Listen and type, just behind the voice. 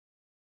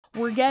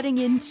We're getting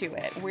into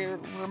it. We're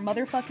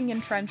motherfucking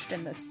entrenched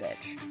in this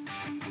bitch.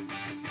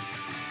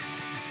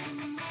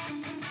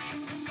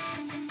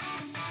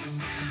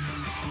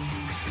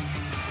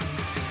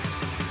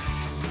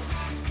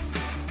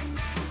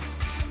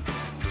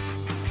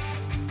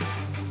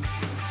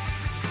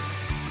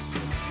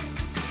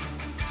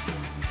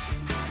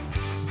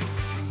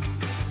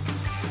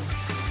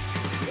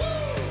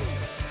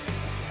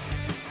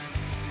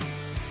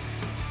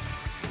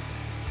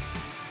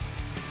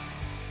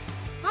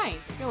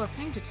 You're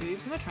listening to Two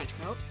Weebs in a Trench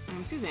Coat.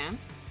 I'm Suzanne.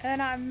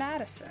 And I'm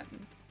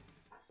Madison.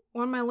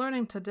 What am I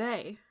learning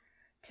today?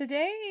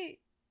 Today,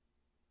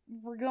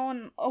 we're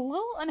going a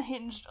little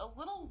unhinged, a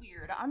little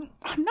weird. I'm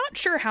not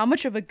sure how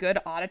much of a good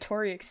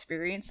auditory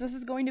experience this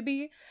is going to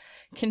be,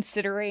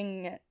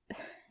 considering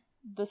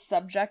the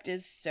subject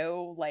is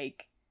so,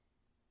 like,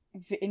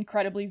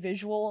 incredibly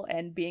visual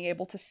and being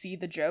able to see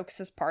the jokes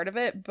is part of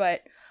it,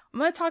 but I'm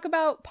going to talk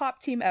about Pop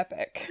Team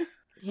Epic.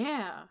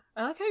 Yeah.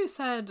 I like how you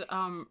said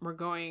we're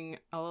going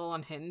a little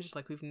unhinged,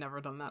 like we've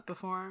never done that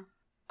before.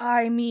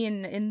 I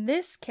mean, in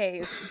this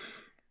case,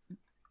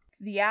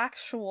 the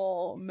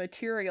actual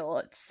material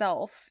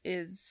itself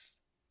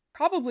is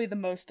probably the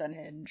most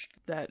unhinged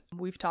that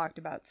we've talked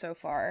about so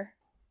far.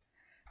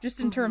 Just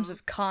in terms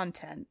of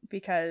content,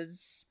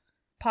 because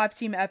Pop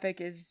Team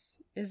Epic is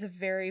a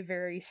very,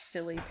 very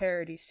silly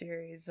parody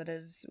series that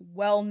is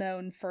well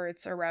known for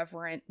its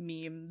irreverent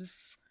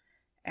memes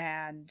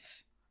and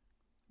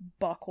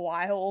buck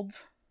wild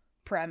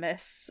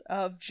premise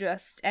of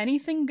just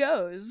anything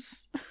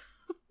goes.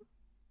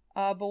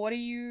 But what do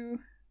you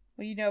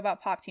know about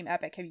Pop Team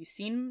Epic? Have you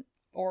seen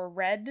or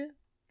read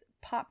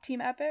Pop Team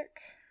Epic?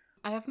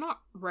 I have not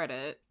read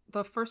it.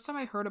 The first time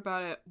I heard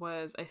about it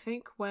was, I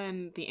think,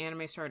 when the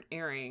anime started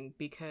airing,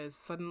 because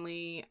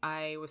suddenly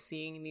I was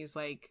seeing these,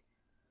 like,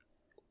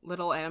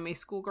 little anime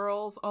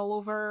schoolgirls all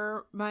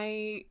over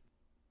my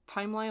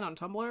timeline on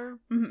Tumblr.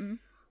 Mm-hmm.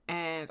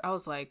 And I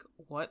was like,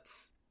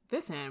 what's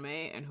this anime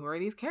and who are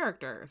these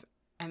characters?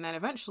 And then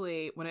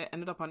eventually, when it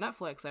ended up on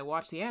Netflix, I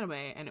watched the anime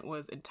and it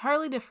was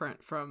entirely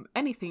different from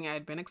anything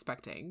I'd been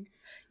expecting.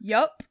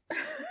 Yup.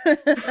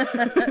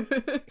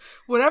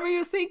 Whatever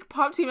you think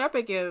Pop Team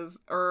Epic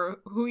is, or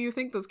who you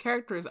think those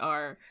characters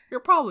are, you're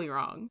probably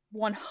wrong.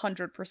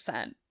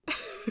 100%.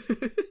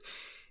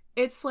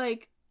 It's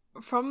like,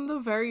 from the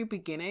very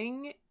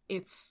beginning,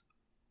 it's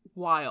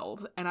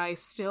wild. And I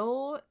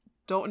still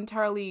don't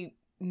entirely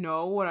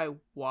know what I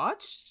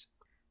watched.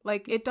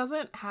 Like, it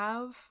doesn't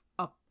have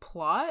a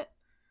plot,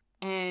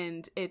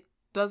 and it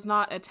does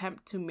not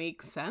attempt to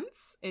make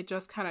sense. It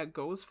just kind of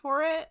goes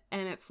for it,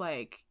 and it's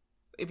like,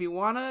 if you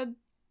want to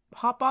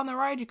hop on the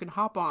ride, you can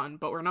hop on,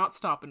 but we're not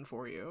stopping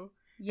for you.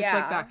 Yeah. It's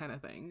like that kind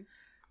of thing.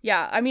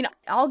 Yeah, I mean,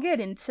 I'll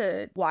get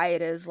into why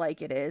it is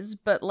like it is,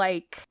 but,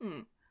 like,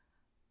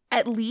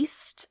 at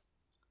least,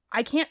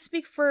 I can't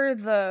speak for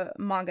the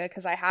manga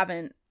because I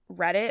haven't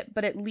read it,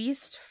 but at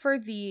least for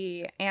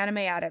the anime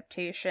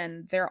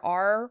adaptation, there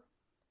are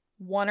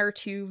one or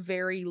two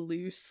very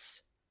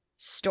loose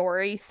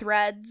story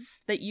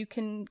threads that you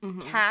can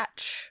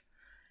catch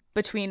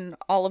between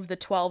all of the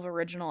 12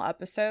 original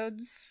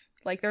episodes.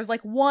 Like, there's,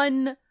 like,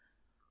 one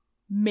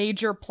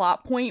major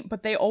plot point,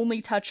 but they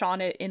only touch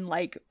on it in,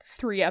 like,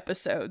 3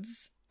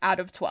 episodes out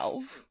of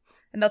 12.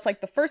 And that's,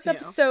 like, the first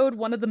episode,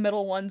 one of the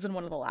middle ones, and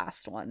one of the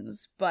last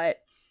ones.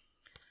 But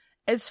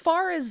as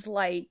far as,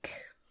 like,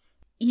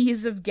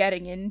 ease of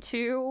getting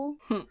into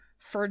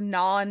for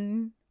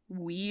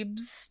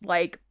non-weebs,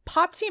 like,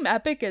 Pop Team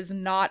Epic is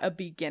not a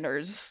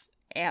beginner's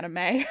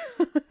anime.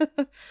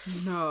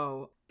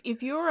 No.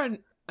 If you're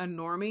a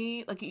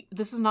normie, like,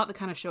 this is not the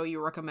kind of show you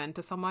recommend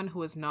to someone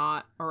who is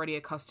not already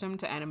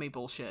accustomed to anime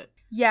bullshit.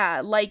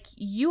 Yeah, like,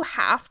 you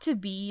have to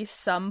be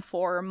some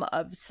form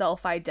of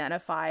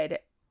self-identified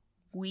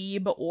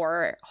weeb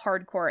or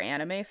hardcore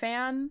anime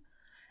fan,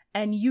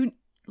 and you,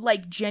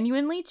 like,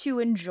 genuinely to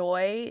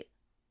enjoy,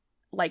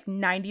 like,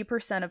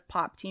 90% of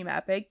Pop Team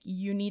Epic,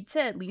 you need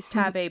to at least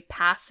have a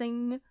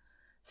passing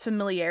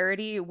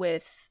familiarity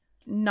with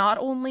not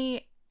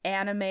only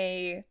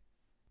anime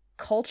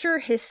culture,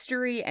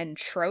 history, and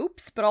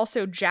tropes, but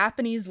also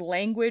Japanese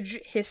language,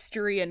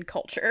 history, and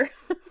culture.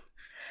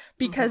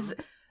 Because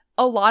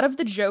a lot of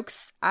the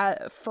jokes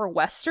for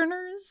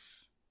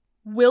Westerners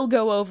will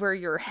go over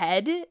your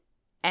head,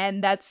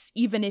 and that's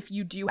even if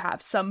you do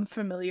have some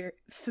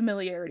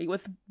familiarity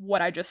with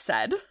what I just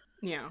said.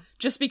 Yeah.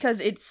 Just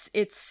because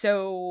it's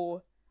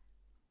so,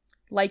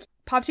 like,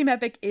 Pop Team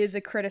Epic is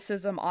a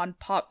criticism on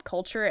pop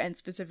culture, and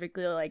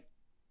specifically, like,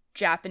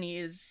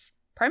 Japanese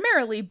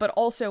primarily, but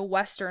also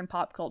Western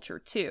pop culture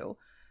too.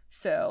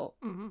 So,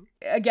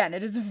 again,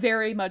 it is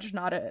very much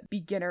not a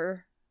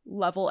beginner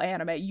level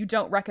anime. You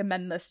don't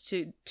recommend this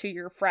to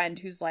your friend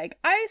who's like,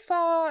 I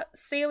saw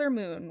Sailor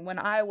Moon when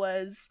I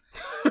was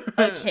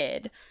a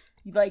kid.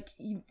 Like,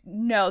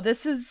 no,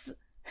 this is...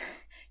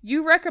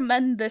 You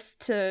recommend this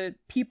to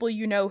people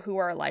you know who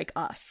are like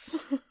us.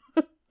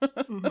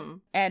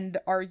 And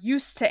are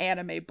used to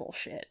anime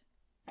bullshit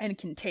and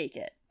can take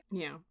it.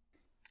 Yeah.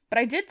 But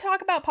I did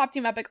talk about Pop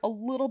Team Epic a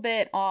little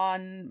bit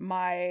on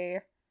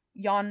my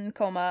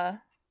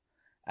Yonkoma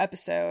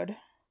episode.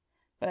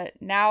 But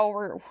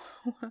now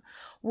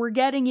we're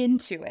getting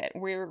into it.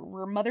 We're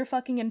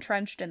motherfucking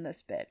entrenched in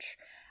this bitch.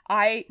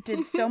 I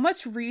did so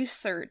much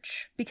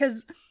research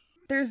because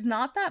there's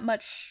not that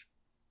much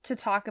to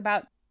talk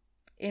about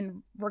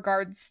in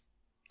regards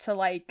to,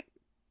 like,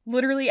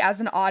 literally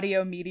as an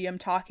audio medium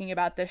talking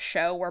about this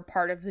show where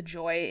part of the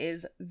joy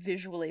is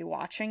visually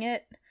watching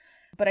it.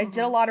 But I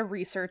did a lot of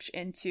research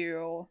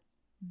into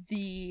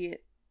the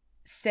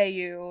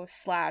seiyuu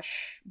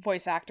 /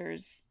 voice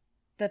actors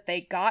that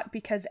they got,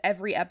 because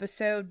every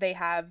episode they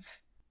have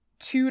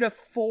 2 to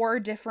 4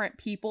 different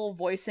people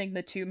voicing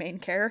the 2 main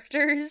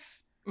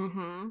characters.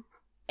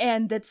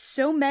 And that's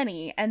so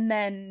many. And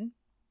then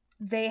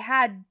they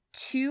had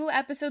 2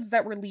 episodes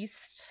that were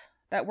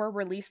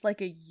released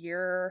like a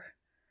year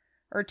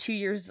or 2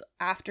 years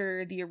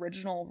after the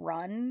original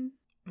run.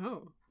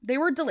 Oh. They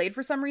were delayed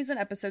for some reason,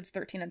 episodes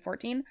 13 and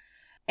 14.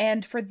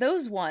 And for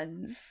those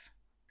ones,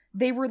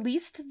 they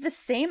released the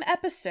same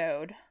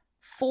episode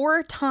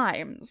 4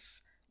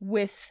 times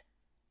with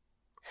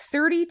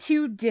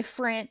 32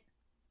 different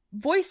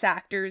voice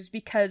actors,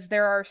 because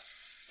there are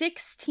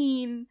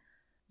 16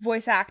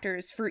 voice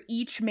actors for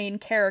each main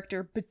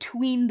character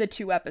between the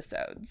 2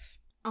 episodes.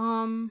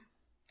 I'm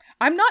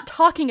not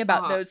talking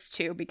about those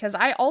 2 because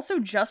I also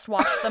just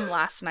watched them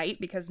last night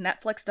because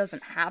Netflix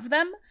doesn't have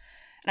them.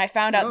 And I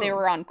found out they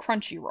were on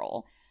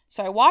Crunchyroll.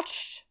 So I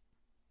watched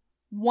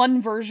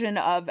one version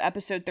of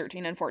episode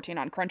 13 and 14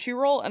 on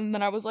Crunchyroll, and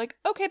then I was like,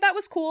 okay, that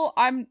was cool.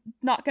 I'm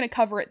not going to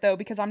cover it, though,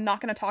 because I'm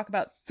not going to talk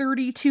about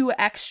 32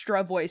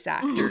 extra voice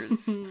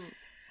actors.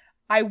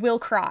 I will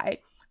cry.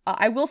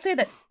 I will say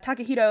that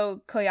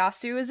Takehiro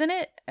Koyasu is in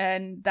it,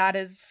 and that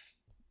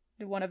is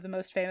one of the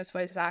most famous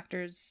voice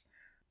actors.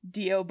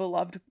 Dio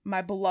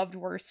my beloved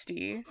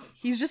worsty.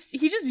 He just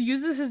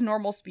uses his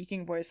normal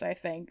speaking voice, I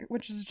think,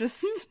 which is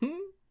just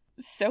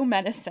so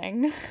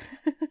menacing.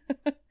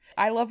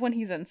 I love when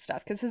he's in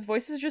stuff because his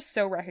voice is just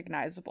so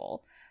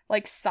recognizable.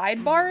 Like,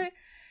 sidebar,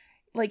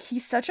 like,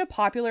 he's such a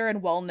popular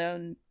and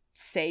well-known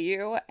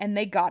seiyuu, and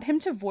they got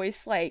him to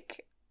voice,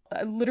 like,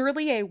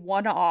 literally a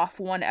one-off,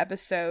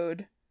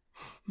 one-episode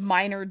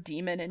minor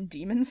demon in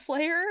Demon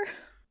Slayer.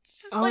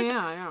 It's just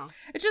yeah.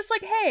 It's just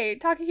like, hey,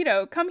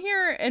 Takehiro, come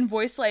here and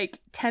voice,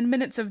 like, 10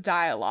 minutes of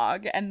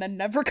dialogue and then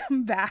never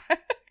come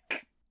back.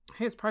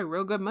 Hey, it's probably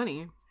real good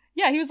money.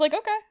 Yeah, he was like,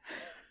 okay.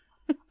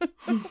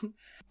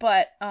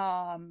 But,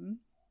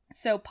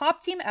 so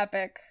Pop Team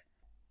Epic,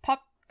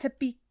 Pop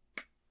Tepiku,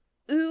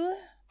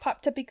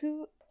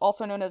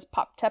 also known as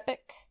Pop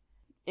Tepic,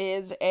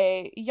 is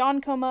a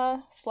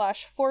Yonkoma /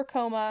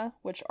 4-koma,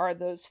 which are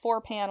those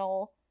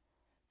 4-panel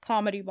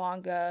comedy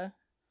manga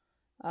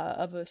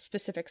of a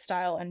specific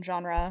style and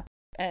genre.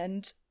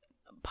 And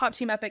Pop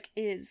Team Epic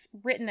is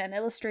written and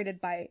illustrated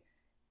by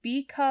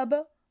B-Cub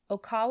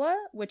Okawa,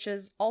 which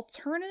is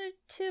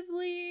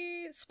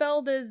alternatively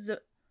spelled as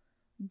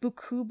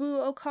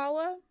Bukubu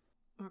Okawa.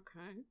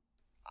 Okay.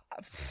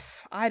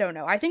 I don't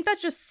know. I think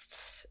that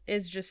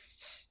is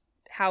just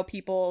how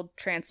people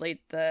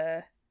translate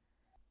the...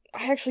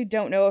 I actually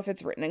don't know if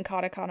it's written in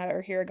katakana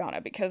or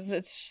hiragana because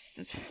it's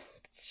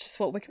just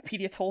what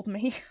Wikipedia told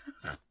me.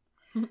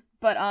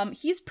 But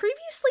he's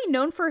previously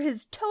known for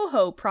his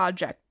Toho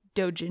project,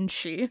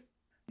 Dojinshi.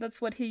 That's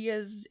what he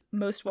is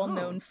most well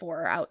known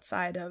for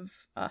outside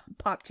of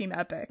Pop Team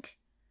Epic.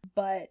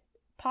 But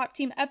Pop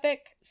Team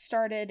Epic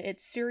started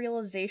its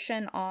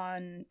serialization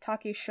on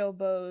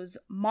Takeshobo's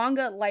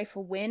Manga Life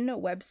Win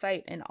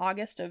website in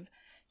August of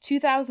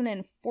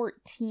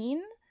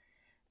 2014.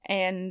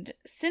 And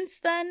since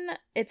then,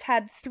 it's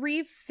had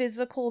 3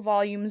 physical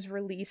volumes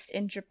released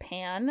in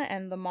Japan,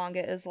 and the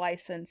manga is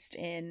licensed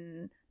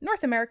in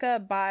North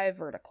America by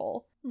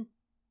Vertical.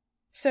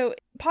 So,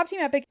 Pop Team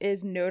Epic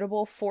is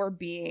notable for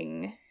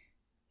being,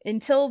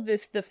 until the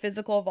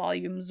physical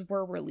volumes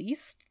were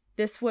released,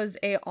 this was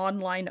a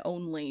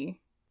online-only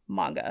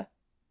manga.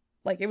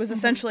 Like, it was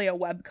essentially a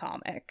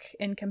webcomic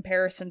in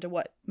comparison to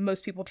what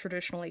most people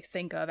traditionally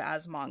think of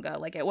as manga.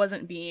 Like, it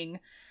wasn't being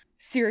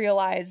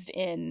serialized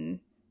in,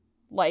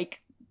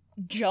 like,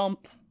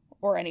 Jump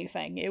or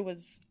anything. It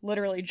was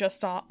literally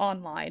just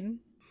online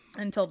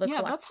until the...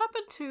 Yeah, that's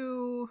happened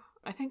to,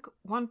 I think,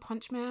 One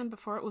Punch Man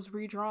before it was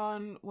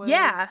redrawn was,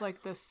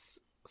 like, this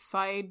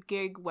side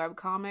gig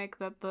webcomic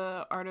that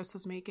the artist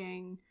was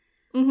making.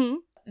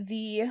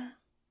 The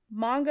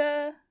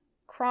manga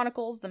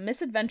chronicles the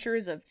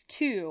misadventures of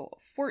 2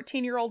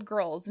 14-year-old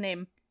girls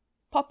named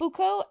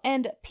Papuko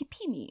and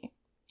Pipimi,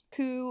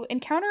 who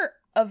encounter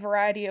a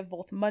variety of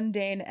both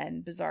mundane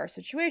and bizarre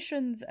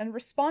situations and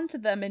respond to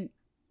them in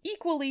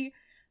equally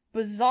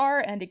bizarre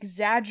and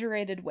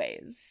exaggerated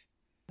ways.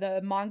 The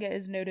manga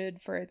is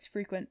noted for its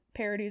frequent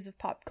parodies of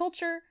pop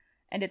culture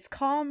and its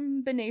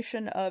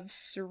combination of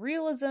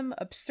surrealism,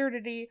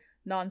 absurdity,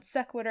 non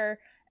sequitur,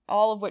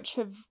 all of which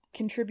have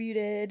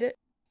contributed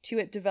to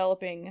it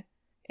developing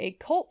a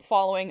cult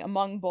following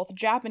among both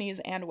Japanese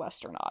and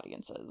Western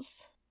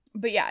audiences.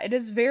 But yeah, it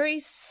is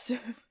very...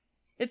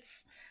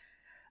 it's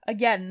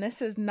Again,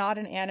 this is not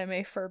an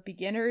anime for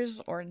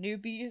beginners or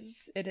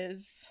newbies. It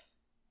is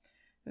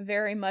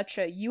very much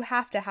you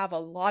have to have a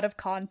lot of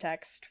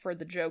context for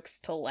the jokes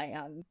to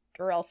land,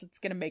 or else it's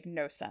gonna make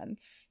no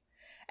sense.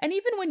 And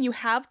even when you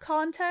have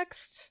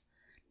context,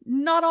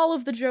 not all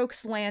of the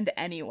jokes land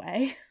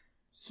anyway.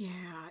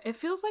 Yeah, it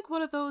feels like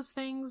one of those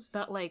things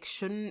that, like,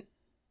 shouldn't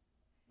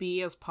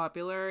be as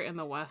popular in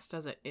the West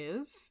as it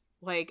is.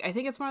 Like, I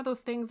think it's one of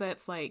those things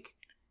that's, like,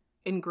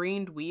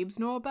 ingrained weebs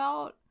know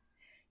about.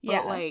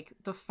 But, like,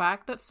 the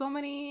fact that so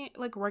many,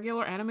 like,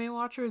 regular anime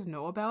watchers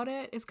know about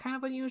it is kind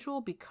of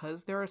unusual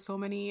because there are so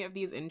many of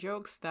these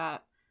in-jokes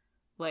that,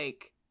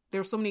 like,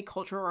 there's so many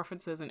cultural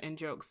references and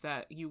in-jokes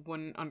that you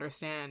wouldn't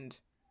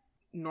understand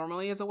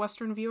normally as a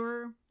Western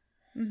viewer.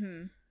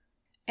 Mm-hmm.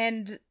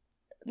 And,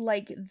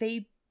 like,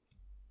 they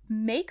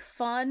make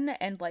fun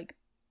and, like,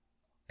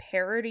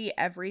 parody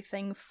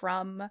everything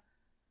from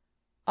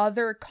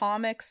other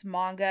comics,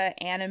 manga,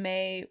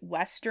 anime,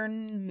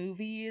 Western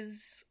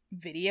movies,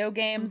 video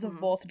games of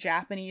both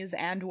Japanese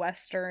and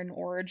Western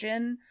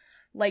origin.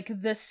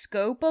 Like, the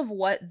scope of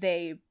what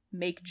they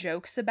make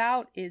jokes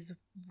about is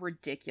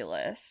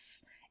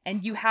ridiculous.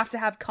 And you have to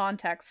have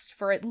context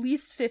for at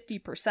least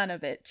 50%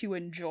 of it to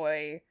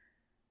enjoy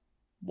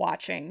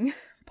watching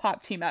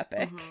Pop Team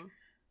Epic. Mm-hmm.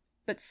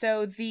 But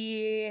so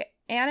the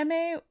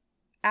anime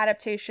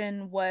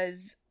adaptation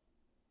was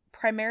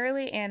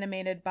primarily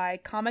animated by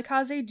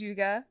Kamikaze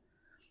Douga,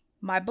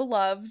 my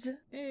beloved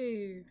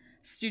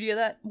studio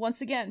that once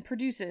again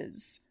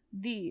produces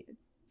the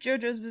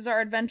JoJo's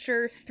Bizarre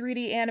Adventure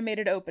 3D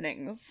animated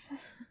openings.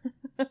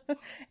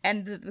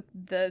 And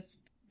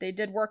they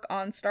did work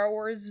on Star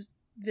Wars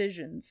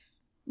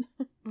Visions.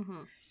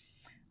 Mm-hmm.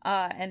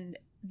 And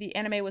the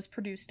anime was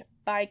produced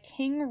by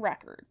King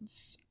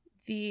Records.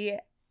 The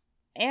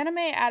anime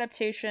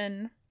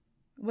adaptation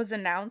was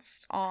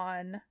announced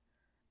on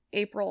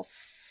April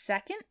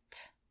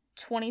 2nd,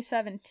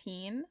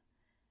 2017.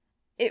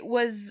 It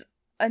was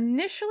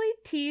initially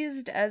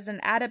teased as an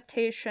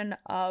adaptation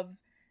of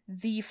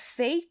the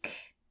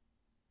fake,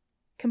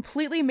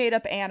 completely made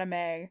up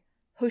anime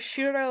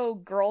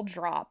Hoshiro Girl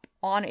Drop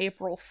on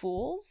April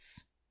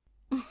Fools.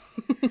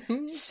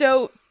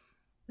 So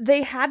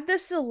they had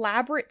this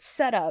elaborate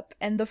setup,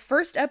 and the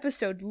first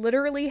episode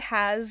literally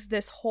has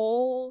this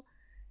whole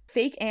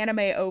fake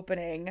anime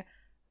opening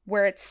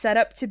where it's set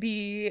up to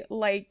be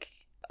like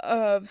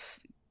a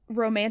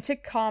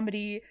romantic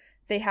comedy.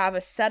 They have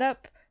a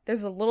setup,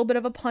 there's a little bit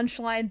of a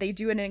punchline, they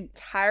do an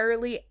entire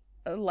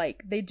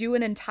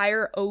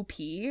OP.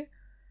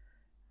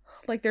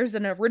 Like, there's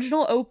an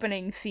original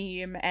opening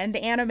theme and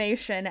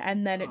animation,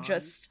 and then it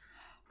just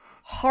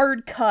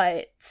hard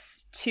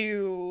cuts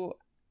to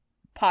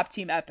Pop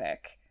Team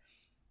Epic.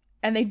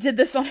 And they did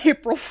this on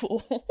April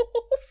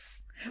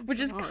Fools, which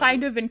is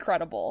kind of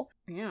incredible.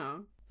 Yeah.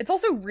 It's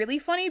also really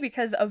funny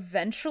because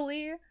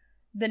eventually,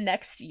 the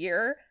next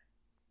year,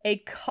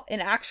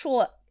 an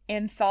actual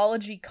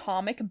anthology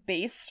comic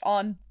based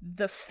on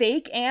the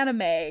fake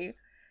anime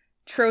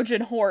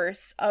Trojan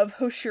Horse of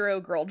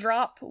Hoshiro Girl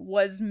Drop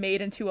was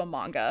made into a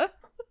manga.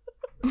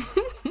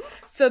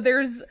 So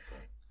there's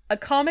a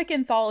comic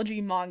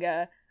anthology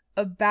manga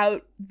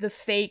about the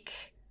fake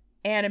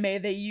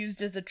anime they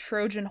used as a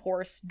Trojan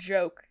Horse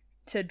joke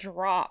to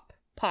drop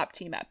Pop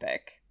Team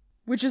Epic,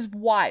 which is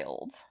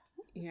wild.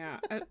 Yeah,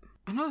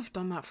 I know I've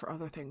done that for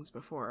other things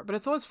before, but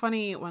it's always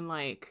funny when,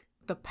 like,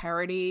 the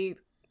parody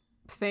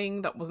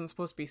thing that wasn't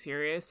supposed to be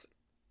serious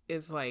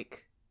is,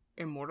 like,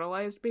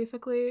 immortalized,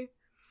 basically.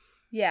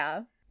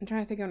 Yeah. I'm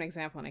trying to think of an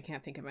example, and I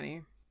can't think of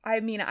any. I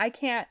mean, I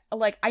can't,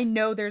 like, I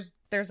know there's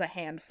a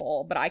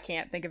handful, but I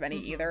can't think of any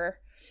either.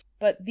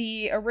 But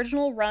the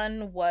original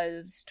run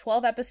was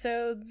 12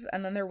 episodes,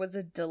 and then there was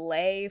a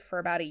delay for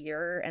about a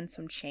year and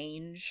some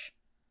change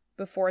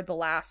before the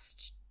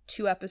last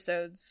 2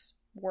 episodes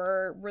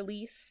were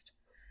released.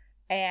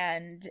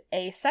 And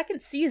a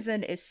second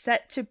season is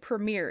set to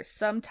premiere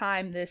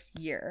sometime this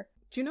year.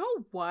 Do you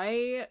know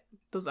why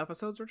those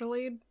episodes were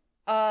delayed?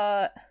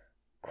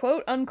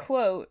 Quote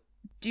unquote,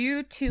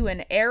 due to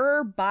an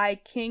error by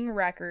King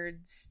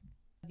Records,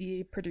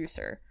 the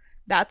producer.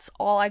 That's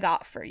all I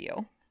got for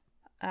you.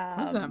 What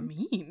does that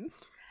mean?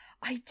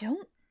 I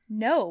don't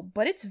know,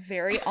 but it's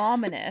very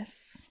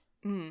ominous.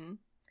 Mm.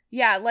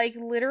 Yeah, like,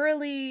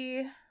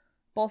 literally,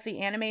 both the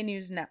Anime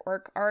News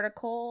Network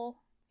article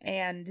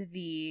and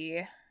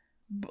the,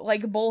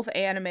 like, both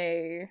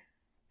Anime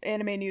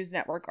News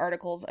Network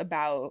articles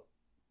about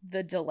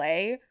the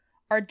delay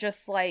are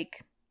just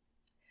like,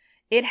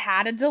 it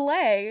had a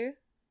delay,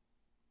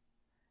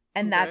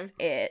 and that's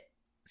it.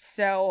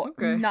 So,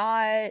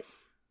 not,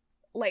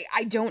 like,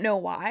 I don't know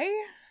why.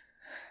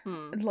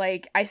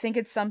 Like, I think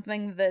it's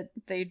something that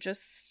they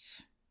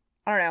just,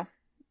 I don't know.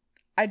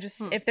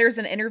 If there's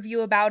an interview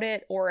about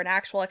it or an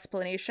actual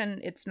explanation,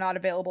 it's not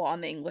available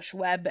on the English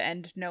web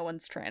and no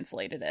one's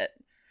translated it.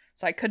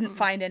 So I couldn't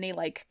find any,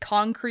 like,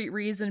 concrete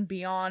reason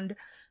beyond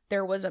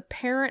there was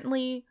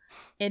apparently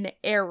an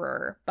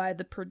error by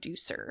the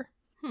producer.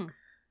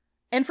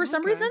 And for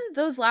some reason,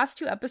 those last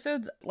 2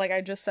 episodes, like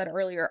I just said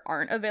earlier,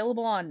 aren't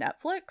available on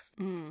Netflix.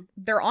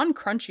 They're on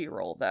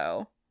Crunchyroll,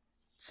 though.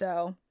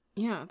 So.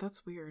 Yeah,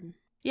 that's weird.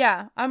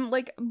 Yeah, I'm,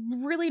 like,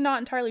 really not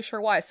entirely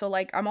sure why. So,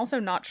 like, I'm also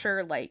not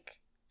sure,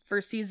 like,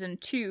 for season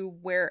 2,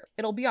 where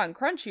it'll be on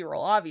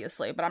Crunchyroll,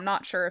 obviously, but I'm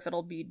not sure if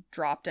it'll be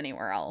dropped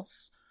anywhere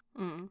else.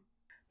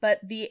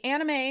 But the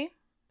anime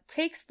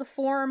takes the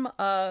form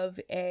of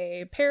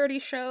a parody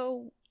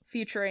show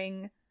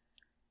featuring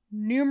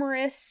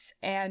numerous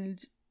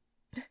and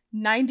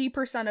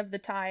 90% of the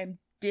time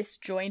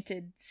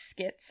disjointed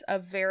skits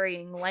of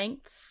varying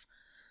lengths.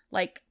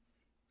 Like,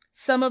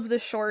 some of the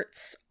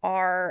shorts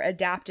are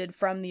adapted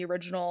from the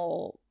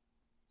original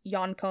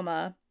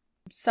Yonkoma.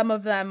 Some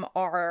of them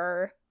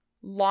are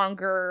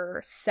longer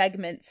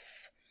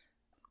segments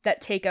that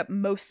take up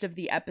most of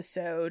the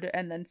episode,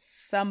 and then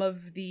some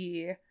of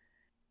the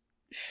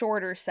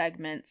shorter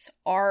segments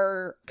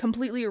are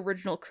completely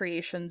original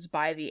creations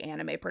by the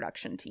anime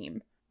production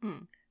team.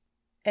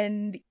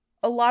 And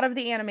a lot of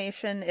the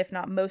animation, if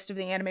not most of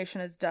the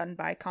animation, is done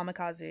by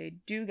Kamikaze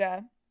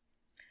Douga,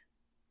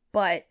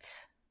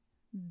 but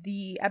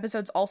the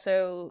episodes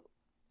also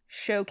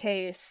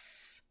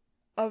showcase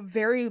a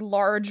very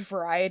large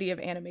variety of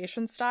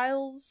animation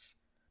styles,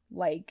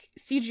 like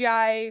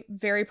CGI,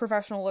 very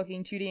professional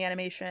looking 2D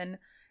animation,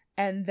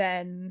 and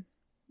then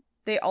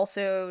they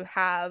also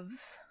have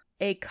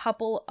a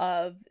couple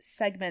of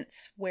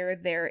segments where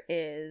there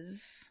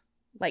is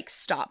like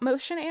stop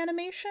motion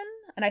animation,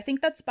 and I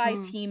think that's by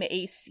Team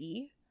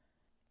AC,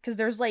 because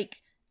there's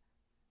like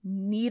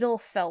needle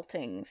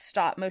felting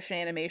stop motion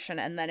animation,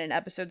 and then in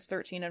episodes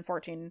 13 and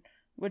 14,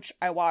 which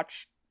I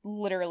watched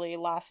literally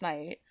last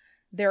night,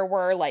 there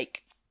were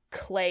like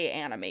clay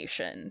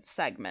animation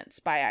segments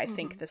by I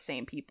think the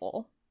same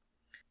people.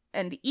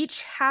 And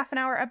each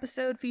half-an-hour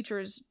episode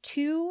features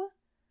 2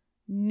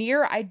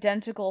 near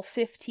identical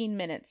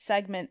 15-minute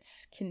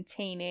segments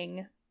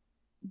containing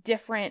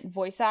different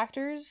voice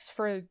actors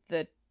for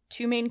the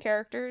 2 main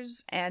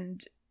characters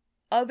and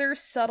other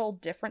subtle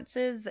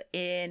differences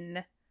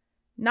in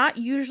not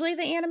usually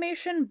the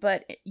animation,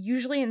 but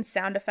usually in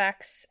sound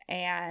effects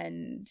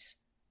and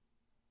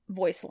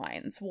voice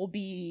lines will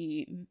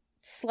be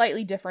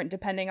slightly different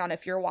depending on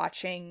if you're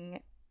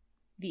watching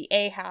the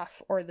A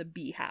half or the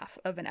B half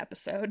of an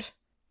episode.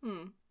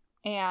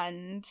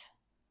 And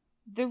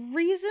the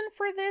reason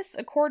for this,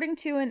 according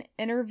to an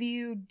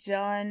interview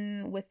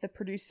done with the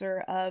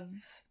producer of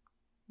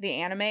the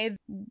anime,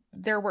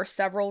 there were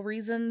several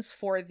reasons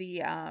for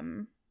the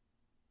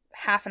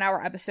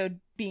half-an-hour episode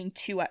being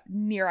 2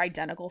 near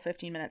identical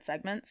 15-minute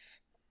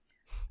segments.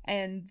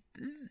 And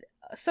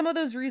some of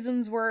those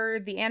reasons were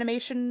the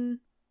animation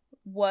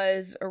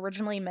was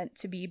originally meant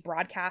to be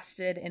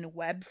broadcasted in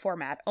web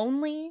format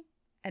only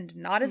and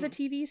not as a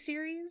TV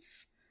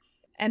series.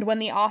 And when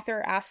the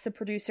author asked the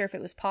producer if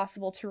it was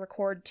possible to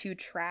record 2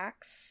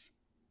 tracks,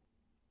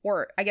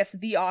 or I guess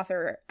the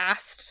author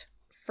asked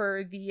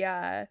for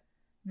the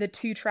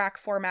 2-track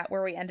format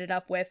where we ended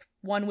up with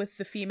one with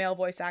the female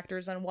voice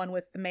actors and one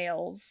with the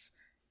males,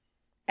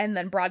 and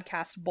then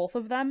broadcast both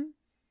of them,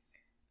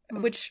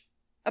 which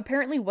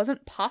apparently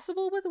wasn't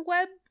possible with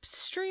web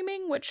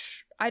streaming,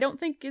 which I don't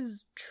think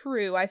is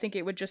true. I think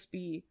it would just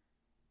be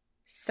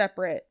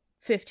separate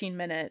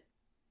 15-minute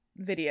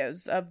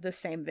videos of the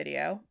same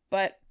video,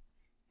 but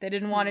they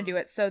didn't want to do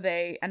it, so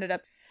they ended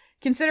up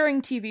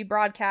considering TV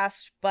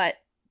broadcast, but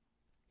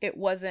it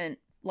wasn't,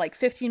 like,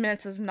 15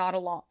 minutes is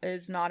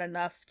not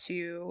enough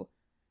to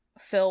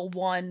fill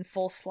one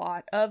full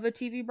slot of a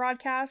TV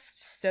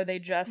broadcast, so they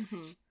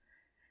just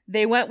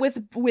they went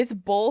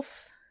with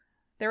both.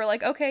 They were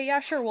like, okay, yeah,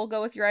 sure, we'll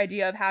go with your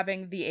idea of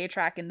having the A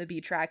track and the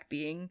B track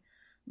being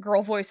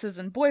girl voices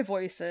and boy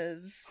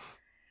voices.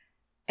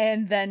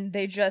 And then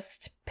they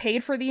just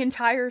paid for the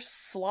entire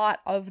slot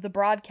of the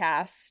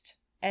broadcast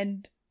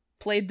and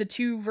played the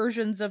 2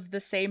 versions of the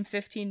same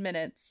 15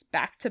 minutes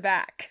back to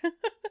back.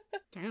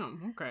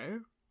 Damn, okay.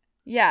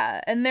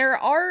 Yeah, and there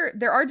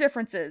are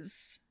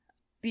differences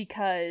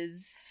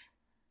because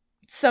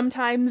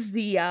sometimes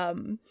the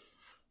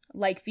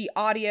the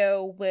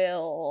audio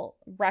will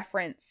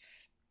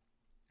reference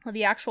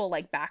the actual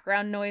like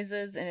background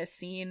noises in a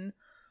scene,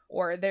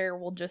 or there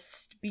will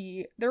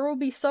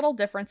be subtle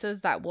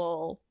differences that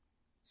will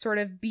sort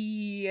of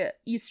be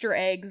Easter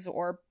eggs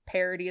or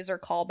parodies or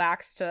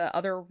callbacks to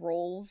other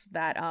roles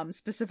that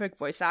specific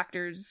voice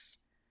actors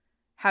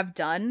have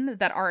done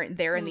that aren't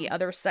there in the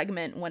other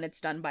segment when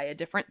it's done by a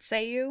different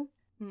seiyuu.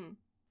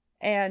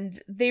 And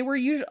they were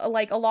usually,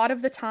 like, a lot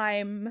of the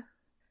time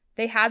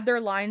they had their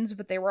lines,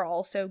 but they were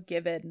also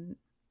given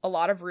a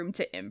lot of room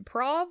to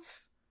improv.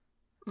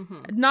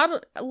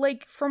 Not,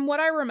 like, from what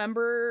I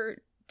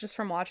remember just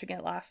from watching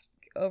it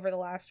over the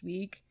last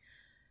week,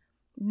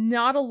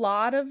 not a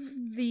lot of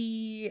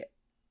the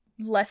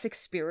less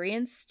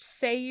experienced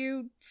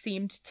seiyuu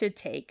seemed to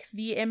take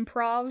the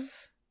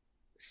improv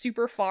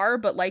super far,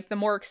 but like the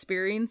more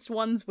experienced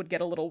ones would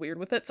get a little weird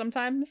with it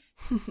sometimes,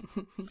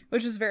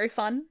 which is very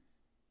fun.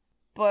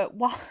 But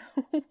while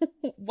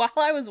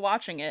I was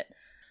watching it,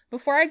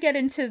 Before I get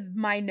into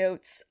my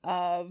notes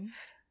of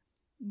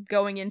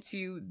going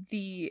into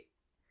the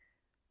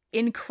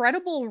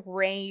incredible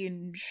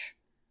range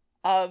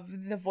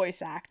of the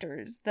voice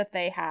actors that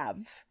they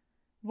have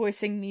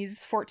voicing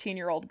these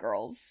 14-year-old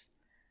girls,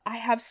 I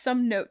have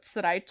some notes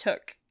that I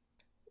took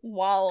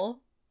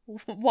while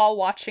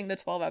watching the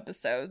 12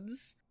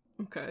 episodes.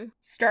 Okay.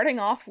 Starting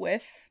off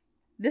with,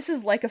 this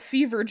is like a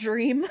fever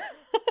dream.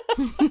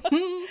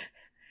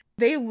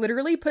 They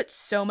literally put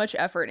so much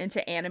effort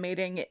into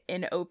animating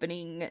an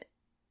opening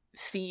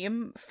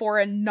theme for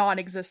a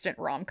non-existent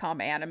rom-com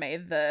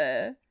anime,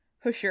 the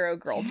Hoshiro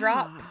Girl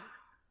Drop.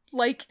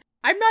 Like,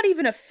 I'm not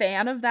even a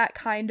fan of that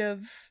kind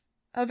of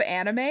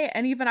anime,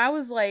 and even I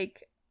was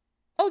like,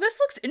 oh, this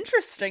looks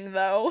interesting,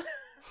 though.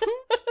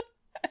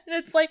 And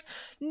it's like,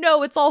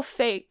 no, it's all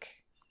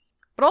fake.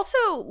 But also,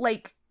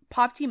 like,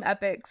 Pop Team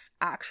Epic's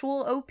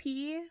actual OP,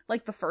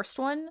 like the first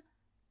one,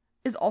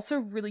 is also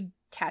really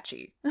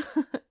catchy.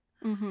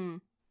 Mm-hmm.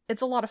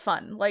 It's a lot of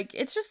fun. Like,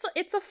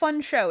 it's a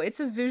fun show.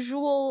 It's a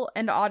visual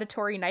and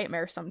auditory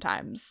nightmare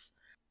sometimes.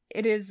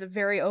 It is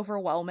very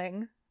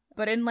overwhelming,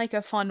 but in, like,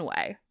 a fun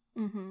way.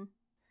 Mm-hmm.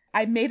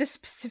 I made a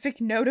specific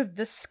note of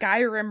the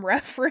Skyrim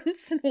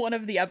reference in one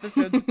of the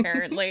episodes,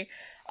 apparently,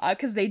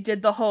 because they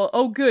did the whole,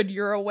 oh good,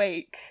 you're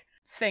awake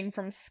thing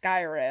from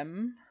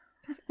Skyrim.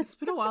 It's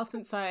been a while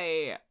since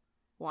I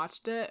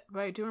watched it, but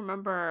I do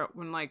remember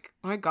when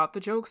I got the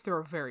jokes, they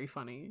were very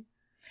funny.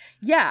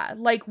 Yeah,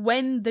 like,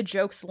 when the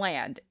jokes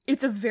land,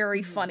 it's a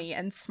very funny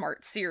and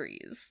smart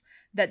series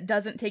that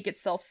doesn't take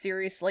itself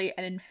seriously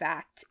and, in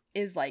fact,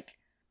 is, like,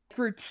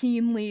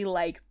 routinely,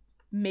 like,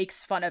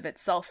 makes fun of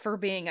itself for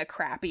being a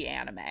crappy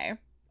anime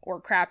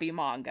or crappy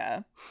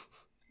manga.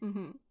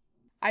 Mm-hmm.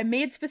 I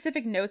made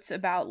specific notes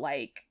about,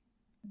 like,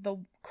 the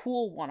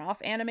cool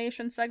one-off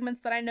animation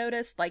segments that I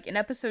noticed. Like, in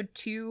episode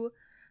 2,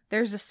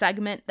 there's a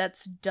segment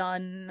that's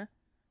done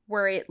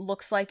where it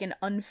looks like an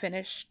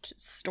unfinished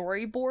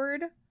storyboard,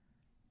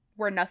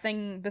 where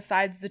nothing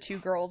besides the two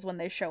girls when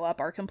they show up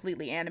are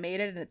completely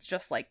animated, and it's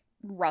just, like,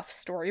 rough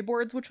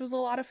storyboards, which was a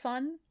lot of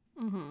fun.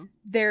 Mm-hmm.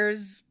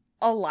 There's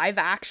a live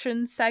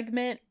action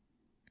segment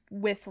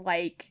with,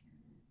 like,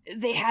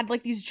 they had,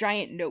 like, these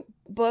giant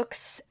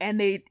notebooks,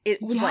 and it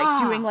was like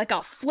doing, like,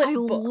 a flip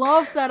book. I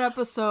love that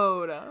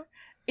episode.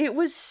 It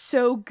was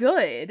so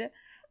good.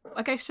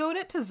 Like, I showed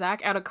it to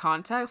Zach out of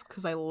context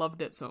because I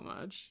loved it so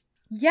much.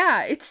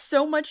 Yeah, it's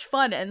so much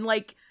fun, and,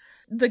 like,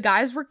 the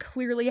guys were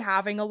clearly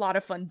having a lot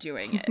of fun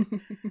doing it.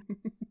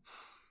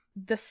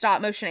 The stop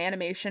motion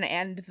animation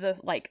and the,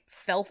 like,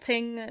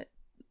 felting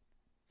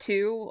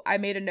too, I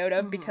made a note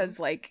of because,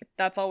 like,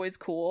 that's always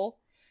cool.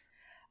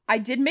 I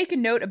did make a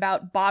note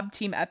about Bob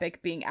Team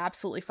Epic being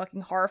absolutely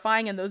fucking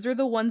horrifying, and those are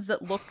the ones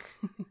that look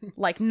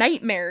like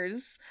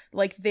nightmares.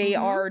 Like, they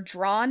are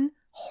drawn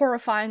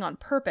horrifying on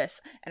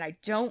purpose, and I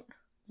don't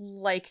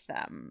like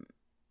them.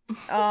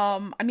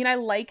 I mean, I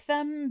like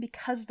them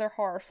because they're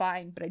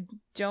horrifying, but I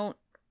don't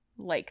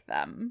like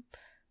them.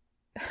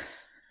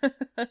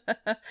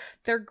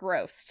 They're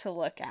gross to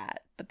look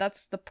at, but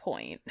that's the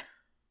point.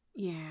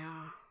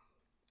 Yeah.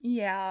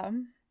 Yeah.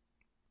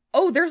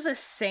 Oh, there's a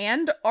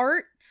sand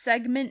art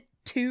segment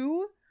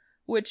too,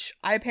 which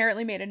I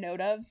apparently made a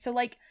note of. So,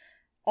 like,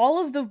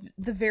 all of the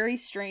very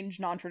strange,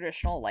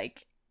 non-traditional,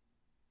 like,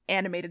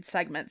 animated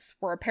segments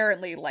were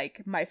apparently,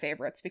 like, my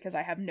favorites because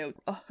I have note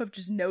of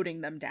just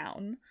noting them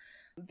down.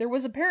 There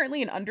was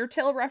apparently an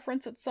Undertale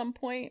reference at some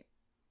point.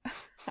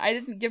 I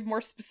didn't give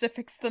more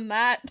specifics than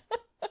that.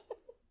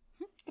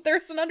 But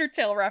there's an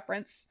Undertale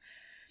reference,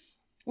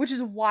 which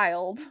is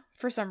wild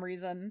for some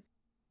reason.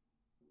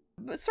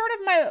 But sort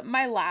of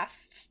my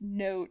last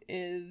note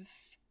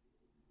is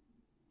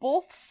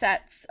both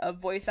sets of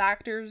voice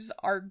actors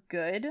are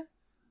good.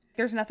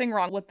 There's nothing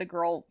wrong with the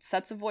girl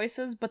sets of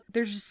voices, but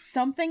there's just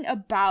something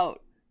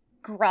about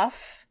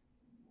gruff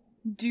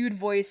dude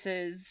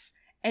voices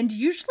and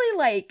usually,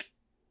 like,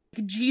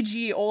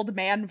 GG old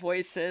man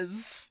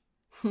voices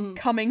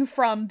coming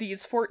from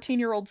these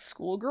 14-year-old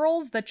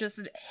schoolgirls that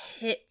just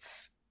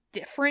hits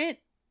different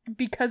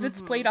because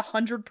it's played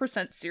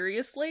 100%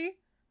 seriously.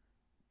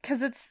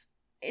 Because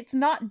it's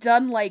not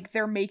done like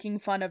they're making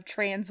fun of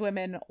trans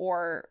women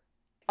or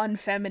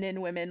unfeminine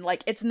women.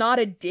 Like, it's not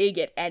a dig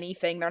at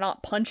anything. They're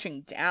not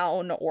punching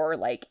down or,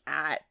 like,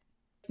 at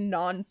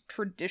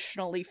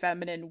non-traditionally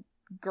feminine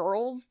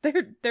girls.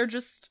 They're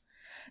just,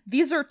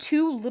 these are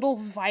two little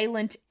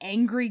violent,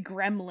 angry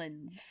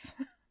gremlins.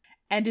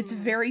 And it's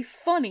very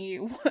funny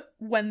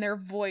when they're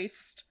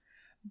voiced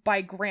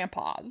by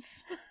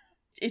grandpas.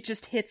 It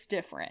just hits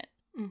different.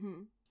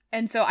 Mm-hmm.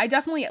 And so I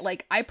definitely,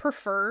 like, I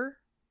prefer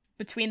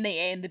between the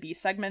A and the B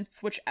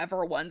segments,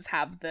 whichever ones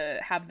have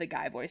the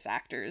guy voice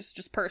actors,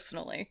 just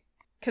personally,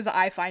 because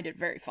I find it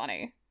very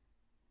funny.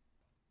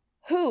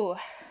 Whew.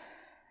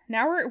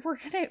 Now we're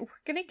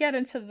gonna get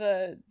into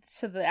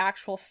the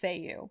actual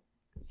seiyuu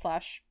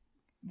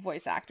 /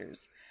 voice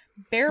actors.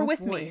 Bear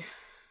with me.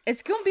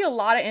 It's gonna be a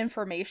lot of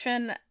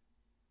information.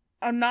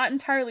 I'm not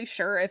entirely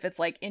sure if it's,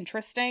 like,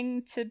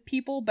 interesting to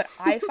people, but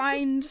I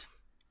find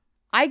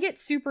I get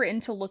super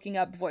into looking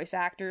up voice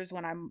actors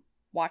when I'm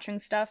watching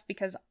stuff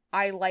because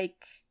I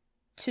like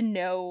to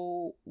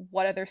know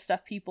what other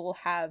stuff people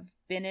have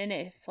been in,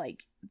 if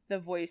like the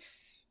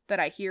voice that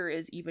I hear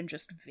is even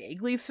just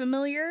vaguely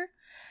familiar.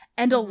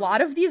 And a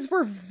lot of these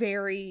were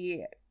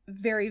very,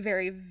 very,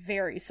 very,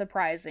 very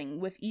surprising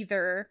with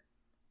either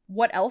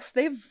what else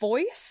they've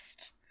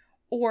voiced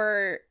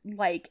or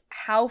like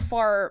how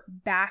far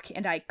back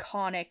and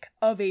iconic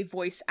of a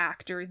voice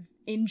actor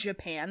in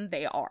Japan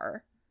they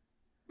are.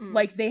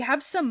 Like, they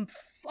have some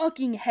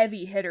fucking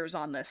heavy hitters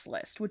on this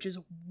list, which is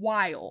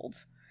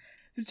wild.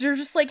 They're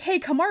just like, hey,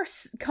 come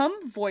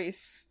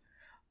voice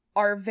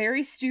our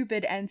very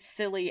stupid and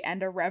silly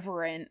and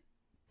irreverent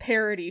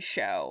parody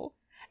show.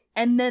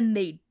 And then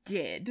they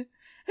did.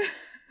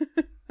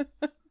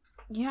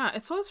 Yeah,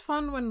 it's always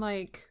fun when,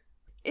 like...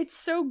 It's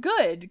so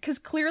good, because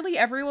clearly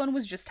everyone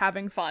was just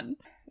having fun.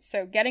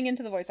 So, getting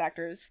into the voice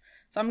actors.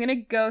 So, I'm gonna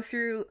go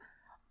through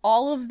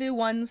all of the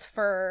ones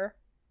for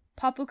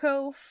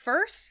Papuko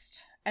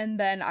first, and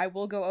then I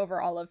will go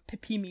over all of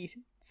Pipimi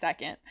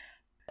second.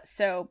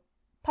 So,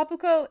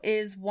 Papuko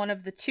is one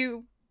of the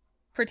two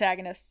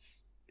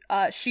protagonists.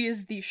 She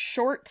is the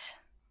short,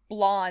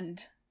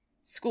 blonde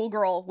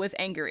schoolgirl with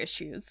anger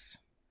issues.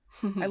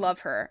 I love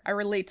her. I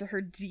relate to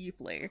her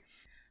deeply.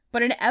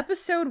 But in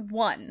episode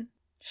 1,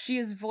 she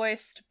is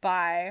voiced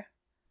by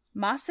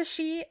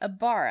Masashi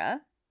Ibara,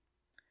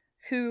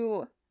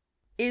 who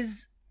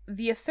is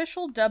the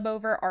official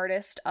dub-over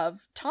artist of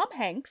Tom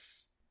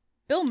Hanks,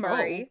 Bill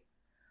Murray,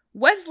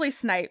 Wesley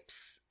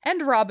Snipes,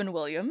 and Robin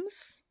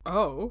Williams.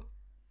 Oh.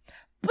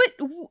 But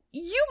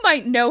you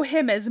might know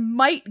him as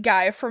Might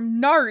Guy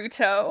from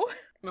Naruto.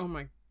 Oh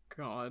my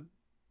god.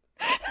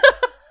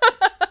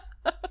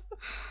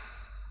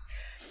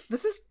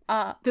 This is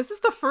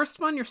the first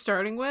one you're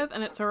starting with,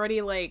 and it's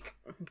already like,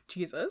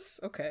 Jesus,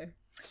 okay.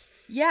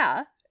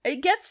 Yeah,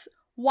 it gets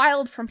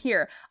wild from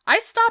here. I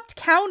stopped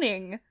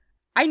counting.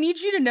 I need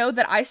you to know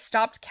that I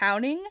stopped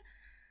counting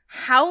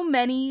how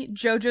many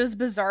JoJo's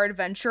Bizarre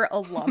Adventure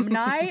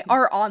alumni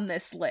are on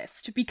this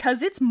list,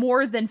 because it's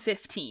more than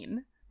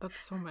 15. That's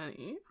so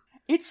many.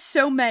 It's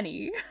so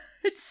many.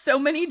 It's so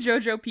many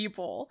JoJo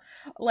people.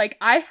 Like,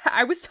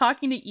 I was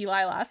talking to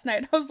Eli last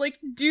night. I was like,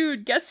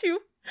 dude, guess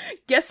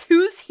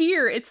who's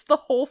here? It's the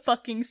whole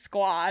fucking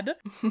squad.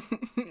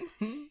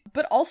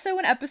 But also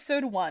in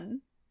episode 1,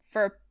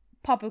 for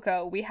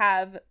Papuko, we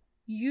have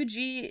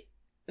Yuji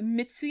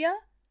Mitsuya,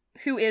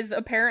 who is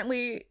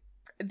apparently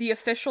the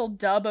official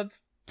dub of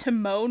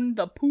Timon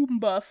the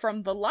Pumbaa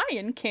from The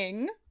Lion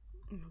King.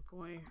 Oh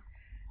boy.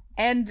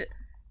 And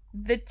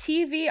the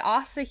TV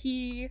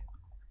Asahi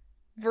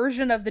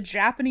version of the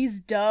Japanese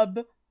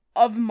dub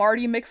of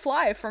Marty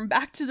McFly from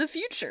Back to the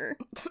Future.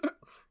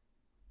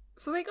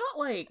 So they got,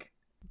 like,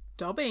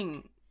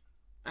 dubbing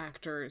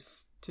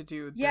actors to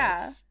do this.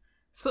 Yeah.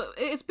 So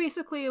it's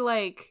basically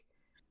like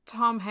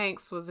Tom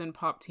Hanks was in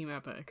Pop Team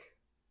Epic.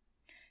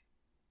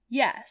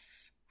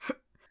 Yes.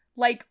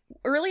 Like,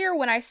 earlier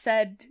when I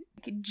said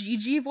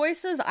GG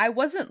voices, I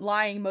wasn't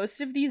lying. Most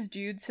of these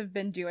dudes have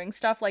been doing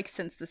stuff, like,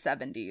 since the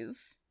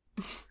 70s.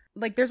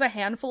 Like, there's a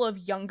handful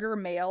of younger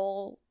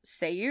male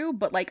seiyuu,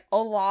 but, like, a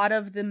lot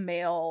of the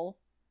male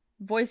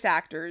voice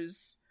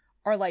actors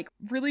are, like,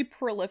 really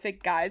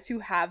prolific guys who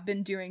have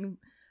been doing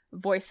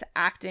voice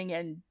acting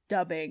and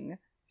dubbing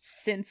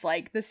since,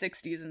 like, the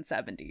 60s and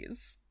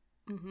 70s.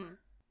 Mm-hmm.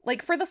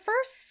 Like, for the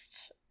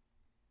first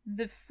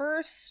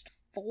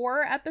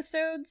 4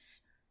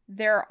 episodes,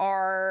 there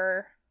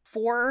are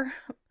 4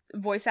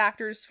 voice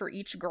actors for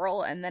each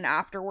girl, and then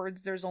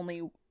afterwards there's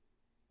only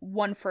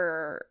one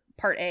for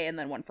part A and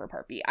then one for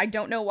part B. I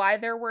don't know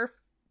why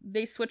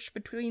they switched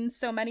between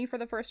so many for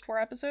the first 4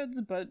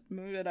 episodes, but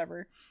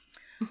whatever.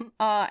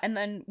 And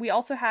then we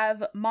also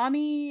have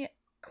Mami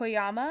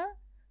Koyama,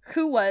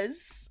 who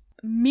was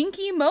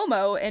Minky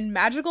Momo in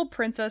Magical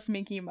Princess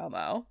Minky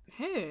Momo.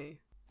 Hey.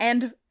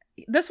 And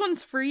this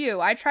one's for you.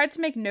 I tried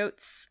to make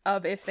notes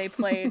of if they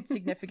played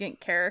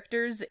significant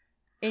characters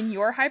in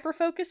your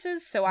hyperfocuses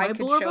so I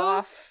could show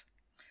off.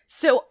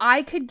 So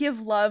I could give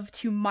love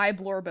to my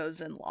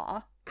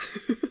Blorbo's-in-law.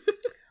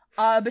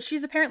 But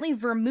she's apparently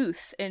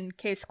Vermouth in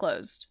Case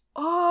Closed.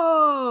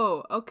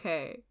 Oh,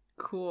 okay.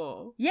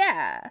 Cool.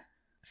 Yeah.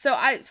 So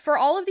for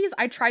all of these,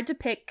 I tried to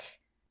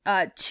pick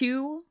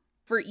 2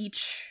 for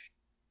each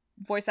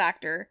voice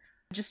actor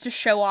just to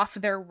show off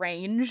their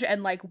range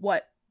and, like,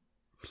 what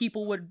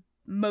people would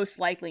most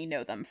likely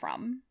know them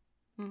from.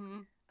 Mm-hmm.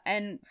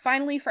 And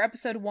finally, for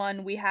episode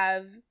 1, we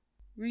have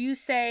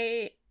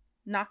Ryusei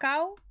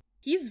Nakao.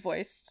 He's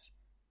voiced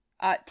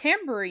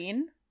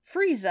Tambourine,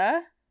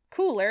 Frieza,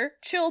 Cooler,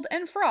 Chilled,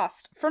 and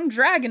Frost from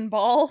Dragon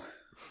Ball.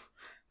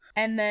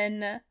 And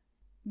then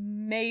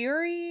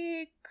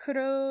Mayuri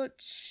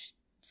Kurotsuchi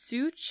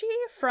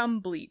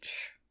from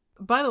Bleach.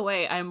 By the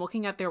way, I'm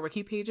looking at their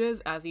wiki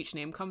pages as each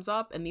name comes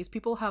up, and these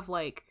people have,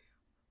 like,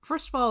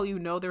 first of all, you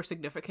know they're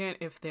significant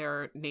if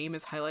their name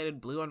is highlighted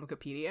blue on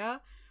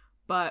Wikipedia,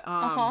 but,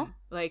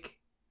 like,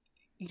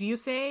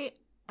 Ryusei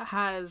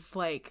has,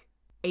 like,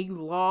 a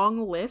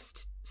long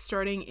list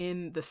starting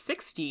in the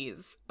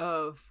 60s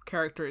of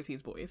characters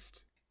he's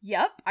voiced.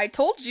 Yep, I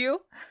told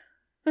you.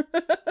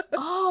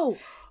 Oh,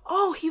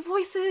 he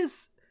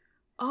voices.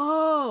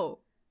 Oh,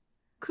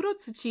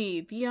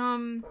 Kurotsuchi,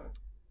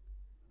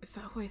 is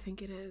that who I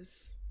think it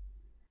is?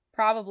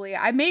 Probably.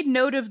 I made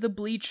note of the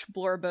Bleach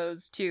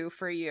Blorbos too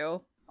for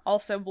you.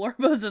 Also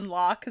Blorbos in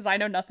Law, because I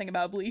know nothing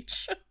about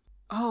Bleach.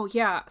 Oh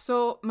yeah,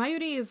 so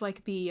Mayuri is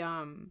like the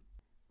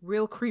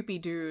real creepy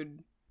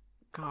dude.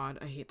 God,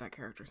 I hate that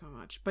character so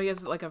much. But he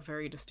has like a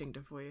very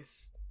distinctive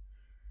voice.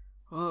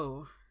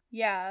 Whoa.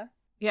 Yeah.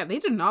 Yeah, they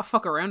did not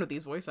fuck around with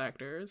these voice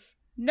actors.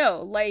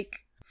 No,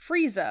 like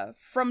Frieza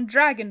from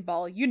Dragon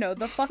Ball, you know,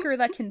 the fucker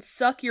that can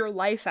suck your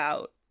life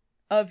out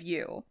of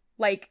you.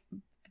 Like,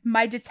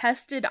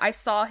 I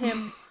saw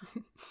him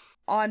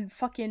on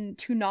fucking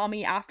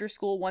Toonami after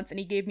school once and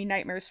he gave me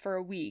nightmares for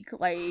a week.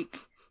 Like,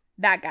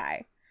 that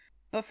guy.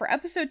 But for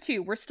episode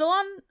 2, we're still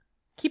on,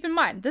 keep in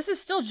mind, this is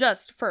still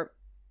just for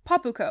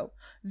Papuko,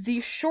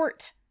 the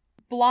short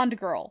blonde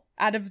girl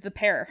out of the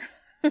pair.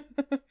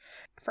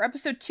 For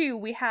episode 2,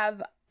 we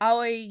have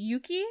Aoi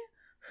Yuki,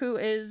 who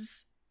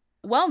is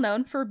well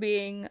known for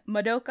being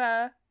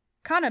Madoka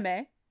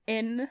Kaname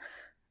in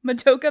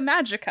Madoka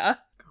Magica.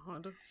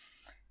 God.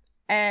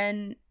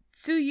 And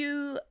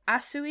Tsuyu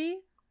Asui,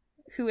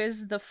 who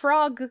is the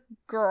frog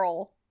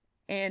girl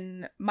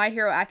in My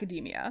Hero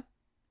Academia.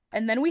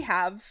 And then we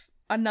have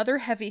another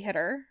heavy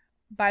hitter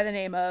by the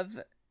name of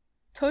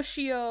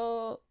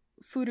Toshio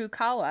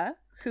Furukawa,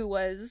 who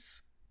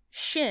was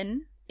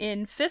Shin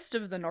in Fist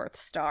of the North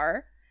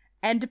Star,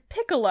 and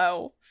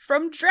Piccolo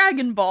from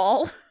Dragon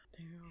Ball.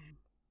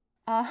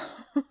 Damn.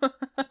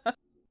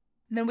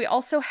 Then we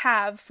also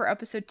have, for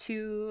episode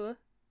 2,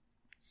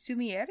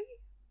 Sumire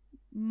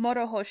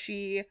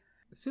Morohoshi.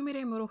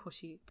 Sumire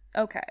Morohoshi.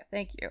 Okay,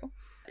 thank you.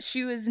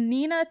 She was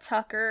Nina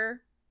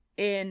Tucker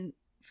in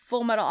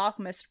Full Metal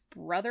Alchemist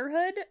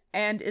Brotherhood,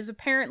 and is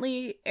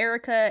apparently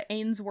Erica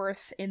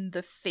Ainsworth in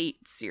the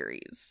Fate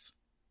series.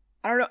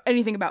 I don't know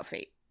anything about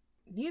Fate.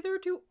 Neither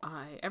do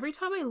I. Every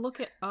time I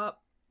look it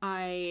up,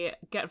 I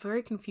get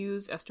very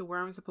confused as to where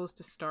I'm supposed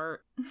to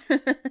start.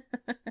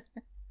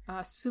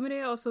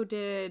 Sumire also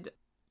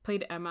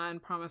played Emma in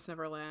Promise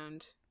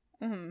Neverland.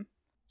 Mm-hmm.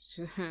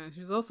 She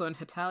was also in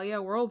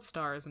Hetalia World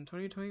Stars in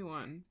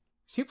 2021.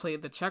 She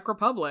played the Czech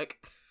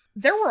Republic.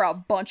 There were a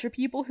bunch of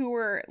people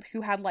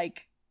who had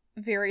like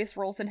various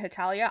roles in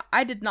Hetalia.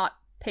 I did not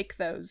pick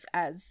those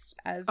as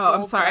Oh,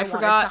 I'm sorry. I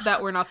forgot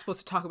that we're not supposed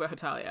to talk about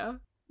Hetalia.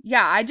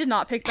 Yeah, I did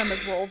not pick them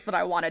as roles that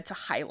I wanted to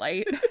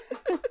highlight.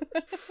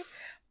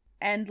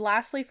 And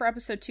lastly, for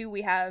episode 2,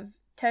 we have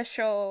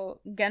Tesho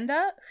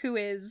Genda, who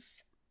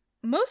is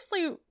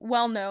mostly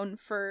well known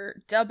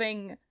for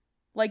dubbing,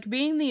 like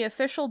being the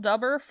official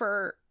dubber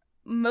for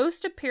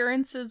most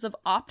appearances of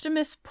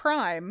Optimus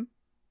Prime.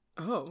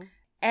 Oh.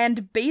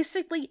 And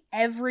basically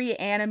every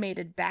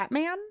animated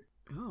Batman.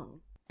 Oh.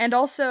 And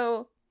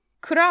also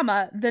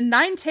Kurama, the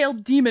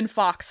nine-tailed demon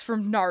fox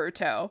from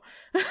Naruto.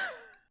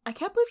 I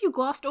can't believe you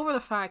glossed over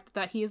the fact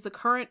that he is the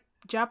current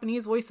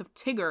Japanese voice of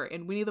Tigger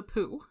in Winnie the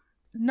Pooh.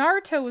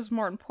 Naruto was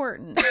more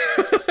important.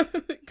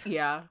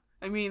 Yeah.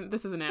 I mean,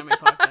 this is an anime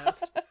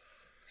podcast.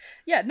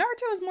 Yeah,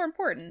 Naruto is more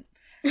important.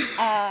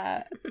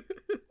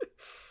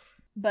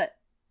 But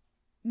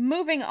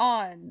moving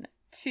on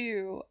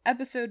to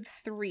episode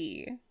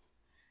 3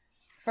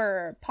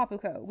 for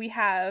Papuko, we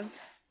have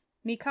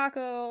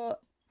Mikako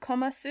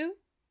Komasu,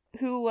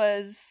 who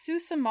was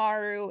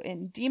Susumaru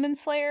in Demon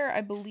Slayer.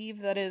 I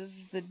believe that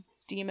is the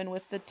demon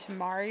with the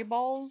Tamari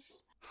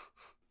balls.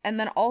 And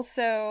then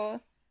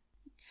also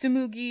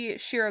Tsumugi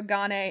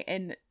Shirogane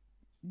in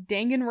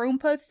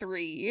Danganronpa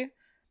 3.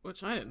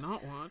 Which I did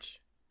not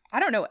watch. I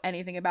don't know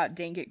anything about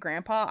Dang It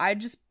Grandpa. I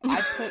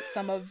put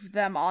some of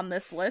them on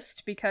this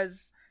list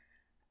because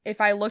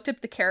if I looked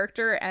up the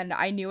character and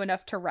I knew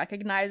enough to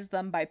recognize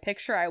them by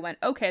picture, I went,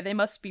 okay, they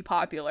must be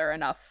popular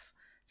enough.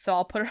 So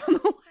I'll put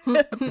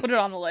it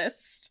on the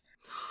list.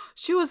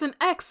 She was an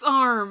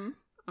X-Arm!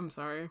 I'm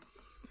sorry.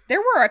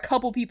 There were a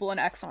couple people in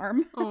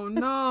X-Arm. Oh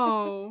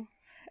no.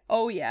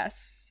 Oh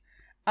yes.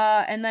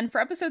 And then for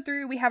episode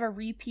 3, we have a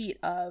repeat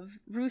of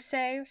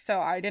Rusei,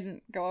 so I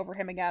didn't go over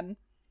him again.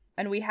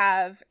 And we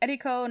have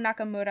Eriko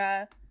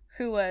Nakamura,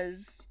 who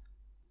was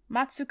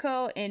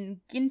Matsuko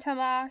in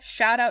Gintama.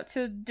 Shout out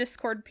to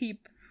Discord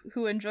peep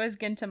who enjoys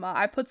Gintama.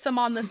 I put some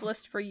on this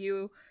list for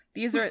you.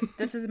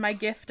 This is my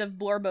gift of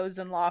Blorbos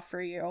in Law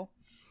for you.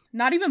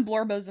 Not even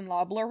Blorbos in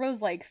Law.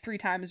 Blorbo's like 3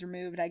 times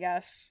removed, I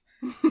guess.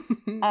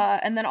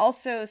 And then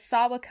also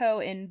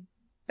Sawako in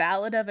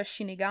Ballad of a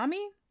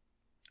Shinigami,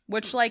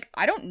 which like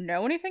I don't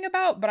know anything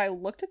about, but I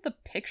looked at the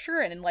picture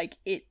and like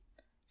it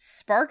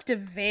sparked a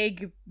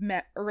vague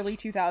early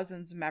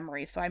 2000s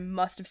memory, so I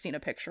must have seen a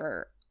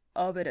picture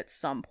of it at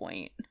some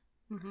point.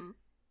 Mm-hmm.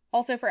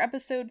 Also for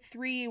episode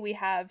 3, we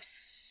have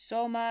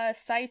Soma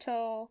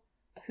Saito,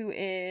 who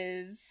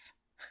is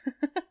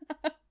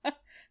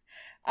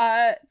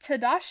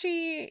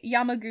Tadashi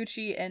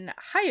Yamaguchi in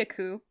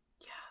Haikyuu.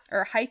 Yes.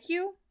 Or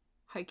Haikyuu?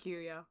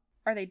 Haikyuu, yeah.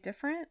 Are they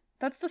different?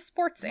 That's the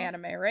sports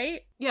anime,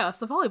 right? Yeah, it's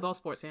the volleyball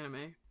sports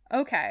anime.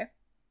 Okay.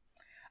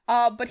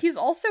 But he's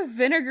also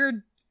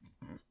Vinegar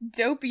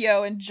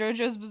Doppio in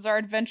JoJo's Bizarre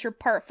Adventure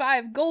Part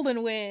 5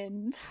 Golden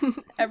Wind.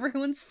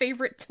 Everyone's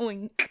favorite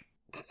twink.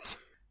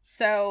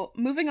 So,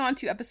 moving on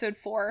to episode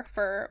 4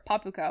 for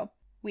Papuko,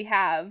 we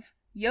have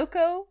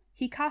Yoko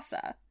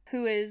Hikasa,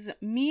 who is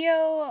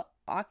Mio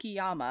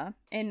Akiyama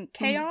in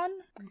K-On!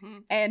 Mm-hmm.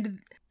 And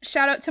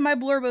shout out to my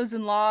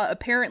Blurbos-in-law,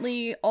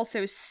 apparently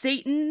also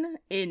Satan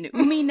in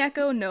Umi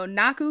Neko no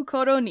Naku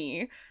Koro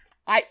ni.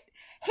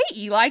 Hey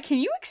Eli, can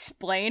you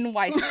explain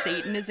why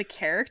Satan is a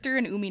character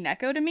in Umi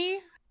Neko to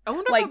me? I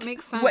wonder if it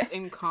makes sense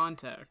in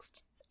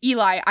context.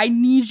 Eli, I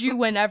need you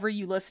whenever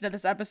you listen to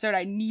this episode,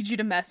 I need you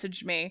to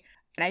message me.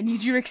 And I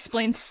need you to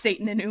explain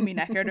Satan and Umi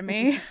Neko to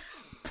me.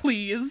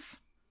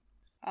 Please.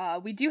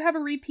 We do have a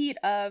repeat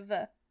of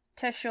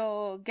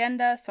Tesho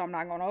Genda, so I'm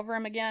not going over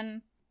him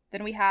again.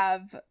 Then we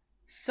have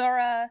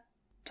Sora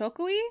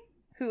Tokui,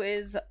 who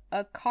is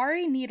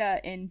Akari Nida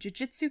in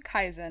Jujutsu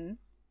Kaisen.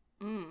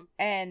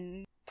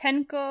 And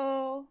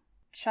Tenko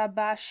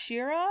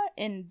Chabashira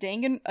in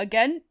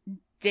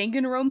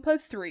Danganronpa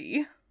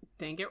 3.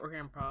 Dang it,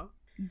 Grandpa.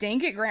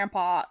 Dang it,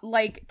 Grandpa.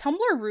 Like,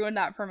 Tumblr ruined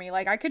that for me.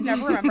 Like, I could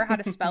never remember how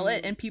to spell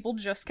it, and people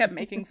just kept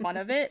making fun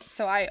of it,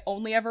 so I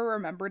only ever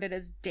remembered it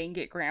as Dang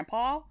it,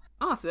 Grandpa.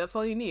 Oh, so that's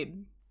all you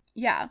need.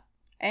 Yeah.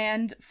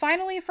 And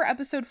finally, for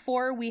episode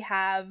 4, we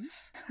have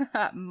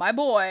my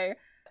boy,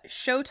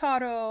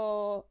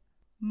 Shotaro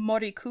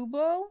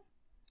Morikubo,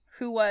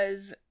 who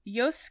was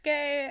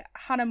Yosuke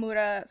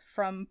Hanamura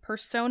from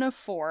Persona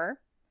 4,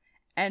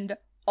 and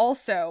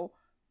also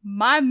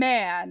my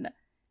man,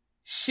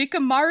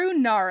 Shikamaru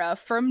Nara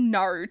from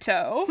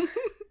Naruto.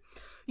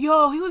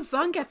 Yo, he was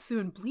Zangetsu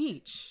in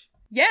Bleach.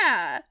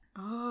 Yeah.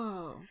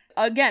 Oh.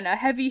 Again, a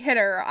heavy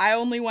hitter. I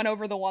only went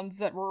over the ones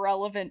that were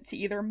relevant to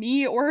either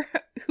me or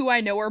who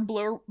I know are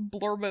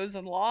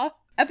Blurbos-in-law.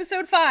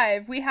 Episode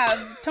 5, we have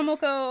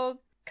Tomoko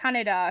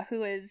Kaneda,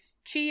 who is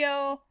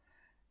Chiyo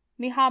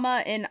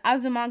Mihama in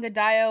Azumanga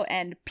Daioh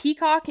and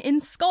Peacock in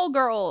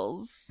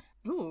Skullgirls.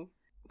 Ooh.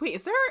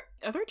 Wait,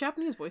 are there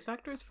Japanese voice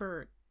actors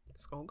for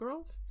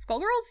Skullgirls?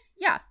 Skullgirls?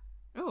 Yeah.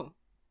 Oh,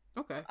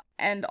 okay.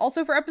 And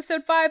also for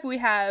episode 5, we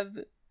have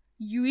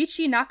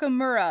Yuichi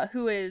Nakamura,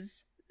 who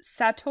is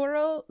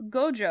Satoru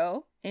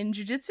Gojo in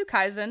Jujutsu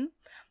Kaisen,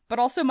 but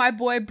also my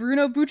boy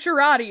Bruno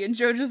Bucciarati in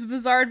JoJo's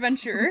Bizarre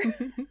Adventure,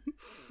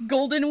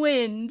 Golden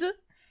Wind.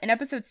 In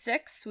episode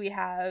 6, we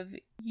have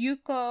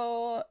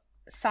Yuko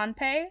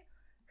Sanpei,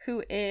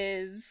 who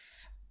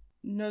is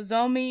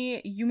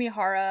Nozomi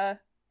Yumihara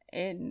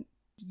in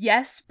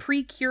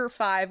Precure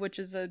 5, which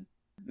is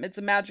it's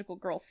a magical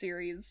girl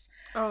series.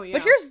 Oh yeah.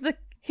 But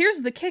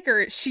here's the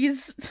kicker.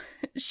 She's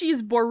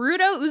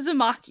Boruto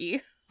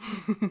Uzumaki,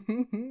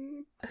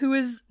 who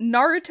is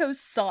Naruto's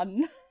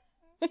son.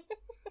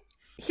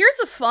 Here's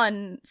a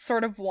fun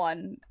sort of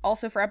one.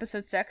 Also for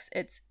episode 6,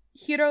 it's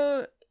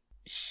Hiro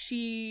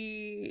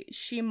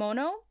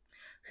Shimono,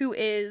 who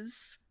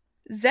is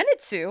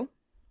Zenitsu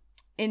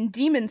in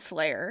Demon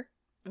Slayer.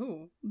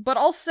 Ooh. But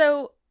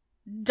also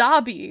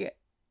Dabi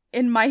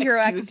in My Hero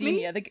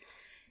Academia.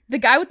 The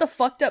guy with the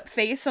fucked up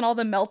face and all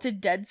the melted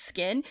dead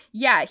skin.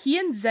 Yeah, he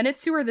and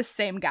Zenitsu are the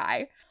same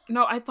guy.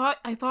 No, I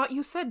thought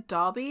you said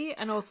Dobby,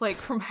 and I was like,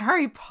 from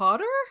Harry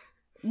Potter?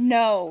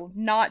 No,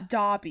 not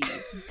Dobby.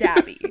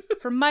 Dabby.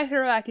 From My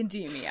Hero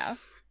Academia.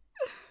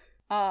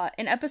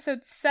 In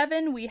episode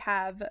 7, we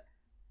have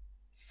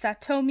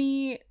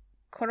Satomi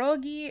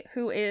Korogi,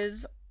 who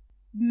is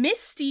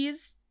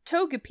Misty's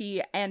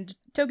Togepi and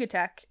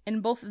Togetek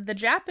in both the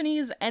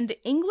Japanese and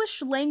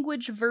English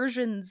language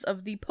versions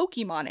of the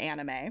Pokemon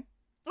anime.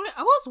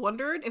 I was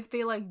wondering if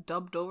they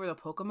dubbed over the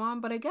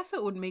Pokemon, but I guess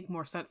it would make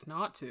more sense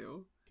not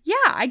to. Yeah,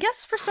 I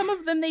guess for some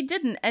of them they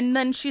didn't. And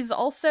then she's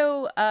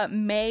also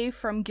Mei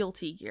from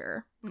Guilty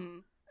Gear.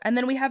 Mm. And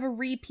then we have a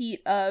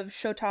repeat of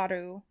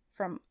Shotaro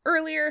from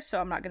earlier, so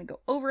I'm not going to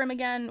go over him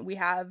again. We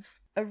have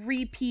a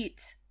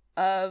repeat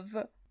of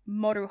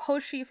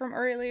Moruhoshi from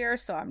earlier,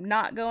 so I'm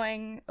not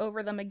going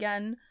over them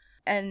again.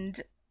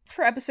 And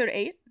for episode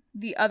 8,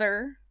 the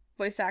other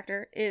voice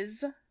actor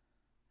is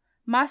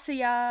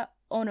Masaya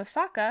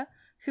Onosaka,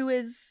 who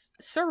is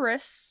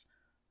Surus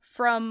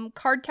from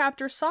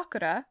Cardcaptor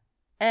Sakura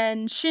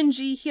and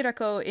Shinji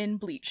Hirako in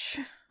Bleach.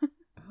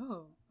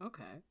 Oh,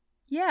 okay.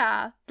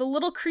 Yeah, the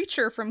little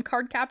creature from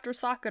Cardcaptor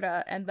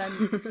Sakura and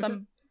then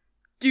some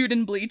dude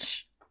in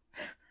Bleach.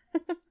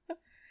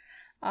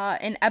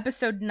 In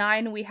episode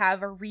 9, we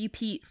have a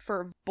repeat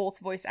for both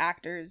voice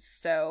actors,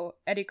 so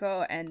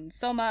Eriko and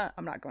Soma.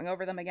 I'm not going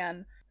over them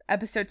again.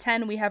 Episode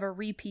 10, we have a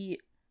repeat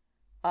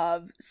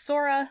of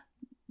Sora,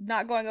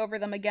 not going over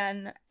them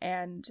again,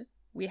 and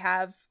we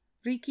have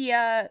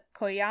Rikiya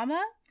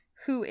Koyama,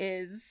 who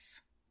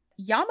is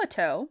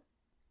Yamato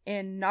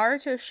in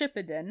Naruto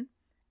Shippuden,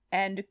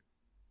 and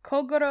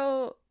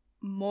Kogoro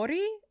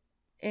Mori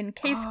in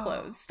Case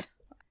Closed.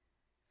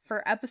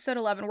 For episode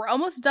 11. We're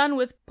almost done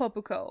with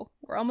Popuko.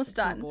 We're almost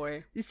done. Oh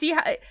boy. You see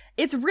how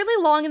it's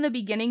really long in the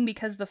beginning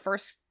because the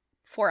first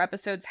 4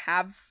 episodes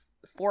have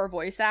 4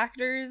 voice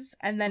actors,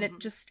 and then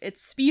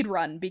it's speed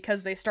run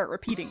because they start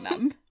repeating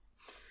them.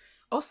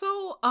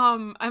 Also,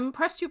 I'm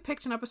impressed you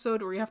picked an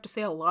episode where you have to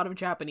say a lot of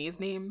Japanese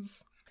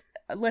names.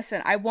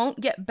 Listen, I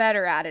won't get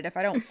better at it if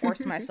I don't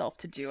force myself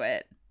to do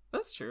it.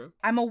 That's true.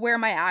 I'm aware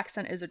my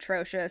accent is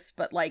atrocious,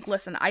 but, like,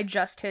 listen, I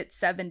just hit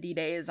 70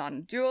 days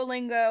on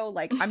Duolingo.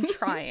 Like, I'm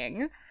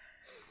trying.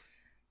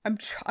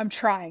 I'm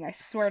trying, I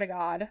swear to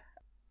God.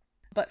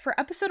 But for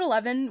episode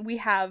 11, we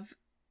have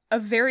a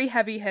very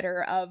heavy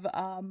hitter of,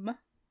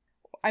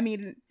 I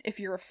mean, if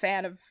you're a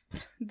fan of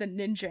the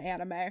ninja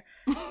anime,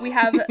 we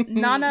have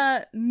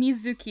Nana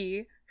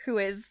Mizuki, who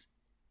is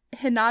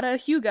Hinata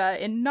Hyuga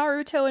in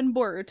Naruto and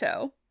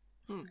Boruto.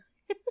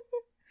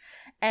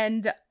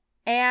 And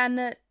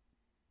Anne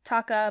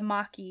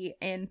Takamaki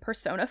in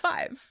Persona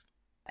 5.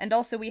 And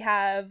also we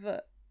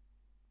have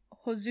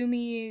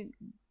Hozumi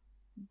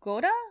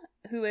Goda,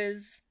 who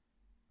is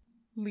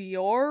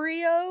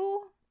Leorio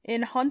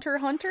in Hunter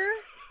x Hunter.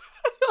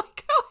 I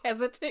like how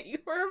hesitant you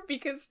were,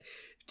 because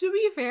to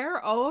be fair,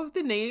 all of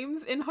the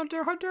names in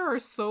Hunter x Hunter are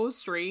so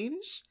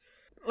strange.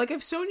 Like,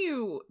 I've shown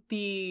you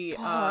the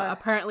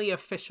apparently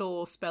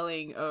official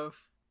spelling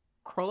of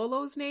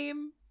Krololo's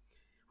name,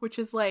 which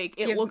is like,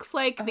 it looks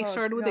like they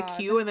started with a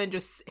Q and then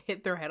just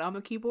hit their head on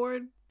the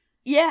keyboard.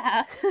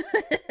 Yeah.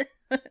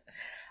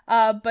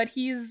 But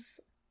he's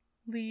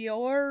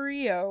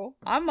Leorio.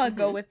 I'm gonna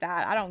go with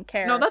that. I don't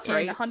care. No, that's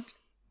right.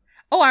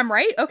 Oh, I'm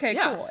right? Okay,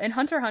 yeah. Cool. In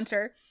Hunter x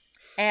Hunter.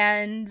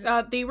 And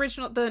the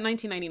original, the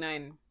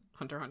 1999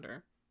 Hunter x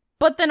Hunter.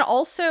 But then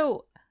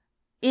also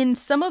in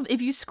some of,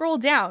 if you scroll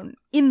down,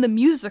 in the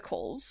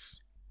musicals,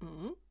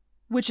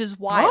 which is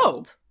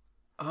wild.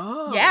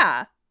 Oh.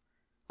 Yeah.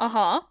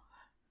 Uh-huh.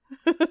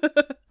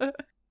 Dang,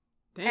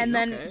 and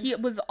then he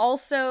was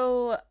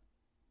also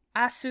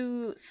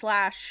Asu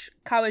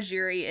 /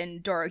 Kawajiri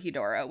in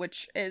Dorohedoro,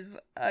 which is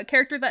a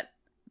character that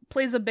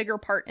plays a bigger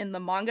part in the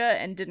manga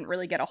and didn't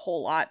really get a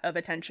whole lot of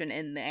attention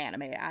in the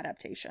anime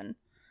adaptation.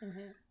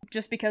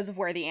 Just because of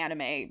where the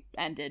anime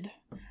ended.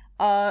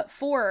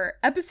 For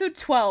episode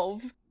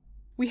 12,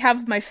 we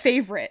have my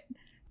favorite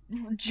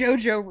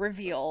JoJo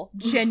reveal,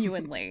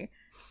 genuinely.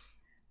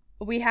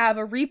 We have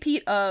a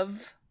repeat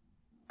of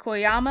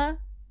Koyama.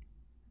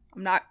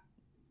 I'm not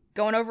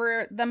going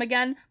over them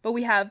again, but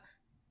we have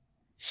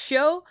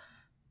Sho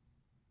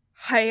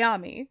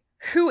Hayami,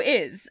 who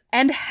is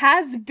and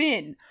has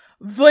been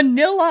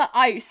Vanilla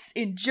Ice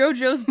in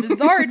JoJo's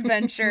Bizarre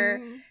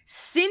Adventure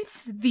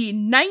since the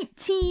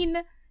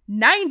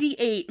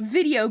 1998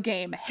 video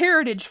game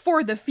Heritage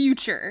for the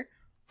Future.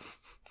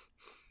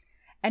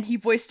 And he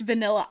voiced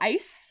Vanilla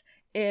Ice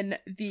in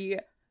the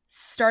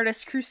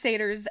Stardust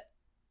Crusaders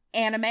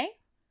anime,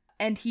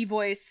 and he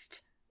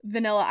voiced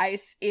Vanilla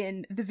Ice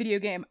in the video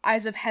game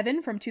Eyes of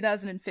Heaven from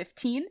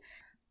 2015,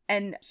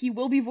 and he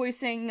will be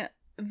voicing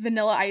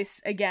Vanilla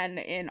Ice again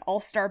in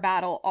All-Star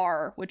Battle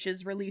R, which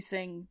is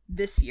releasing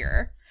this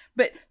year.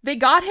 But they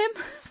got him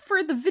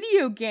for the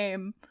video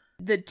game,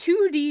 the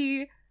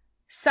 2D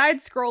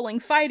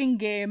side-scrolling fighting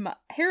game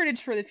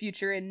Heritage for the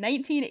Future in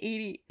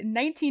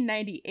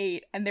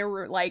 1998, and they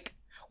were like,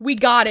 we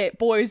got it,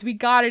 boys, we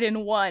got it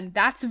in one.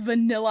 That's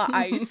Vanilla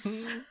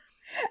Ice.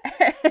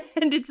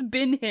 And it's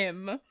been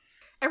him.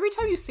 Every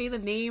time you say the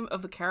name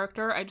of the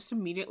character, I just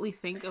immediately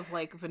think of,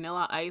 like,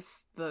 Vanilla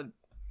Ice, the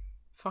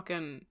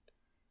fucking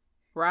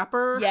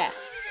rapper.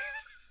 Yes.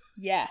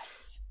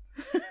 Yes.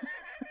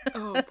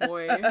 Oh,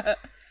 boy.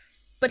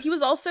 But he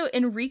was also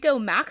Enrico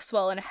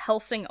Maxwell in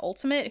Hellsing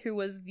Ultimate, who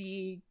was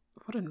the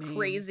what a name.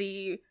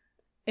 Crazy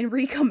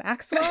Enrico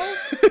Maxwell?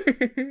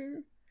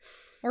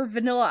 Or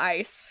Vanilla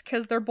Ice,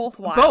 because they're both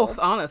wild. Both,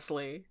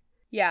 honestly.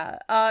 Yeah.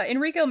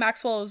 Enrico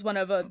Maxwell is one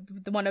of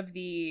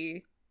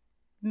the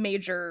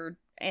major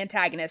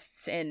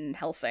antagonists in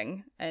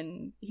Hellsing,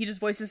 and he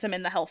just voices him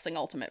in the Hellsing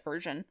Ultimate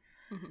version.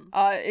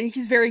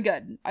 He's very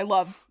good. I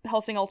love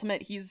Hellsing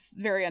Ultimate. He's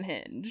very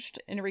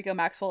unhinged. Enrico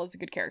Maxwell is a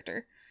good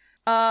character.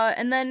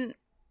 And then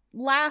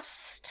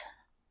last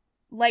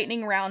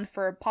lightning round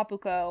for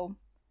Papuko,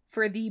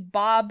 for the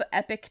Bob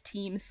Epic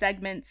Team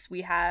segments,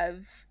 we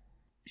have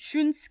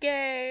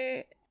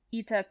Shunsuke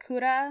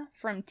Itakura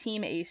from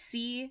Team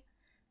AC,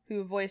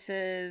 who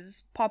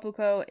voices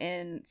Papuko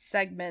in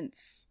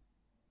segments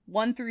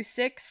 1 through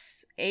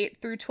 6, 8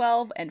 through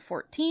 12, and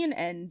 14,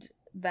 and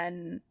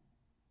then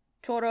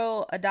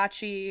Toro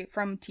Adachi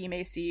from Team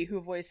AC, who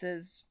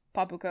voices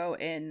Papuko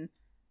in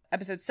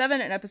episode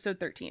 7 and episode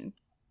 13.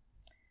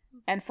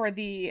 And for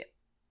the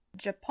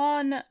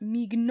Japan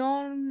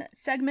Mignon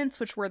segments,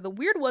 which were the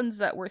weird ones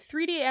that were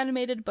 3D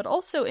animated but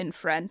also in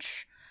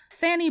French,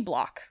 Fanny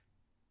Block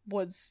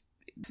was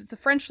the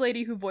French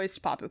lady who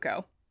voiced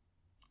Papuko.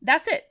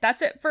 That's it.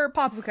 That's it for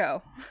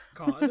Papuko.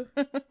 God.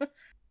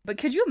 But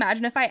could you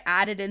imagine if I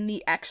added in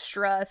the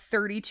extra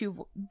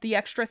 32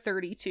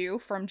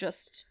 from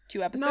just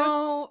 2 episodes?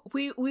 No,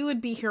 we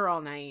would be here all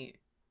night.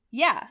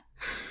 Yeah,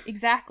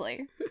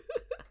 exactly.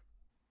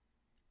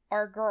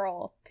 Our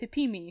girl,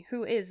 Pipimi,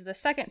 who is the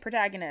second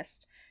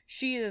protagonist,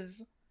 she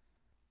is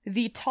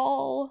the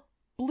tall,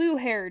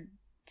 blue-haired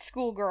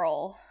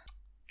schoolgirl,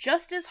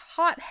 just as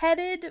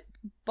hot-headed,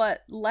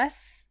 but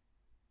less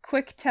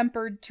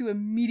quick-tempered to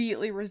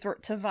immediately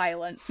resort to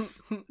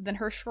violence than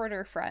her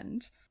shorter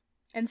friend.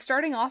 And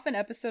starting off in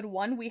episode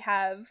 1, we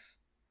have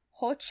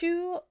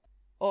Hochu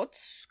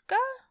Otsuka,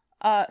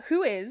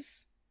 who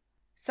is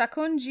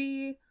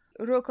Sakonji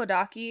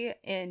Rokodaki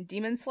in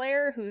Demon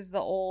Slayer, who's the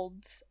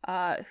old,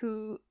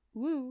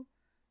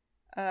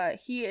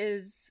 he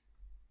is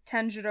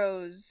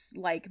Tanjiro's,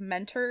 like,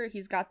 mentor.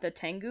 He's got the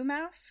Tengu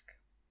mask.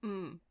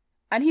 Mm.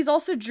 And he's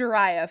also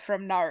Jiraiya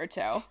from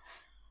Naruto.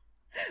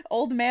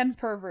 Old man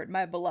pervert,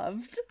 my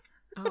beloved.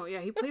 Oh,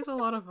 yeah, he plays a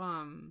lot of,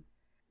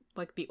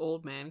 like, the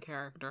old man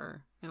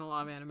character in a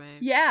lot of anime.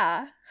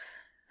 Yeah.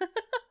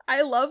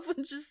 I love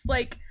when just,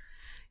 like,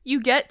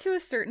 you get to a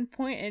certain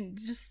point and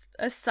just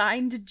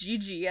assigned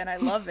Gigi, and I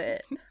love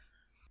it.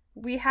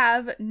 We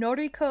have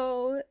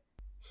Noriko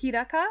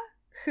Hiraka,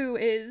 who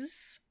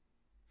is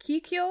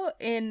Kikyo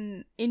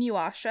in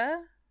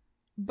Inuyasha,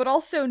 but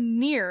also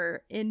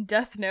Nier in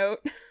Death Note.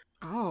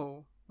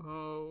 Oh.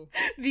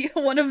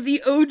 One of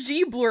the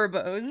OG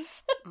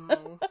Blurbos.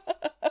 Oh.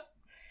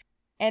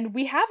 And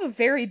we have a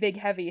very big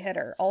heavy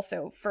hitter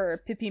also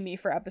for Pipimi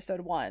for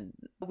episode 1.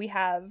 We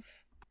have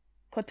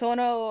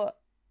Kotono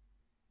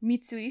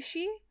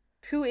Mitsuishi,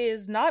 who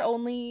is not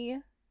only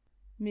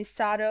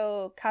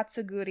Misato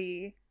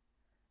Katsuguri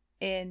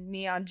in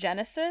Neon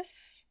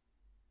Genesis,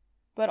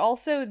 but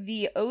also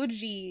the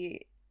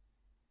OG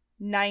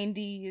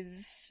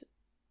 90s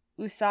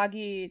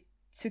Usagi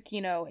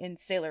Tsukino in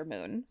Sailor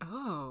Moon.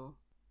 Oh.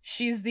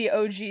 She's the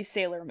OG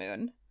Sailor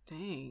Moon.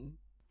 Dang.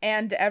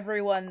 And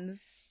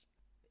everyone's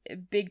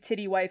big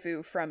titty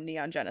waifu from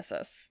Neon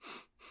Genesis.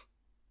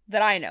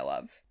 That I know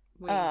of.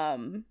 Wait.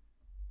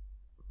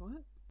 What?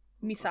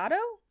 Misato?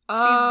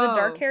 Oh. She's the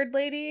dark-haired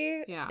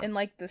lady. Yeah. In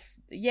like this.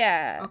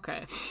 Yeah.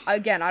 Okay.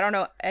 Again, I don't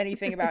know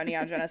anything about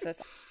Neon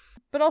Genesis.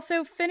 But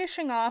also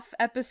finishing off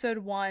episode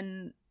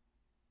 1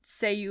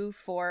 Seiyu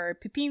for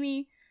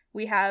Pipimi,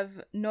 we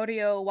have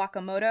Norio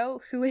Wakamoto,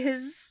 who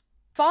is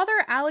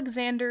Father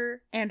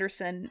Alexander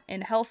Anderson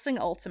in Hellsing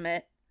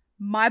Ultimate,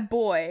 my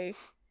boy,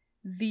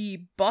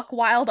 the buck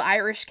wild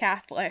Irish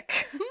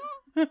Catholic.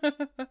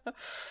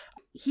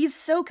 He's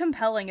so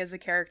compelling as a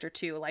character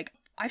too. Like,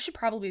 I should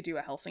probably do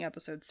a Hellsing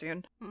episode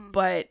soon.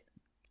 But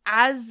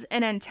as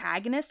an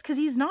antagonist, because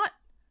he's not,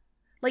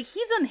 like,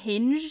 he's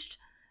unhinged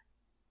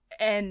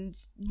and,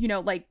 you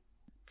know, like,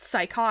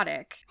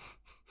 psychotic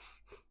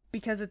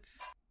because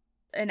it's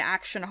an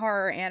action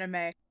horror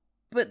anime.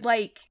 But,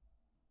 like,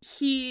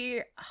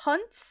 he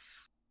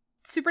hunts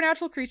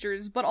supernatural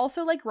creatures, but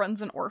also, like,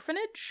 runs an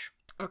orphanage.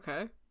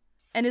 Okay.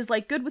 And is,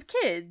 like, good with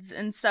kids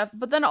and stuff,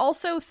 but then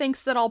also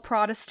thinks that all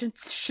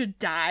Protestants should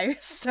die.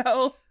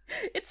 So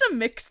it's a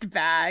mixed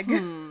bag.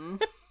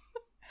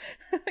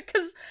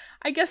 Because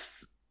I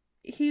guess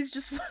he's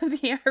just one of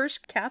the Irish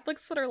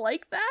Catholics that are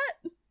like that.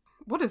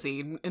 What is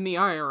he, in the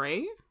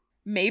IRA?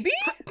 Maybe?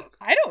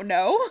 I don't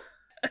know.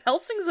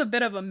 Hellsing's a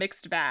bit of a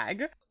mixed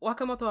bag.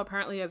 Wakamoto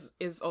apparently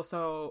is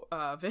also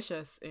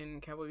vicious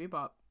in Cowboy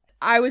Bebop.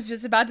 I was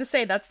just about to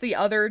say that's the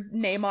other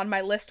name on my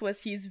list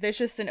was he's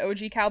vicious in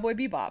OG Cowboy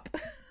Bebop.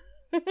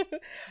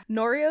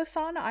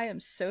 Norio-san, I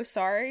am so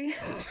sorry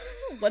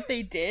what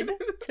they did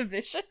to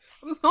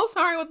Vicious. I'm so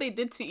sorry what they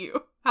did to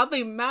you. How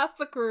they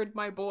massacred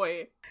my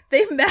boy.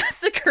 They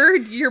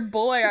massacred your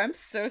boy. I'm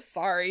so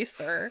sorry,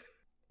 sir.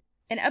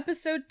 In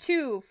episode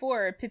 2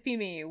 for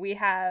Pipimi, we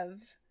have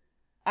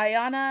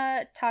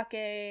Ayana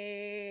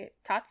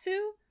Taketatsu,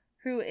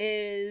 who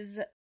is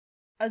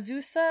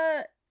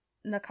Azusa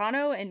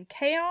Nakano in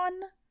K-On!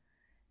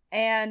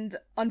 And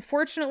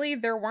unfortunately,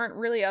 there weren't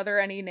really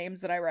any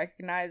names that I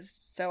recognized,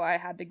 so I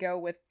had to go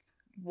with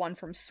one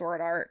from Sword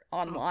Art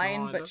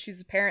Online, but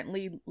she's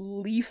apparently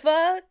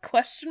Leafa? ?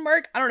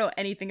 I don't know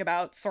anything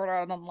about Sword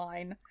Art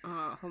Online.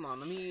 Hold on,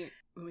 let me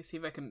see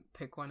if I can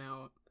pick one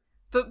out.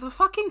 The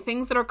fucking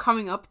things that are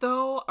coming up,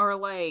 though, are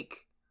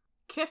like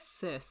Kiss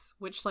Sis,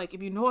 which, like,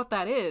 if you know what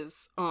that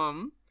is,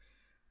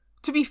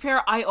 to be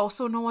fair, I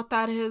also know what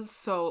that is,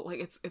 so, like,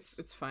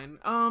 it's fine.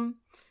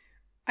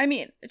 I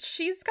mean,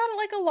 she's got,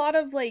 like, a lot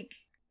of, like...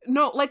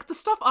 No, like, the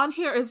stuff on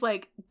here is,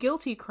 like,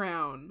 Guilty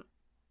Crown,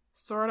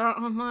 Sword Art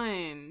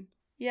Online.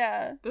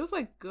 Yeah. There's,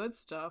 like, good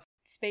stuff.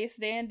 Space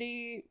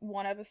Dandy,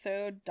 one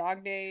episode,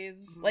 Dog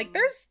Days. Like,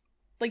 there's...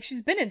 Like,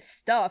 she's been in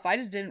stuff. I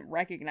just didn't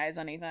recognize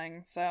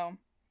anything, so...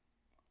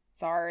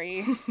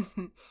 Sorry.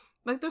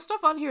 Like, there's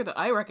stuff on here that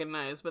I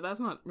recognize, but that's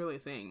not really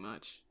saying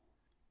much.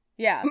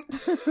 Yeah.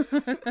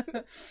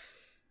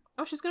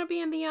 Oh, she's gonna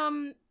be in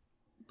the,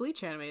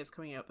 Bleach anime is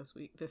coming out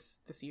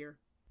this year.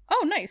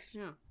 Oh, nice.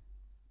 Yeah.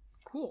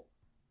 Cool.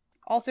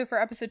 Also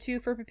for episode 2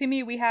 for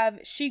Pipimi, we have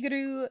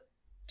Shigeru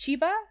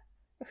Chiba,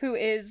 who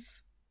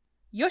is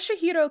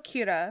Yoshihiro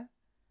Kira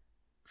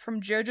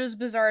from JoJo's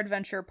Bizarre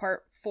Adventure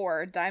Part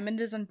 4, Diamond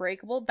is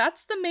Unbreakable.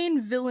 That's the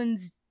main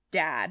villain's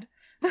dad.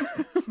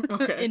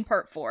 Okay. In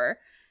Part 4.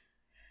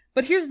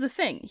 But here's the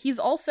thing. He's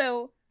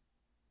also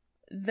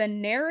the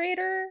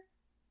narrator,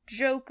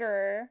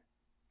 Joker,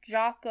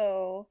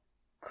 Jocko,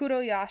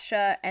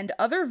 Kuroyasha, and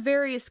other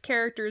various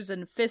characters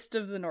in Fist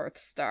of the North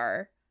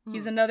Star.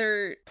 He's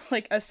another,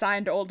 like,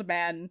 assigned old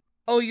man.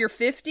 Oh, you're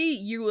 50?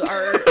 You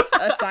are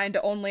assigned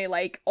to only,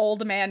 like,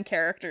 old man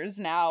characters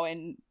now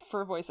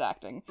for voice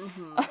acting.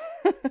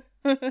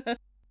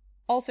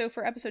 Also,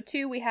 for episode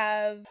 2, we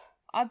have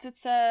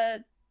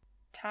Azusa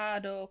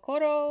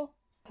Tadokoro,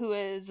 who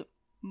is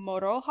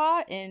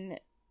Moroha in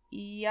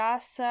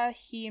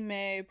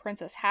Yasahime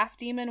Princess Half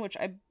Demon,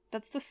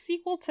 that's the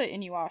sequel to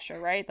Inuyasha,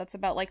 right? That's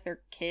about, like, their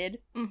kid.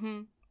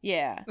 Mm-hmm.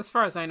 Yeah. As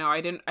far as I know,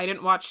 I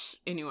didn't watch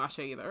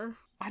Inuyasha either.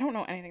 I don't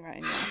know anything about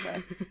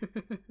Inuyasha.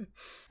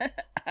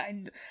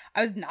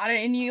 I was not an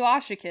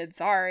Inuyasha kid.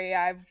 Sorry.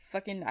 I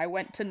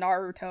went to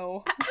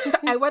Naruto.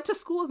 I went to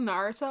school with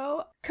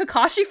Naruto.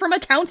 Kakashi from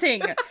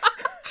accounting.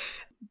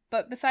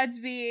 But besides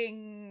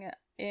being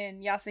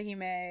in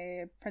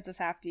Yasahime Princess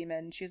Half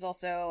Demon, she's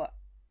also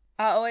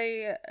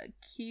Aoi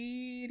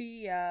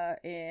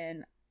Kiriya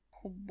in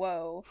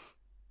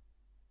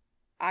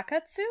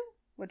Akatsu,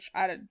 which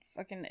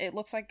it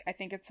looks like, I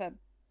think it's a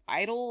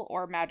idol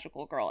or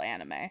magical girl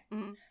anime.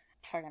 Mm-hmm.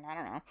 Fucking, I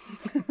don't know.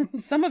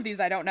 Some of these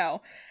I don't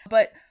know.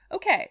 But,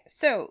 okay,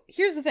 so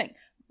here's the thing.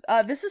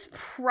 This is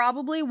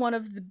probably one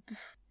of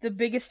the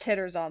biggest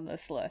hitters on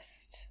this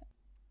list.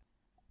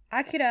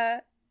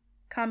 Akira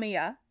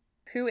Kamiya,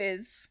 who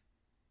is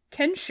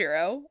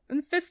Kenshiro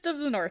in Fist of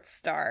the North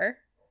Star.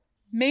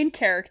 Main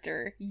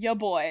character, ya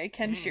boy,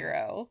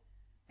 Kenshiro.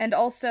 And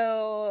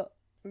also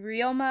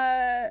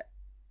Ryoma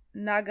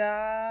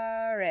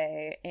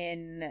Nagare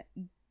in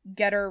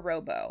Getter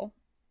Robo,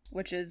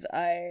 which is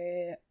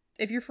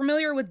if you're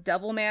familiar with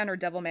Devilman or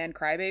Devilman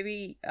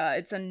Crybaby,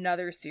 it's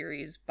another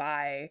series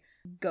by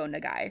Go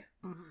Nagai.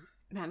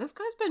 Mm-hmm. Man, this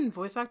guy's been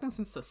voice acting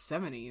since the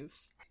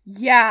 70s.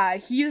 Yeah,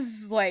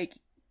 he's, like,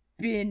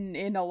 been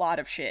in a lot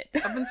of shit.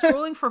 I've been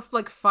scrolling for,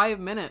 like, 5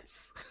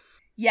 minutes.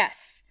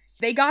 Yes.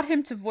 They got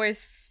him to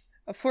voice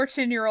a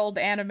 14-year-old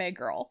anime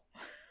girl.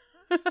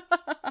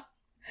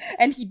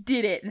 And he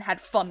did it and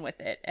had fun with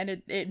it, and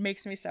it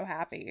makes me so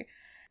happy.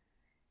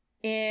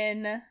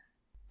 In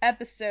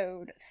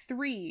episode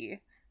 3,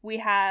 we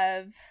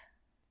have,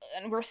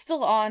 and we're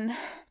still on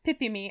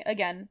Pipimi,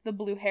 again, the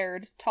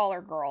blue-haired,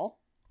 taller girl.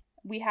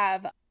 We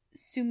have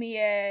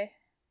Sumie,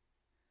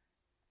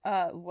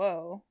 Uesaka?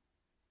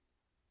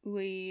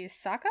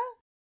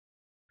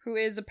 Who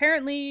is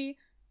apparently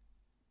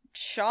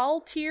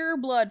Shal tier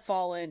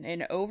Bloodfallen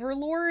in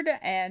Overlord,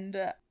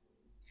 and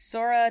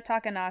Sora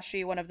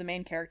Takanashi, one of the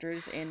main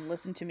characters in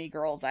Listen to Me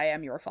Girls, I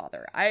Am Your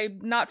Father. I'm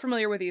not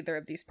familiar with either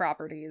of these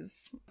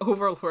properties.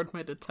 Overlord,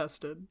 my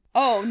detested.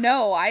 Oh,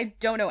 no, I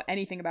don't know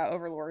anything about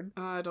Overlord.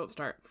 Don't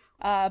start.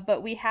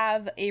 But we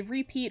have a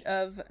repeat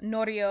of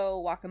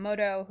Norio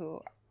Wakamoto,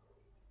 who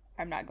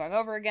I'm not going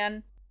over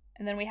again.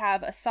 And then we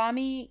have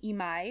Asami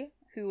Imai,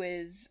 who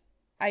is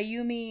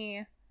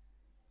Ayumi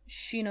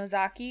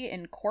Shinozaki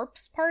in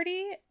Corpse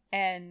Party,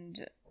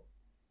 and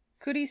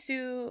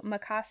Kurisu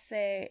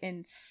Makase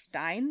in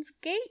Steins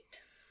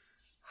Gate?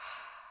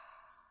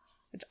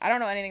 Which I don't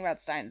know anything about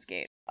Steins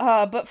Gate.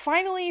 But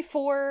finally,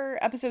 for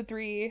episode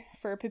 3,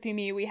 for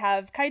Pipimi, we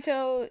have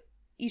Kaito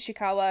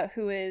Ishikawa,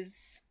 who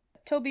is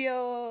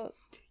Tobio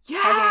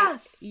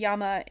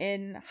Kageyama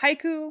in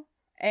Haiku,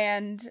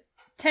 and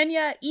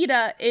Tenya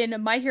Ida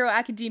in My Hero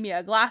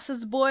Academia,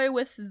 Glasses Boy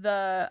with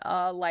the,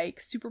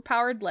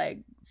 superpowered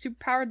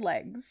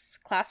legs,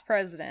 class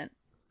president.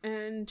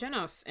 And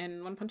Genos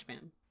in One Punch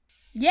Man.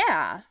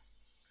 Yeah.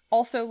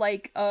 Also,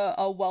 like,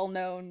 a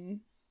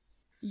well-known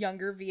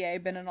younger VA,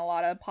 been in a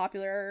lot of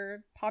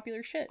popular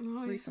shit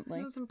recently.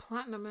 He was in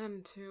Platinum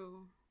End,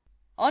 too.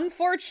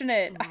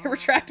 Unfortunate! Oh. I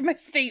retract my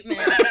statement.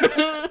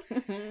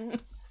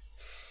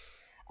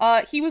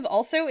 He was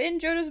also in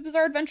JoJo's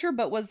Bizarre Adventure,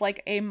 but was,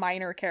 like, a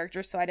minor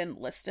character, so I didn't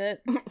list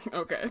it.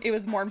 Okay. It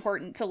was more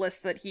important to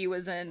list that he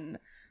was in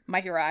My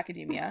Hero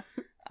Academia,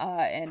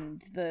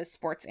 and the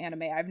sports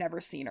anime I've never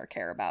seen or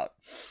care about.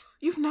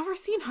 You've never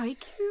seen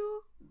Haikyuu?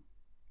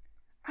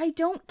 I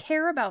don't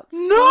care about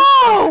sports.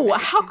 No!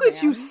 How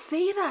could you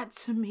say that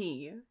to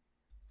me?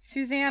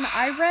 Suzanne,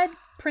 I read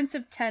Prince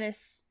of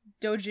Tennis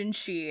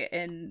Dojinshi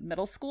in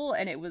middle school,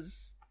 and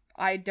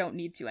I don't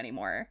need to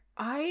anymore.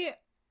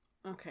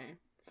 Okay,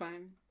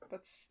 fine.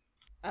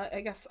 I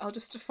guess I'll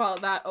just file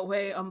that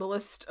away on the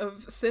list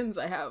of sins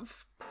I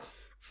have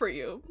for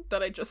you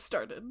that I just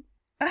started.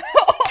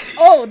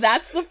 Oh,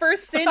 that's the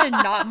first sin and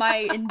not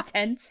my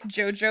intense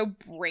JoJo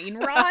brain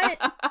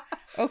rot?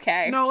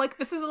 Okay. No, like,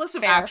 this is a list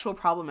of actual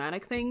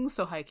problematic things,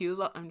 so Haikyuu is...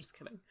 I'm just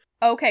kidding.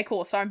 Okay,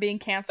 cool. So I'm being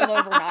canceled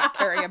over not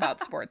caring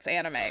about sports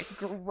anime.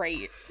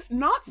 Great.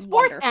 Not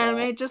sports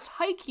anime, just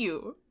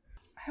Haikyuu.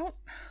 I don't...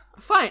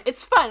 Fine,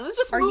 it's fine. Let's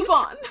just move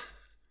on.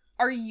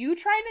 Are you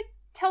trying to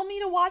tell me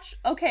to watch...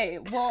 Okay,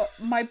 well,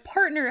 my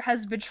partner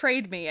has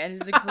betrayed me and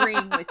is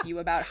agreeing with you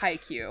about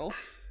Haikyuu.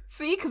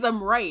 See? Because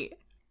I'm right.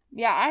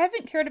 Yeah, I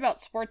haven't cared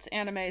about sports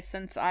anime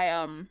since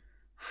I,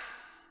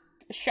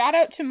 Shout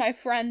out to my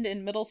friend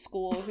in middle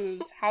school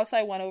whose house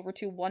I went over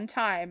to one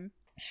time.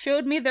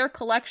 Showed me their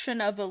collection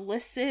of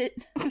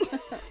illicit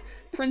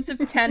Prince of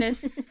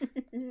Tennis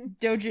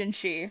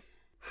Dojinshi.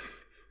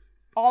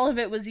 All of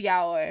it was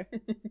yaoi.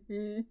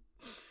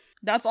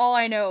 That's all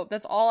I know.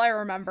 That's all I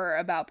remember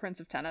about Prince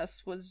of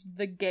Tennis was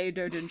the gay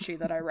doujinshi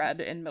that I read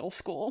in middle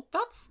school.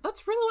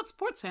 That's really what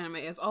sports anime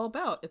is all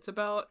about. It's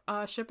about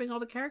shipping all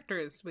the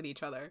characters with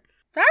each other.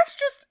 That's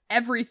just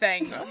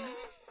everything.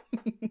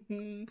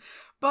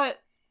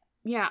 But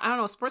yeah, I don't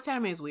know. Sports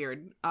anime is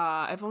weird.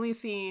 I've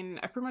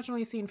pretty much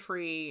only seen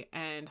Free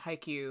and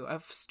Haikyuu.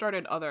 I've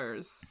started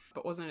others,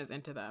 but wasn't as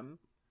into them.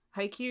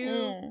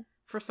 Haikyuu,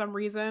 for some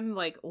reason,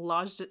 like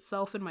lodged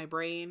itself in my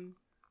brain.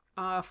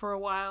 For a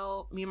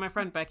while, me and my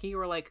friend Becky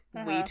were like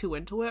way too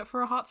into it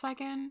for a hot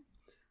second.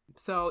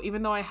 So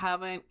even though I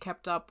haven't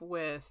kept up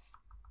with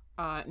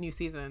new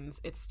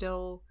seasons, it's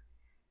still,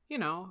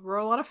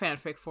 wrote a lot of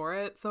fanfic for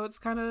it. So it's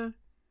kind of,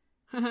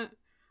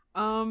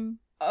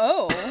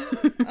 Oh,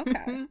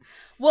 okay.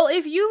 Well,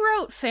 if you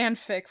wrote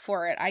fanfic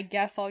for it, I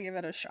guess I'll give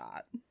it a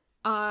shot.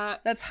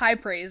 That's high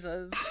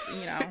praises,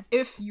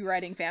 if you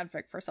writing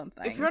fanfic for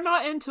something. If you're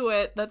not into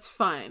it, that's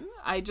fine.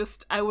 I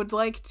would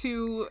like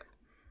to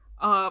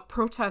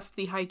protest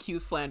the Haikyuu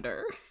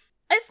slander.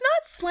 It's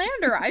not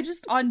slander. I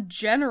just, on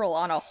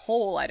a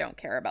whole, I don't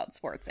care about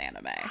sports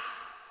anime.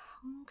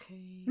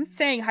 Okay. I'm not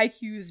saying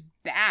Haikyuu's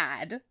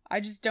bad. I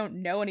just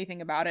don't know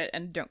anything about it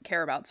and don't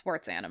care about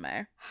sports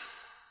anime.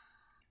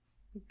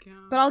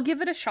 But I'll give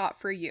it a shot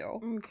for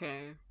you.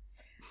 Okay.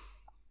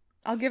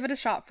 I'll give it a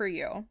shot for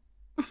you.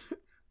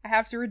 I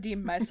have to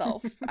redeem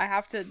myself. I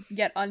have to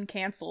get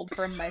uncanceled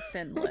from my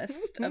sin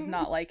list of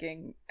not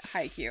liking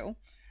Haikyuu.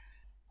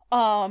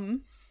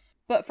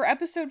 But for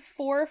episode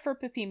 4 for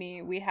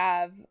Pipimi, we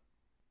have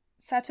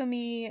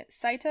Satomi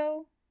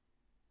Sato,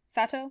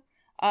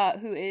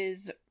 who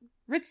is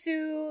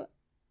Ritsu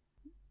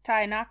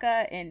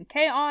Tainaka in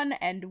K-On!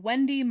 And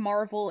Wendy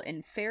Marvel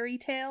in Fairy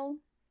Tail.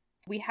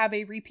 We have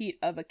a repeat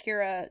of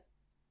Akira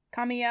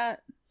Kamiya,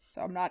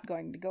 so I'm not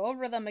going to go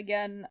over them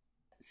again.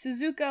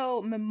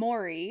 Suzuko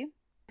Memori,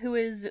 who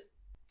is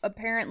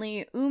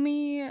apparently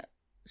Umi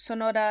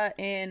Sonoda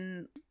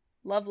in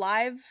Love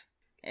Live,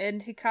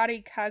 and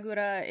Hikari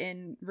Kagura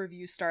in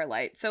Review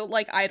Starlight. So,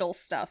 like, idol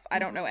stuff. I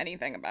don't know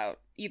anything about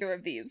either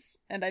of these,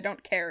 and I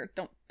don't care.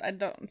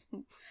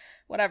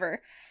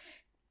 Whatever.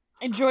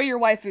 Enjoy your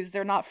waifus,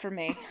 they're not for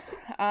me.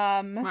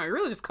 Wow, you're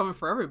really just coming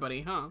for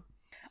everybody, huh?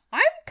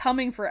 I'm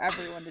coming for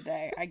everyone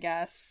today, I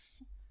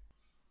guess.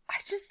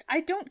 I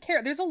don't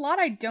care. There's a lot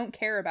I don't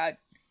care about.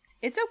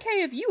 It's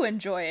okay if you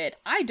enjoy it.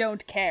 I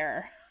don't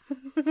care.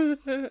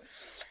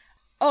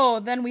 Oh,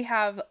 then we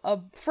have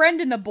a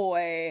friend and a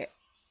boy,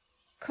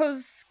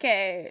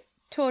 Kosuke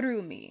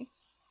Torumi,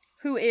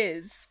 who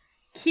is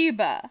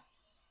Kiba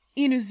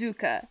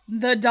Inuzuka,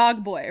 the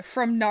dog boy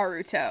from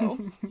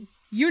Naruto.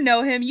 You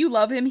know him, you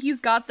love him,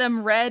 he's got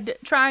them red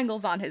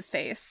triangles on his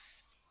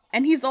face.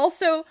 And he's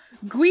also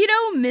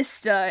Guido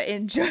Mista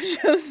in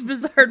JoJo's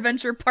Bizarre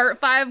Adventure Part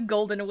 5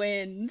 Golden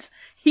Wind.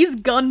 He's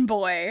Gun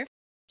Boy.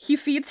 He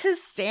feeds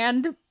his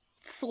stand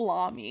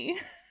salami.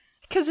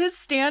 Because his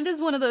stand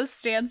is one of those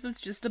stands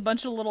that's just a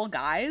bunch of little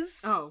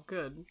guys. Oh,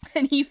 good.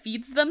 And he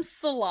feeds them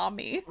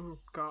salami. Oh,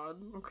 God.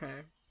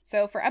 Okay.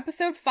 So for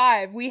episode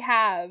 5, we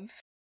have...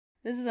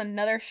 This is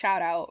another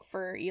shout out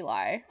for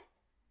Eli.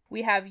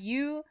 We have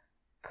Yu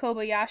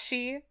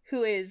Kobayashi,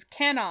 who is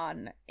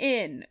Kanon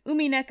in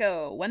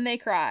Umineko When They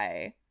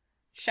Cry.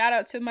 Shout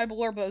out to my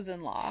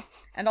Blorbos-in-law.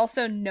 And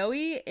also Noe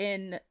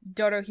in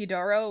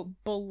Dorohedoro,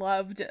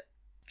 beloved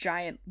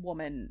giant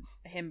woman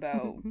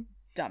himbo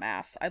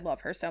dumbass. I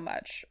love her so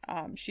much.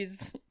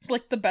 She's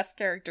like the best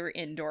character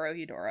in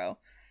Dorohedoro.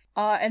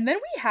 And then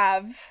we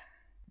have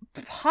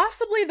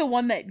possibly the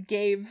one that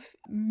gave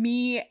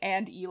me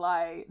and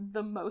Eli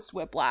the most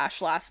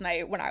whiplash last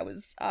night when I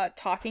was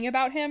talking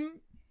about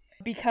him.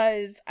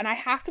 Because, and I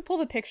have to pull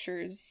the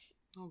pictures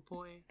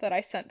that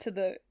I sent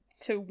to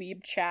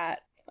Weeb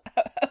chat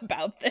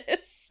about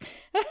this.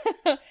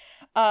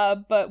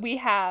 But we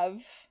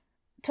have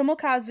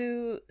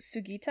Tomokazu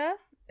Sugita,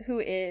 who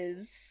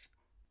is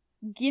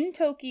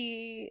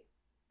Gintoki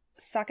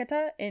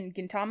Sakata in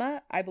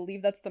Gintama. I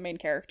believe that's the main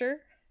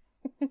character.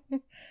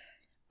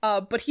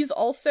 But he's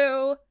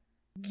also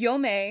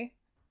Gyome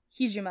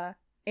Hijima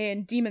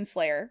in Demon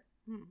Slayer,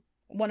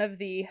 one of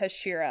the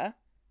Hashira.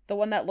 The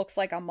one that looks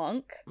like a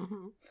monk.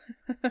 Mm-hmm.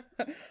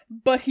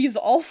 But he's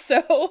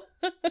also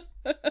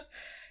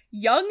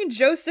young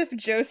Joseph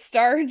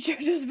Joestar in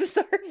JoJo's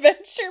Bizarre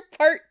Adventure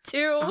Part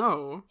 2.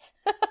 Oh.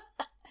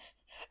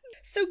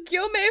 So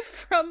Gyome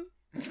from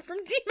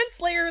Demon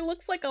Slayer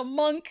looks like a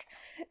monk,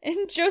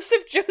 and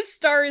Joseph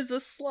Joestar is a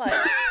slut.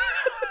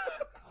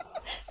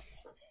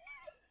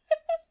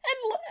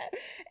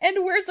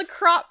 and wears a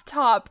crop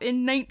top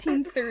in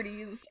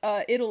 1930s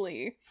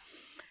Italy.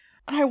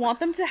 And I want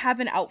them to have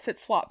an outfit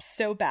swap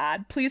so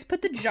bad. Please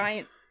put the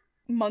giant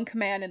monk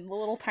man in the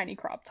little tiny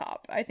crop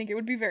top. I think it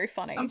would be very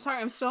funny. I'm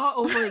sorry, I'm still not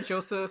over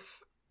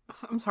Joseph.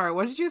 I'm sorry,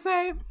 what did you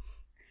say?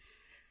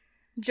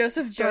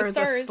 Joseph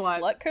Joestar is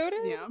slut-coded?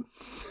 Yeah.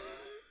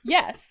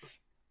 Yes.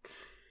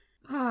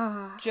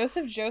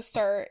 Joseph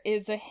Joestar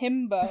is a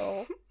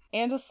himbo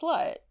and a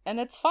slut, and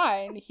it's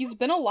fine. He's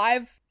been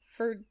alive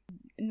for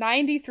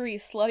 93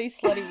 slutty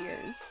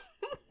years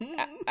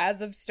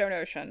as of Stone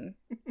Ocean.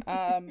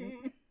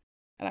 And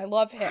I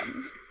love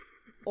him.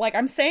 Like,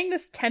 I'm saying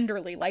this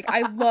tenderly. Like,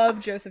 I love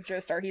Joseph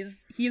Joestar.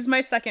 He's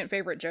my second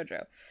favorite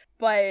JoJo.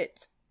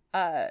 But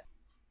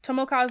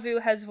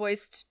Tomokazu has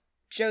voiced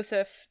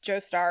Joseph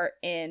Joestar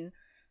in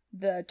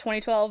the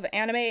 2012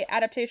 anime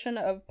adaptation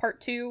of Part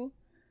 2.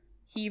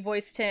 He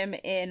voiced him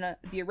in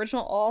the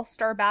original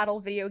All-Star Battle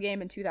video game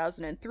in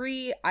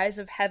 2003, Eyes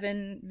of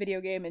Heaven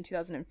video game in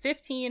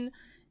 2015,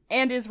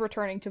 and is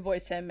returning to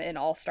voice him in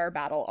All-Star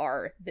Battle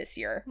R this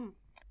year.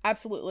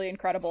 Absolutely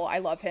incredible. I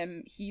love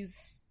him.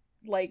 He's,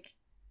 like,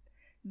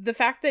 the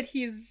fact that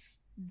he's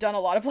done a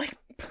lot of, like,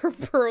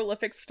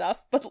 prolific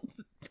stuff, but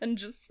then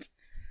just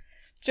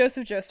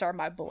Joseph Joestar,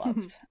 my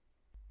beloved.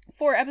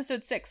 For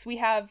episode 6, we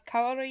have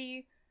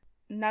Kaori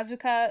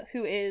Nazuka,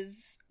 who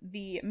is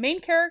the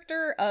main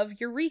character of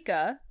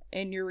Eureka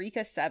in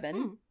Eureka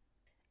 7,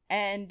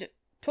 and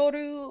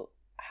Toru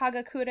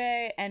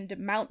Hagakure and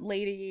Mount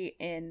Lady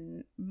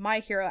in My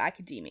Hero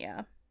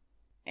Academia.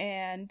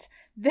 And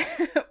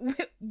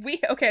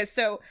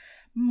so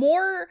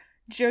more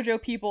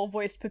JoJo people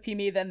voiced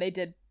Papimi than they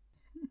did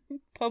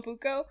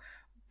Popuko,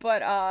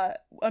 but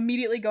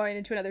immediately going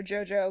into another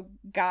JoJo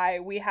guy,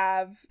 we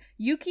have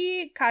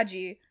Yuki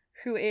Kaji,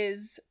 who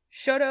is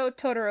Shoto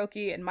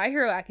Todoroki in My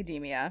Hero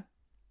Academia.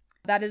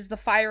 That is the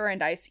fire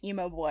and ice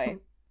emo boy.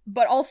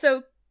 But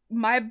also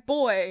my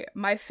boy,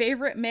 my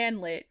favorite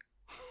manlet,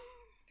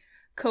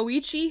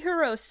 Koichi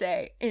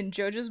Hirose in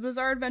JoJo's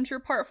Bizarre Adventure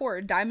Part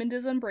 4, Diamond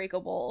is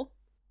Unbreakable.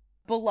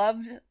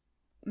 Beloved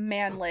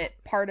manlet,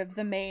 part of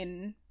the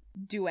main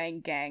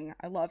Duang gang.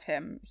 I love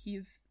him.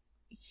 He's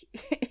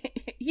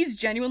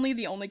genuinely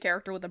the only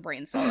character with a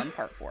brain cell in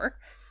Part 4.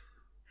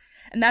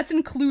 And that's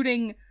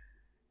including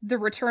the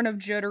return of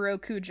Jotaro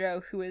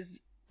Kujo, who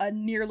is a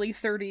nearly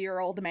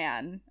 30-year-old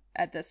man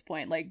at this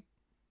point. Like,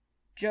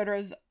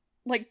 Jotaro's,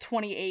 like,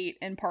 28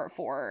 in Part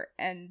 4,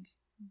 and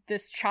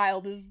this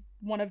child is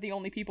one of the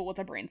only people with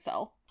a brain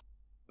cell.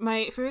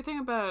 My favorite thing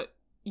about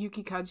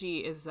Yuki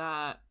Kaji is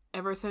that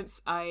ever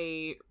since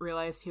I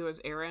realized he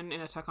was Eren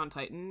in Attack on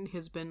Titan,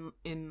 he's been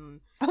in...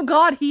 Oh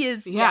god, he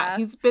is, yeah.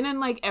 He's been in,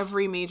 like,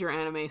 every major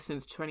anime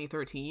since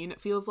 2013, it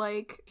feels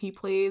like. He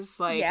plays,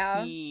 like,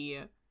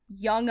 the...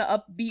 young,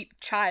 upbeat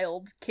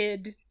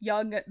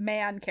young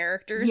man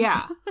characters.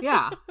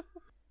 Yeah.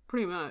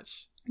 Pretty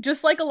much.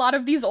 Just like a lot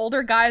of these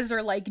older guys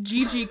are, like,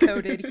 GG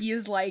coded, he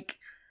is, like,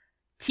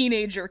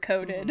 teenager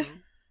coded.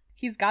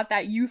 He's got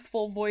that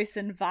youthful voice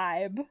and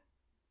vibe.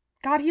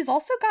 God, he's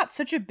also got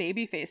such a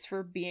baby face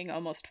for being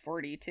almost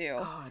 40, too.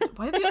 God,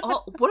 what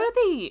are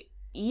they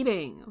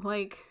eating?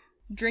 Like...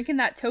 Drinking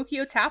that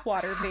Tokyo tap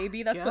water,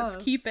 baby. That's what's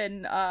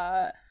keeping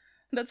Araki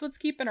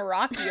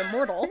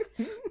immortal.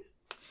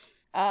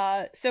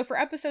 So for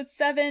episode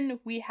 7,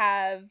 we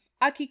have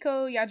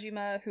Akiko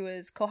Yajima, who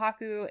is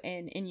Kohaku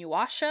in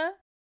Inuyasha,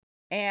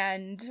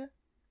 and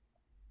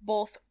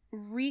both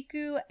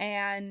Riku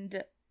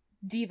and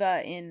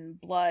Diva in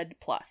Blood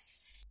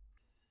Plus.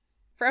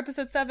 For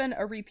episode 7,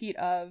 a repeat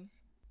of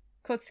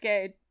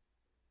Kotsuke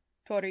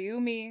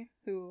Toriumi,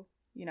 who,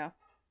 you know,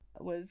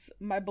 was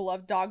my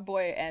beloved dog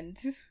boy and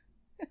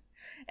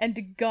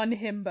Gun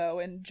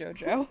Himbo in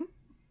JoJo.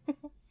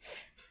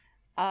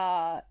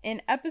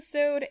 In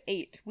episode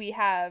 8, we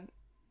have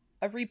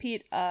a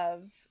repeat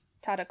of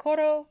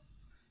Tadakoro,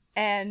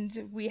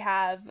 and we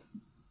have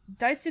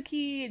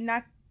Daisuke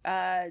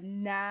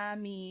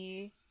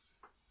Namikawa,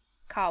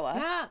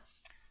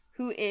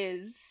 who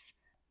is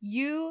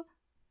Yu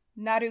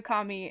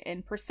Narukami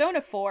in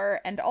Persona 4,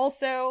 and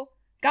also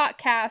got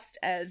cast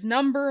as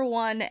number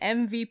 1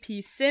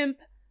 MVP simp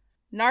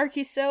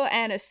Narciso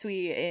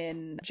Anasui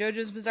in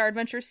JoJo's Bizarre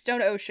Adventure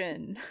Stone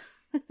Ocean.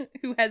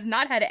 Who has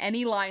not had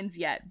any lines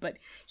yet, but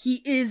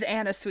he is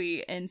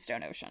Anasui in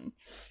Stone Ocean.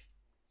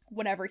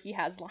 Whenever he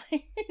has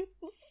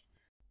lines.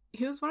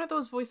 He was one of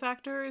those voice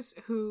actors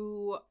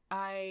who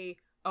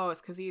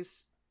it's because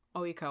he's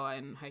Oikawa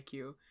in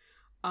Haikyuu.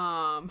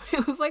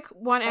 It was like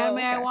one anime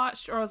I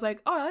watched, or I was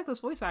like, oh, I like this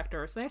voice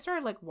actor. So then I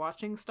started like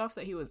watching stuff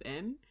that he was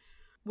in,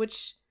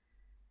 which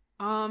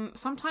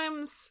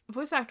sometimes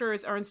voice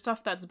actors are in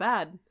stuff that's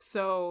bad,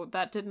 so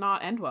that did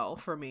not end well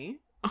for me.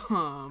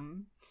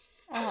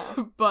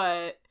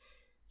 But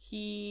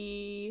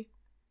he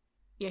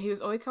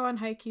was Oikawa in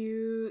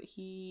Haikyuu.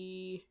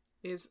 He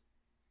is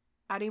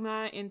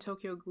Arima in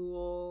Tokyo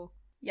Ghoul.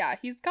 Yeah,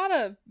 he's got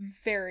a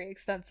very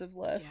extensive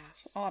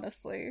list,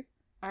 honestly.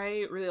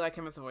 I really like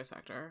him as a voice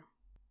actor.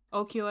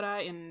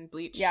 Okiura in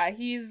Bleach. Yeah,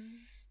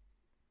 he's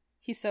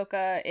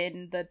Hisoka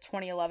in the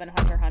 2011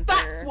 Hunter x Hunter.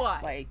 That's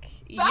why!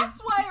 That's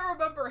why I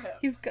remember him!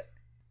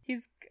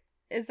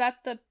 Is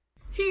that the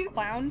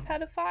clown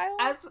pedophile?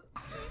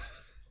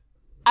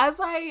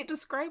 As I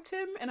described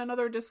him in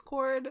another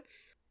Discord,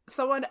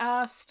 someone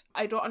asked,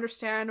 I don't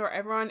understand, or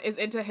everyone is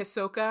into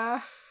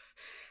Hisoka.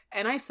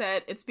 And I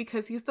said, it's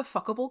because he's the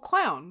fuckable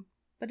clown.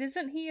 But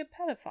isn't he a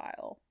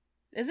pedophile?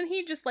 Isn't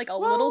he just, like, a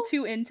little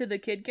too into the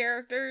kid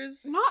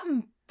characters? Not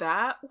in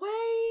that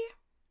way.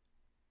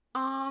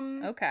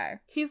 Okay.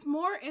 He's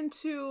more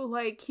into,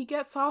 like, he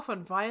gets off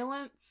on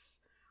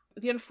violence.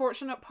 The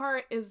unfortunate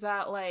part is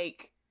that,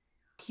 like,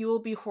 he will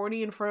be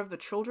horny in front of the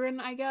children,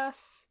 I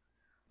guess.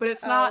 But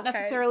it's not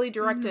necessarily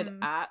directed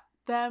at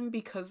them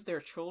because they're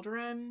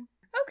children.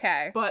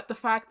 Okay. But the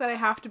fact that I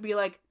have to be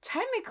like,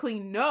 technically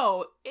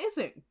no,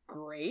 isn't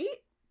great.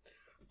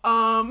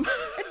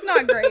 It's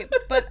not great,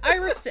 but I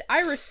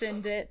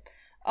rescind it.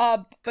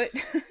 But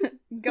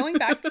going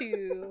back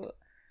to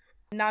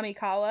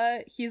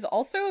Namikawa, he's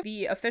also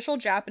the official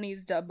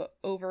Japanese dub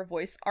over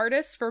voice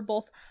artist for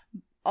both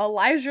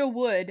Elijah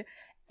Wood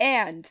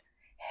and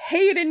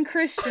Hayden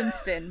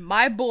Christensen,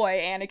 my boy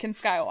Anakin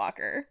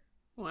Skywalker.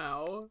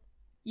 Wow.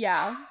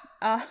 Yeah.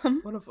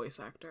 What a voice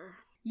actor.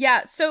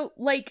 Yeah, so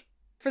like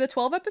for the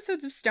 12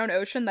 episodes of Stone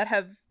Ocean that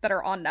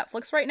are on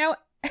Netflix right now,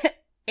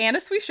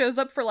 Anasui shows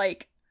up for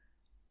like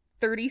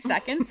 30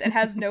 seconds and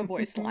has no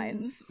voice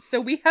lines.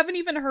 So we haven't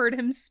even heard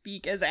him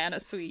speak as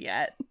Anasui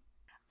yet.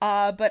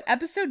 But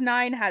episode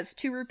 9 has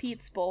 2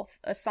 repeats, both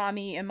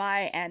Asami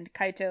Imai and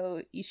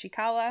Kaito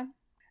Ishikawa.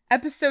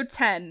 Episode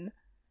 10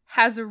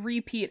 has a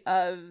repeat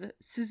of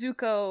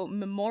Suzuko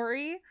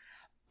Memori,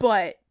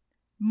 but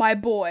my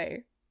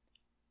boy,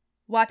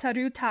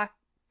 Wataru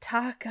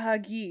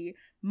Takagi,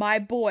 my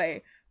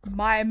boy,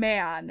 my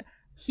man,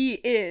 he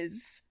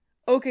is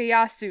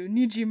Okuyasu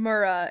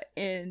Nijimura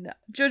in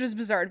JoJo's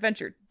Bizarre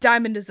Adventure,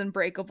 Diamond is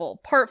Unbreakable,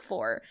 Part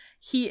 4.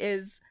 He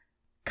is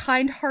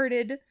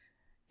kind-hearted,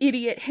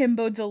 idiot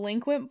himbo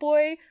delinquent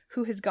boy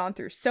who has gone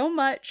through so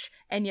much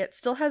and yet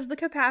still has the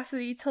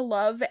capacity to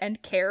love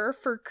and care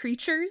for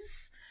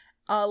creatures.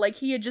 Like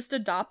he just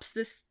adopts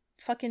this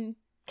fucking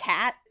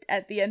cat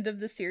at the end of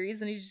the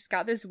series and he's just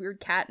got this weird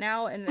cat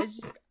now and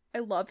I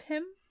love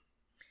him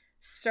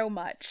so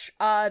much.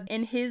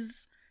 In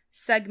his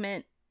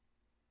segment,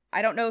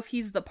 I don't know if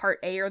he's the part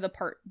A or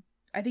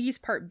I think he's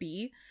part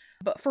B,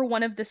 but for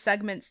one of the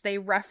segments they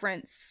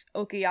reference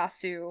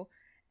Okuyasu,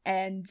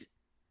 and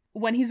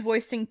when he's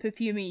voicing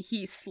Pipumi,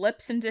 he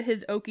slips into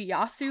his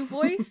Okuyasu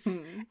voice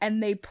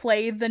and they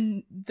play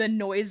the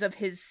noise of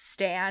his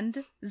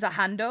stand,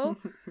 Zahando,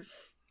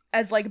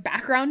 as like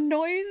background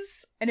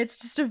noise, and it's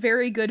just a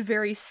very good,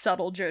 very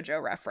subtle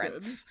JoJo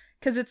reference.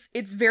 Because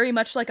it's very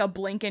much like a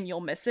blink and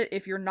you'll miss it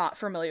if you're not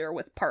familiar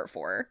with Part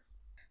 4.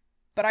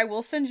 But I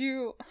will send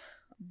you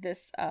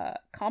this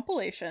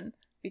compilation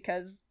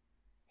because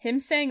him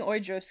saying Oi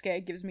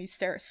Josuke gives me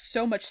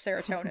so much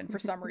serotonin for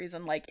some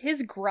reason. Like,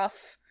 his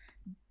gruff,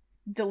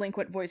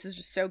 delinquent voice is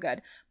just so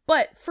good.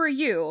 But for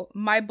you,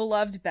 my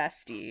beloved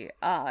bestie,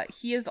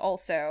 he is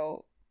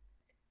also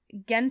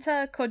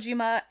Genta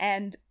Kojima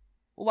and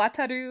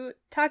Wataru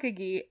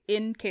Takagi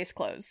in Case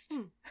Closed.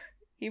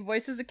 He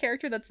voices a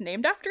character that's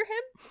named after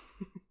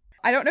him.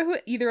 I don't know who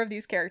either of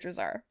these characters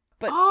are,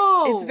 but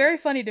it's very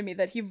funny to me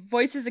that he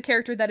voices a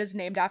character that is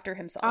named after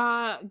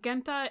himself.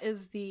 Genta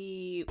is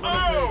the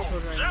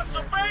that's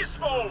a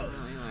baseball.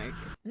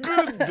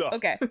 Like.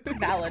 Okay,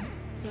 valid.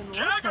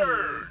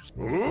 Jaggers.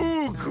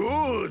 Oh,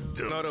 good.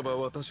 Son of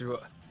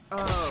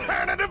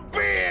the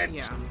bitch.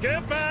 Yeah.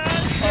 Get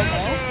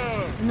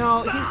back.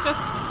 No, he's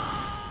just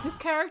his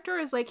character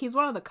is like he's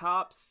one of the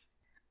cops.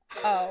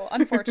 Oh,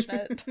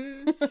 unfortunate.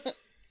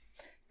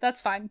 That's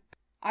fine.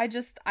 I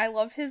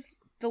love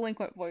his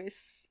delinquent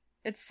voice.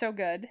 It's so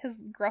good.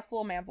 His gruff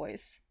little man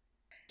voice.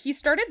 He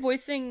started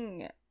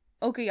voicing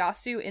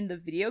Okuyasu in the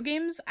video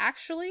games,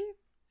 actually,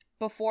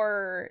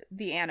 before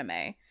the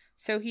anime.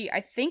 So I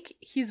think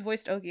he's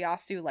voiced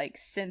Okuyasu, like,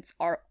 since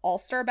our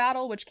All-Star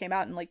Battle, which came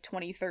out in, like,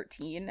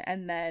 2013,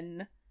 and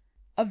then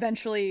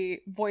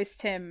eventually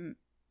voiced him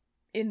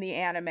in the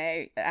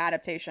anime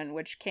adaptation,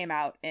 which came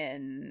out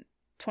in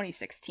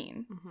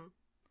 2016. Mm-hmm.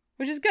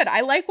 Which is good.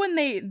 I like when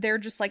they're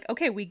just like,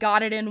 okay, we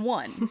got it in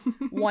one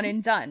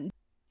and done.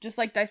 Just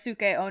like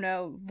Daisuke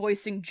Ono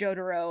voicing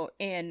Jotaro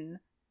in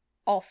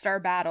All-Star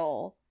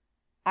Battle,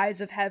 Eyes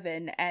of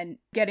Heaven, and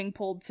getting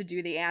pulled to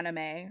do the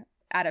anime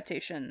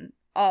adaptation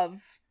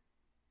of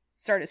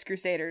Stardust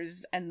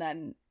Crusaders, and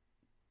then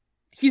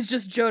he's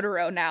just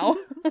Jotaro now,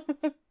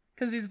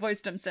 because he's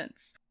voiced him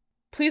since.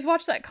 Please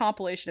watch that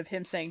compilation of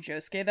him saying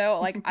Josuke, though.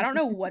 Like, I don't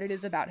know what it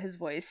is about his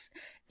voice.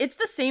 It's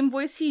the same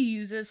voice he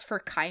uses for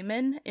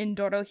Kaiman in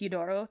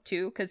Dorohedoro,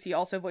 too, because he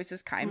also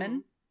voices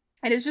Kaiman.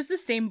 And it's just the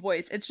same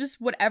voice. It's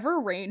just whatever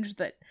range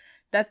that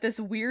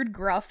this weird,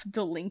 gruff,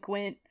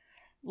 delinquent,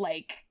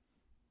 like,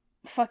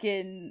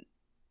 fucking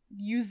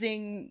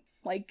using,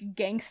 like,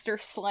 gangster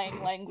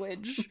slang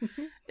language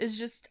is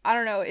just, I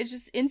don't know, it's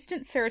just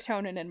instant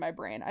serotonin in my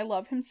brain. I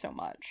love him so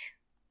much.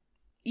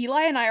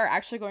 Eli and I are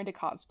actually going to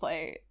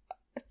cosplay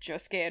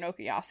Josuke and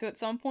Okuyasu at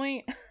some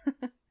point.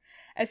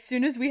 As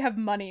soon as we have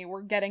money,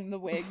 we're getting the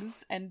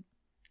wigs and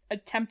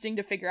attempting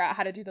to figure out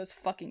how to do those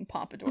fucking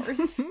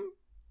pompadours.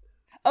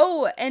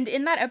 Oh, and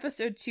in that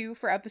episode 2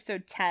 for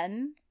episode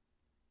 10,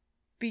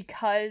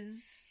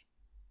 because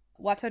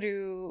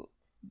Wataru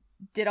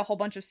did a whole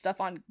bunch of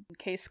stuff on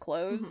Case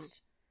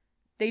Closed,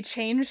 they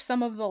changed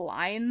some of the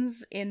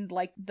lines in,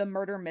 like, the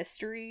murder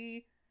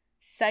mystery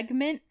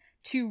segment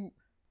to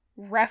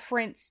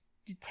reference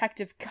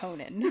Detective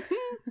Conan.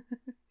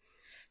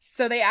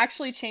 So they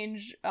actually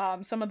changed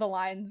some of the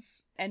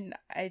lines, and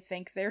I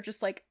think they're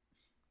just like,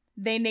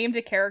 they named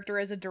a character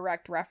as a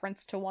direct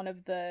reference to one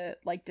of the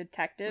like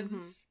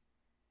detectives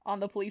on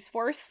the police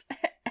force.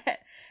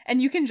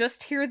 And you can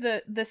just hear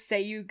the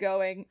Seiyu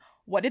going,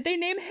 what did they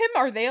name him?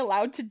 Are they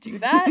allowed to do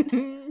that?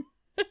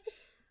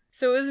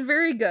 So it was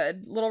very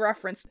good. Little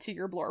reference to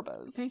your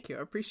Blorbos. Thank you.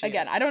 I appreciate it.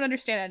 Again, I don't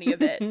understand any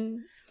of it,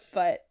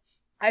 but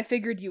I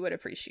figured you would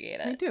appreciate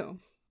it. I do.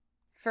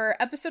 For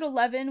episode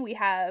 11, we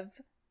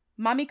have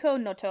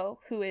Mamiko Noto,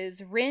 who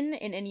is Rin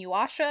in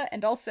Inuyasha,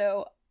 and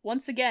also,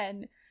 once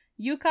again,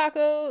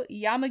 Yukako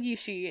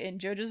Yamagishi in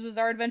JoJo's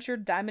Bizarre Adventure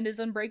Diamond is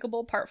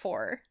Unbreakable Part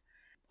 4.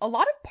 A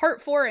lot of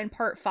Part 4 and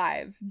Part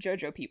 5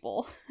 JoJo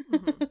people.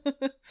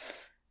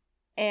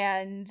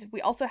 And we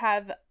also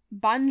have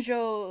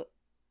Banjo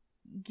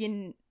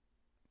Ginga.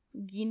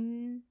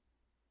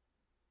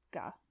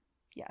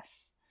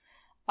 Yes.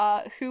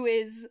 Who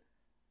is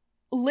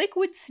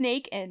Liquid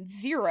Snake and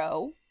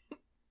Zero,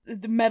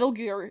 the Metal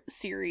Gear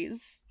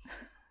series.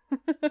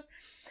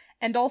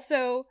 And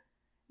also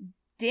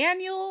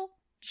Daniel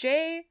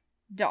J.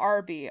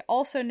 Darby,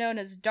 also known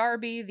as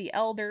Darby the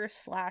Elder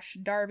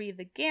 / Darby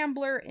the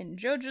Gambler in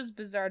JoJo's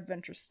Bizarre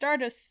Adventure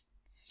Stardust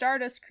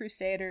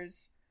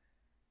Crusaders,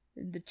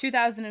 the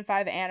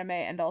 2005 anime,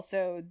 and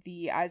also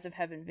the Eyes of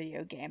Heaven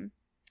video game.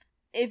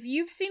 If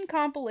you've seen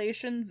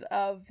compilations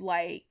of,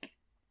 like,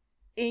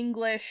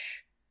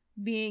 English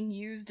being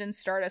used in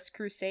Stardust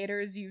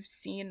Crusaders, you've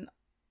seen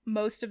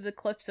most of the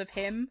clips of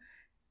him,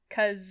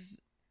 because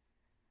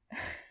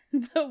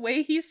the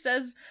way he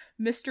says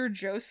Mr.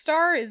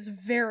 Joestar is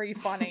very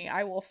funny.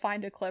 I will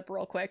find a clip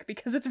real quick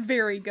because it's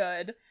very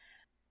good.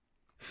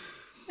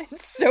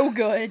 It's so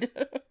good.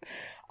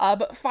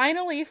 But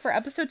finally, for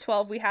episode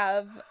 12, we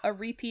have a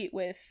repeat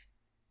with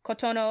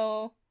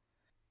Kotono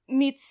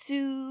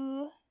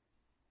Mitsuishi.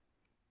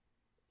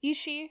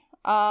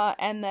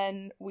 And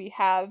then we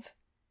have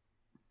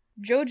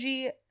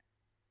Joji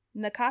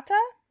Nakata,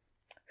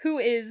 who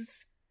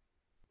is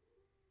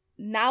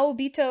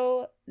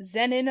Naobito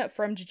Zenin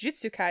from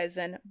Jujutsu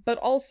Kaisen, but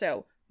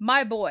also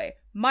my boy,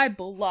 my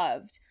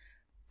beloved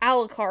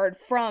Alucard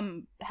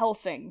from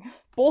Hellsing.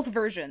 Both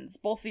versions,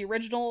 both the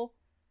original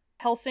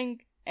Hellsing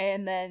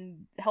and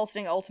then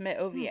Hellsing Ultimate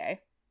OVA.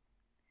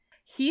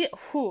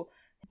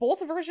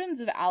 Both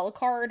versions of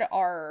Alucard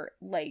are,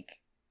 like,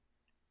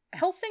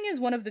 Hellsing is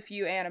one of the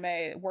few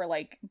anime where,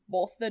 like,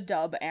 both the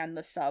dub and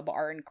the sub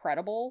are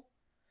incredible.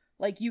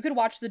 Like, you could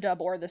watch the dub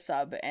or the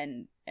sub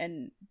and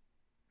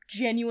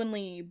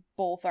genuinely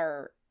both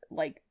are,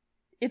 like,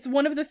 it's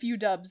one of the few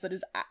dubs that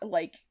is,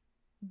 like,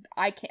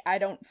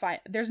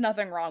 there's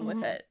nothing wrong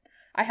with it.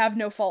 I have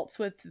no faults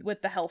with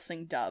the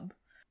Hellsing dub.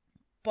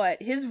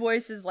 But his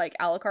voice is, like,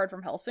 Alucard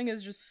from Hellsing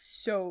is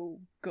just so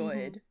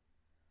good.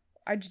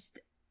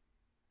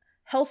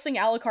 Hellsing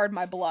Alucard,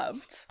 my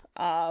beloved.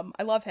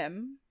 I love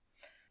him.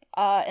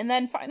 And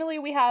then finally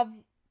we have,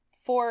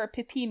 for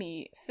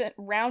Pipimi,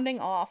 rounding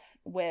off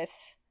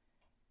with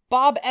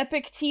Bob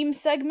Epic team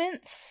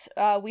segments.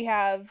 We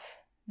have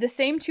the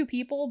same two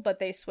people, but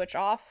they switch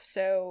off.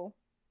 So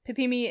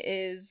Pipimi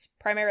is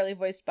primarily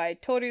voiced by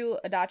Toru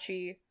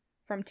Adachi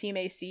from Team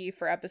AC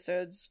for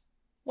episodes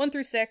 1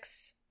 through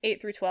 6,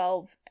 8 through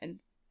 12,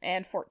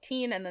 and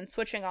 14, and then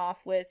switching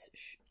off with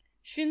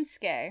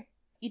Shunsuke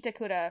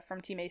Itakura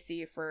from Team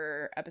AC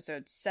for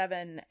episodes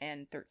 7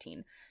 and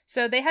 13.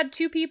 So they had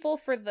two people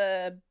for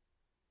the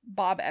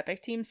Bob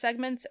Epic team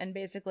segments, and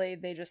basically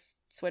they just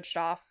switched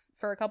off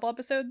for a couple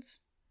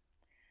episodes.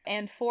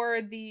 And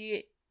for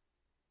the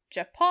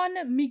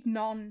Japan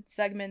Mignon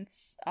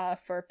segments,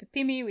 for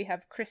Pipimi, we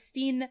have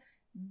Christine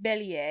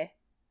Bellier.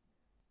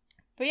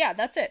 But yeah,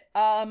 that's it.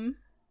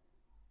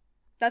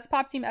 That's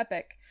Pop Team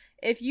Epic.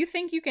 If you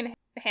think you can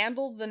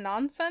handle the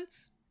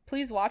nonsense,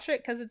 please watch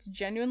it, because it's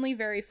genuinely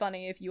very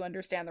funny if you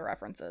understand the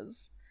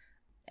references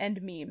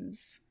and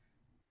memes.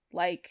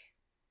 Like,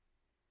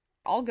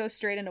 I'll go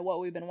straight into what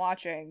we've been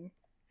watching,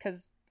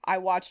 because I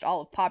watched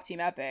all of Pop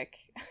Team Epic.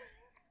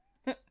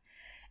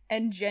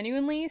 And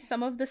genuinely,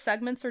 some of the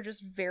segments are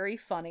just very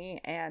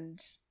funny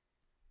and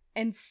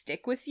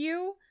stick with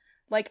you.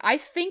 Like, I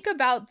think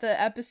about the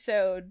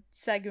episode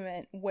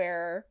segment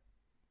where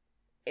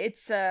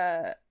it's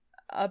a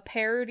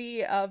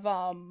parody of,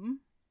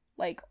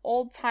 like,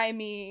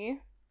 old-timey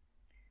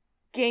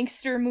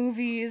gangster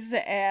movies,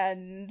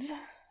 and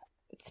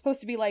it's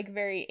supposed to be, like,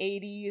 very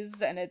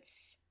 80s, and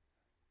it's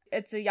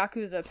a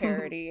Yakuza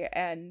parody,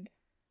 and,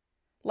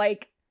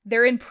 like,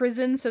 they're in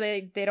prison, so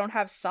they don't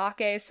have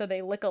sake, so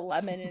they lick a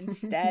lemon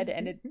instead,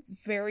 and it's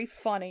very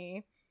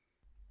funny.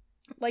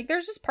 Like,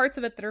 there's just parts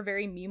of it that are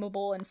very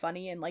memeable and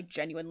funny and, like,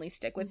 genuinely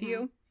stick with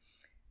you.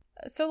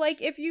 So, like,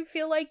 if you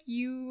feel like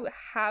you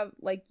have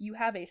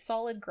a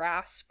solid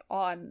grasp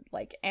on,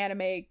 like,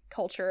 anime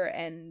culture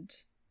and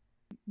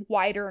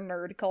wider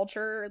nerd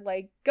culture,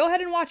 like, go ahead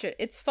and watch it.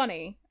 It's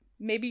funny.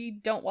 Maybe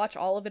don't watch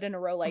all of it in a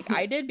row like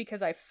I did,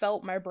 because I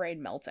felt my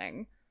brain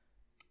melting.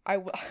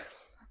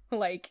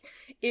 Like,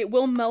 it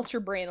will melt your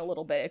brain a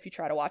little bit if you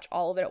try to watch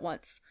all of it at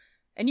once.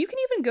 And you can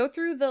even go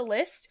through the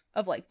list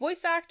of, like,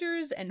 voice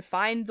actors and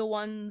find the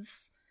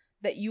ones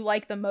that you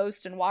like the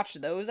most and watch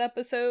those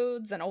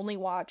episodes and only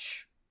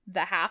watch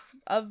the half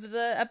of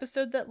the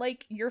episode that,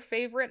 like, your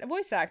favorite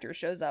voice actor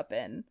shows up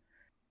in.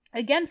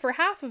 Again, for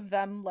half of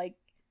them, like,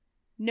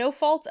 no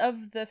fault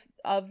of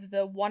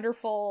the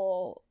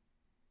wonderful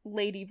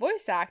lady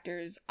voice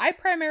actors, I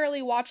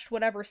primarily watched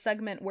whatever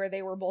segment where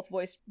they were both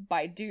voiced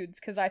by dudes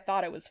because I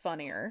thought it was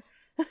funnier.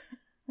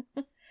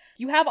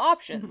 You have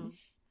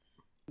options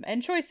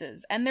and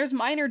choices, and there's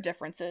minor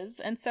differences,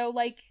 and so,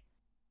 like,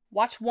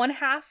 watch one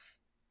half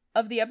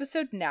of the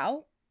episode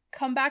now,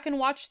 come back and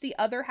watch the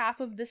other half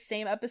of the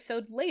same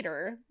episode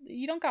later.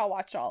 You don't gotta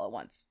watch it all at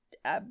once,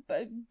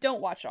 but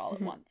don't watch it all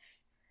at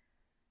once.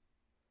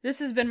 This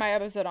has been my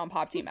episode on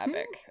Pop Team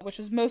Epic, which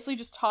was mostly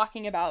just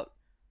talking about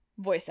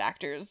voice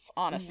actors,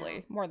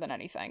 honestly, more than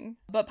anything.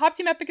 But Pop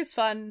Team Epic is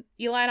fun.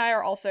 Eli and I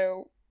are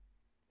also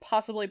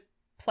possibly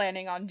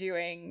planning on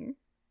doing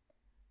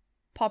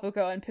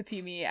Papuko and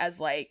Pipimi as,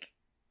 like,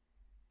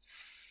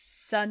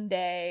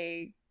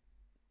 Sunday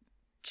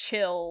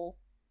chill,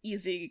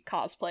 easy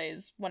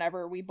cosplays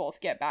whenever we both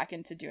get back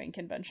into doing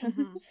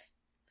conventions.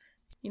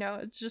 You know,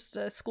 it's just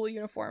a school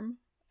uniform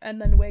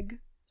and then wig.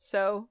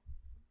 So,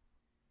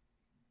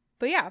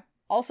 but yeah.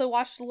 Also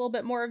watched a little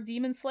bit more of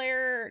Demon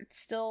Slayer.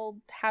 Still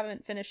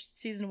haven't finished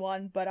season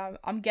 1, but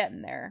I'm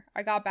getting there.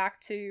 I got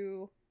back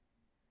to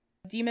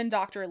Demon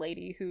Doctor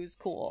Lady, who's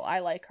cool. I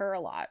like her a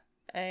lot.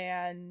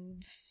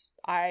 And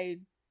I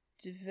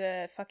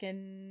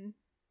fucking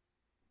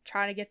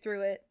trying to get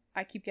through it.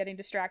 I keep getting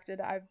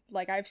distracted. I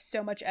have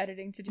so much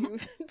editing to do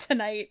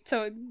tonight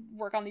to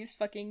work on these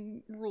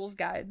fucking rules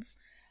guides.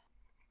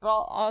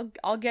 But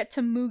I'll get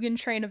to Mugen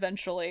Train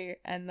eventually,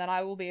 and then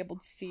I will be able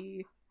to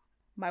see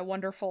my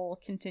wonderful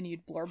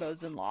continued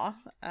Blorbos-in-law.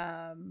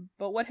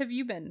 But what have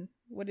you been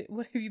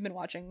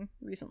watching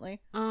recently?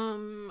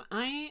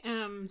 I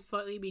am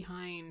slightly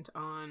behind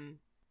on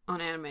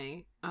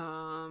anime.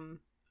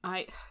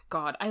 I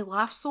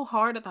laughed so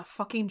hard at that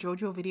fucking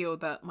JoJo video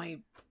that my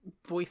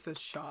voice is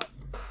shot.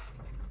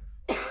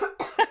 I'm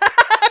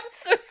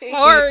so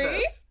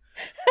sorry.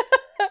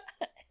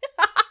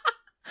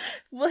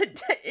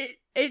 What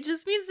it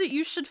just means that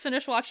you should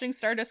finish watching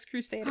Stardust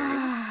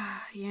Crusaders.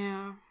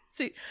 Yeah.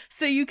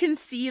 So you can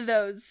see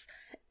those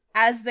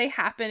as they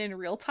happen in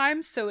real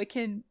time, so it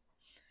can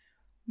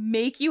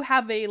make you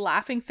have a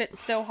laughing fit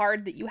so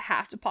hard that you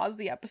have to pause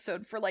the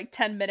episode for like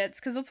 10 minutes,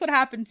 because that's what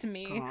happened to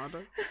me.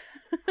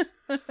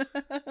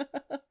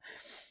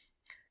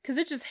 Because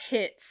it just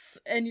hits,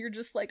 and you're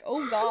just like,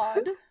 oh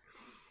god.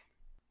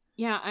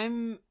 Yeah,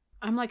 I'm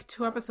like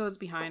 2 episodes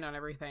behind on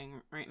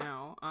everything right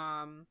now.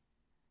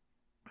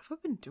 What have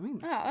I been doing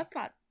this week? That's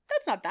not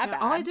that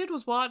bad. All I did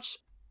was watch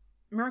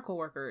Miracle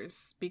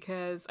Workers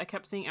because I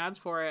kept seeing ads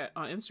for it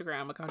on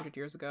Instagram like 100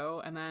 years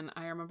ago, and then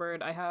I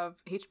remembered I have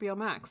HBO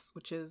Max,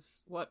 which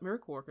is what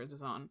Miracle Workers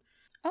is on.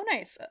 Oh,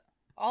 nice.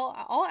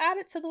 I'll add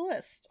it to the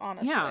list,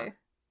 honestly. Yeah.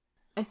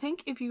 I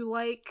think if you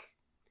like,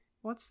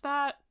 what's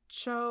that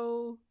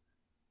show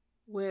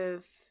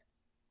with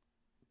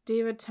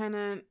David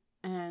Tennant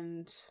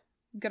and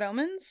Good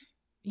Omens?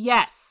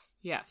 Yes.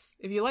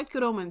 If you like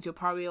Good Omens, you'll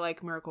probably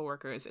like Miracle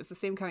Workers. It's the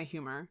same kind of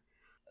humor.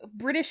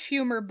 British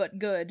humor, but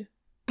good.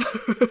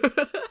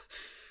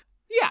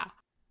 Yeah.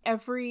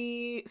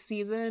 Every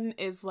season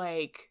is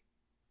like,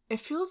 it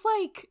feels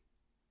like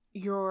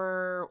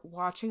you're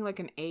watching like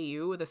an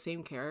AU with the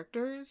same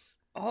characters.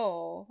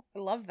 Oh, I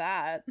love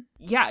that.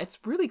 Yeah, it's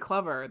really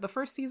clever. The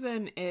first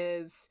season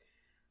is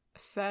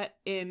set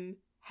in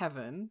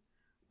heaven,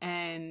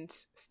 and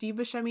Steve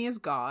Buscemi is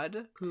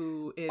God,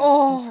 who is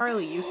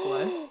entirely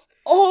useless.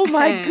 Oh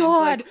my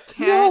god!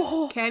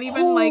 Like, can't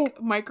even like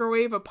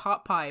microwave a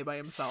pot pie by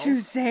himself.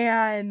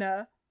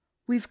 Suzanne,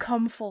 we've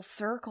come full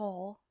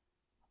circle.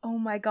 Oh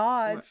my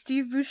god, what?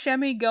 Steve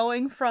Buscemi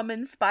going from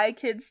in Spy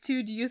Kids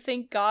 2, do you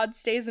think God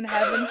stays in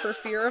heaven for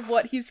fear of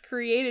what he's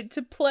created,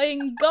 to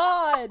playing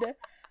God?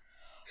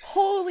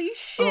 Holy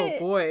shit. Oh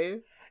boy.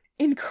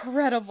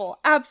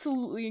 Incredible.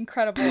 Absolutely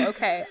incredible.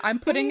 Okay,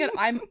 I'm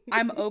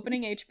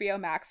opening HBO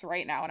Max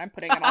right now and I'm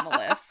putting it on the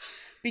list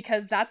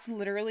because that's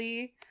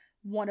literally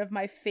one of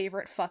my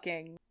favorite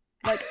fucking,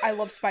 like, I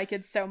love Spy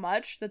Kids so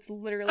much. That's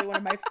literally one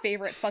of my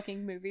favorite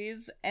fucking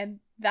movies, and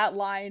that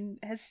line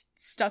has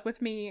stuck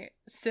with me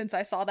since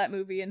I saw that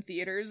movie in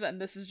theaters, and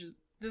this is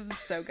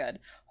so good.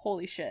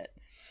 Holy shit.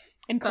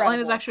 Incredible. That line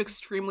is actually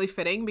extremely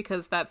fitting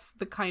because that's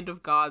the kind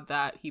of God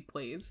that he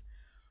plays.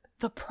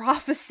 The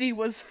prophecy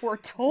was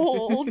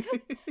foretold.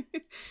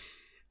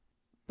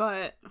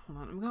 But hold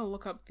on, I'm gonna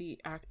look up the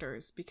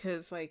actors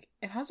because like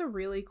it has a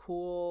really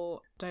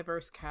cool,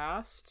 diverse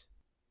cast.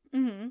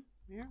 Mm-hmm.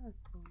 Yeah.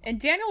 And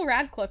Daniel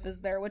Radcliffe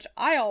is there, which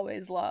I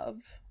always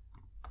love.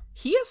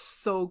 He is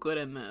so good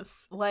in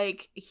this.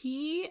 Like,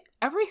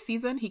 every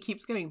season he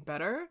keeps getting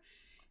better.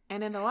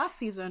 And in the last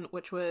season,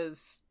 which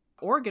was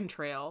Oregon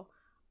Trail,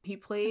 he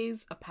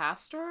plays a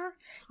pastor.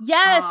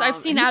 Yes, I've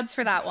seen ads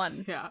for that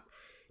one. Yeah.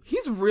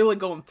 He's really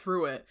going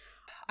through it.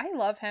 I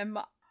love him.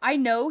 I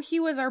know he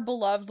was our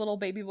beloved little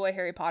baby boy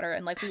Harry Potter,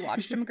 and like we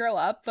watched him grow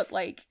up, but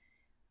like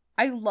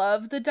I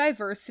love the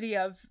diversity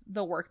of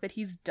the work that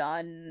he's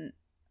done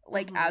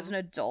like as an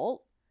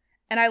adult.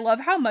 And I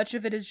love how much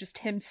of it is just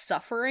him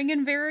suffering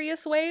in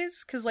various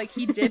ways, cuz like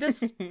he did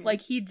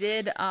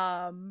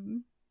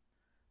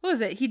what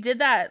was it? He did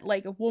that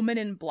like Woman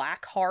in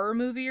Black horror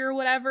movie or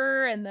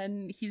whatever, and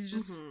then he's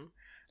just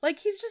like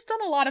he's just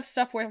done a lot of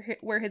stuff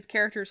where his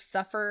characters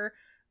suffer.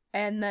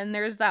 And then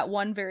there's that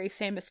one very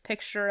famous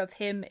picture of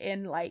him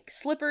in like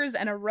slippers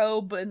and a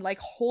robe and like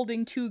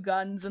holding 2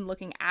 guns and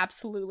looking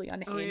absolutely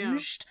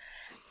unhinged. Oh,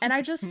 yeah. And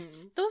I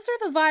just those are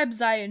the vibes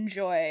I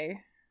enjoy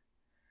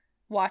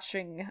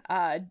watching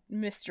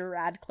Mr.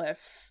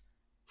 Radcliffe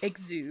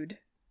exude.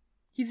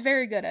 He's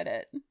very good at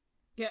it.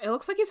 Yeah, it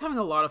looks like he's having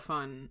a lot of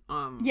fun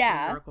with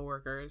Miracle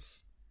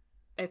Workers.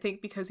 I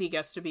think because he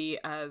gets to be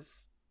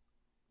as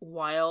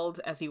wild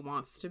as he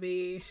wants to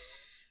be.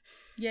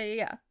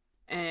 Yeah.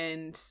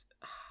 And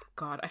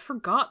God, I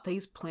forgot that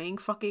he's playing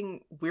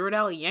fucking Weird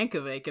Al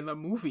Yankovic in the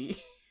movie.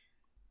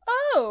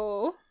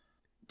 Oh.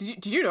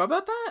 Did you know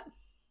about that?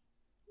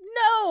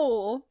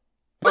 No.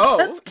 But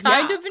that's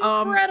kind of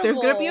incredible. There's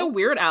gonna be a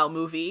Weird Al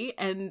movie,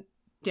 and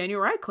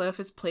Daniel Radcliffe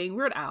is playing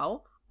Weird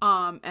Al.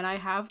 And I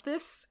have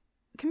this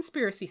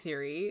conspiracy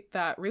theory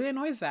that really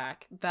annoys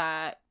Zach,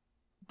 that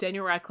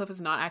Daniel Radcliffe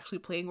is not actually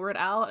playing Weird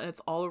Al, and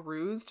it's all a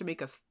ruse to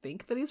make us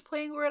think that he's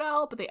playing Weird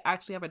Al, but they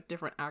actually have a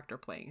different actor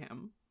playing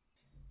him.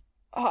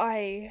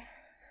 Yeah,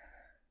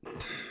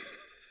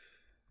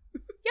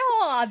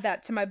 I'll add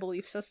that to my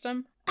belief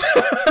system.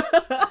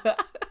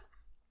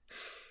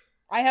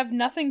 I have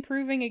nothing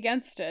proving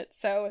against it,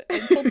 so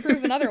until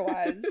proven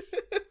otherwise.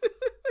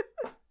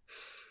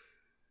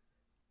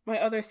 My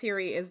other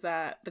theory is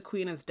that the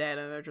queen is dead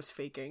and they're just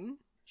faking.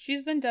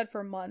 She's been dead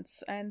for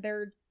months, and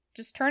they're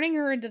just turning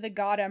her into the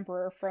God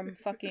Emperor from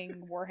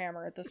fucking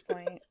Warhammer at this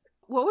point.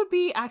 What would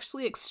be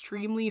actually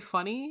extremely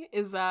funny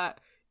is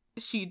that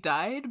she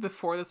died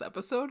before this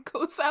episode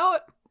goes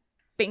out.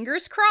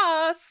 Fingers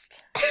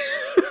crossed.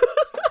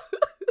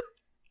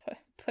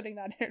 Putting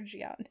that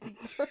energy out into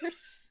the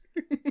universe.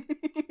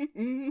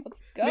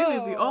 Let's go. Maybe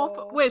we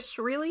all wish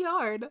really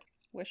hard.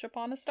 Wish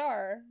upon a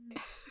star.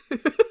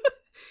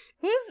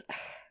 Who's...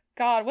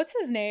 God, what's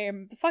his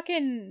name?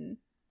 The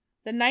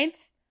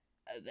ninth...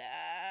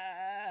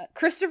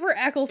 Christopher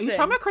Eccleston. Are you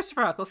talking about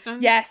Christopher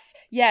Eccleston? Yes.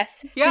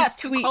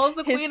 Who calls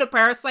the queen a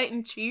parasite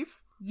in chief?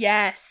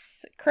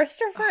 Yes.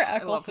 Christopher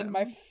Eccleston,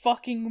 my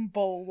fucking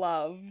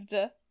beloved.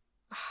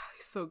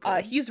 He's so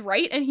good. He's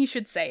right, and he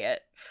should say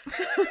it.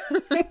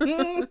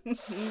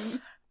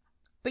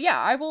 But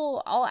yeah,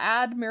 I'll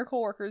add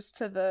Miracle Workers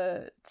to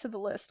the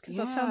list, because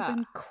that sounds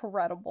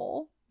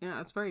incredible. Yeah,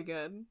 that's very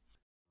good.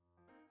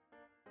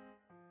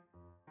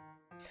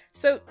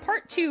 So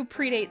part 2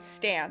 predates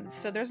stands,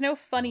 so there's no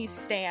funny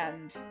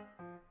stand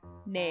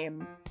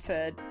name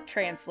to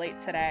translate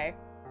today.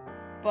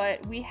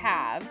 But we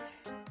have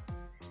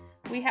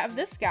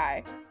this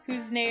guy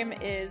whose name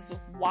is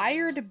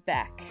Wired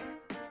Beck.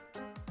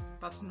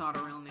 That's not a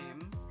real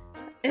name.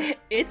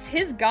 It's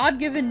his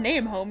God-given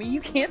name, homie.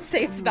 You can't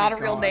say it's not a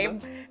real name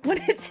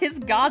when it's his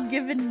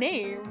God-given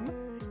name.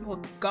 Well,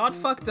 God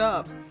fucked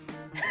up.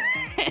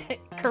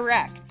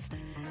 Correct.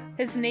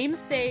 His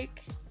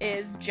namesake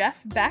is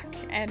Jeff Beck,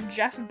 and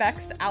Jeff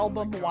Beck's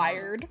album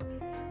Wired.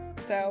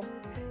 So,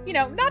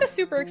 not a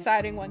super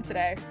exciting one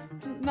today.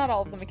 Not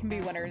all of them can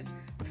be winners.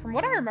 From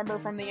what I remember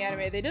from the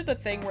anime, they did a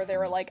thing where they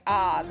were like,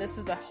 this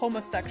is a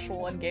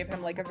homosexual, and gave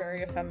him like a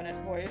very effeminate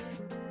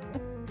voice.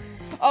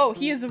 Oh,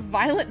 he is a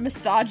violent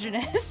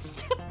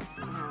misogynist.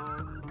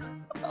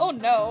 Oh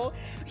no.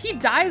 He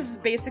dies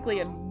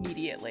basically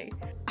immediately.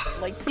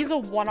 Like, he's a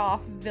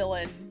one-off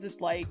villain that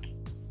like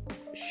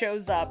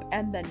shows up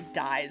and then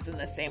dies in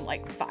the same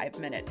like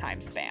 5-minute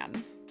time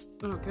span.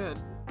 Oh, good.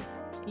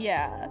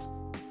 Yeah.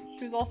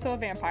 He was also a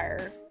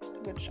vampire,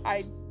 which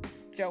I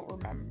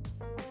don't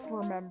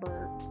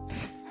remember.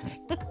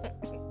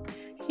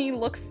 He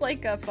looks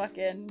like a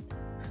fucking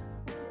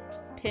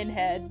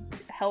Pinhead,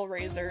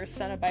 Hellraiser,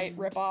 Cenobite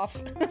ripoff.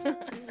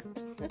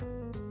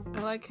 I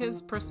like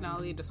his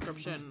personality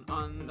description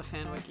on the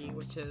fan wiki,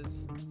 which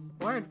is,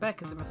 Wired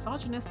Beck is a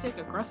misogynistic,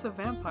 aggressive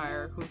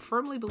vampire who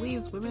firmly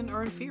believes women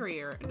are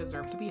inferior and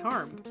deserve to be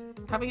harmed,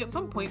 having at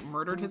some point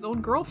murdered his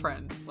own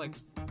girlfriend. Like,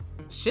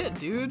 shit,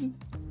 dude.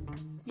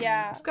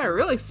 Yeah. This guy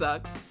really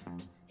sucks.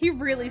 He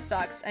really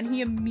sucks, and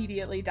he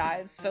immediately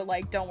dies, so,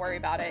 like, don't worry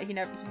about it. He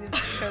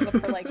shows up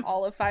for, like,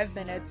 all of 5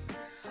 minutes,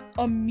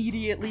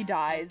 immediately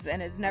dies,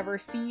 and is never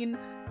seen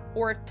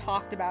or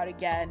talked about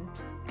again,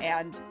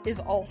 and is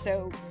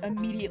also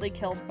immediately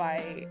killed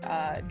by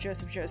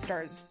Joseph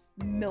Joestar's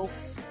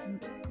MILF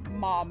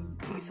mom,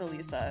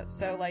 Lisa.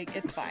 So, like,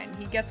 it's fine.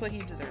 He gets what he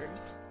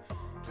deserves.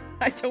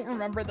 I don't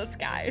remember this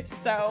guy,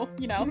 so,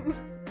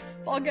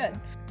 it's all good.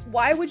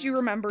 Why would you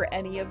remember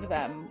any of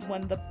them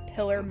when the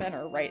Pillar Men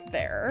are right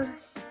there?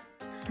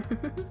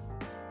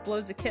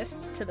 Blows a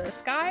kiss to the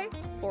sky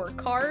for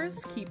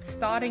cars, keep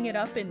thoughting it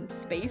up in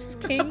Space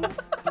King.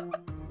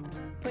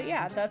 But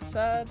yeah, that's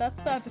the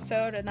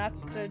episode, and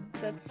that's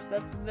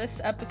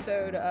this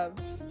episode of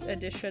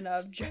edition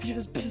of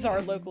JoJo's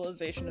Bizarre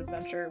Localization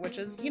Adventure, which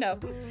is,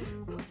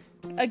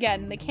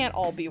 again, they can't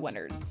all be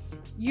winners.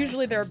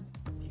 Usually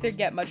they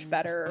get much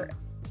better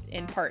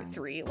in part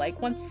 3.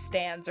 Like, once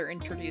stands are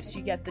introduced,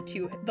 you get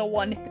the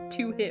one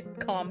two-hit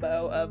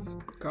combo of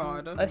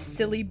a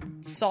silly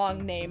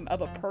song name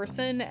of a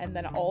person, and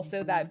then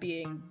also that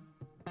being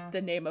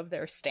the name of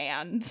their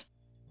stand.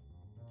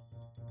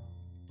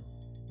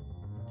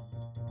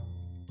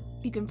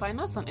 You can find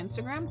us on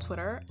Instagram,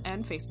 Twitter,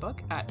 and Facebook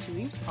at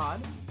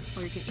 2weebspod,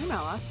 or you can email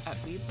us at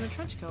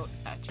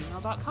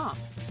weebsinatrenchcoat@gmail.com.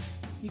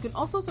 You can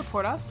also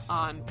support us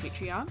on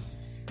Patreon,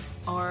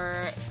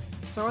 or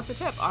throw us a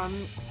tip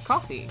on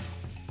Ko-fi.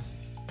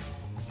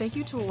 Thank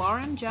you to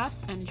Lauren,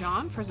 Jess, and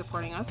John for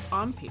supporting us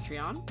on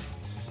Patreon.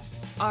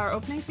 Our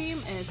opening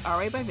theme is Our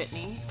Way by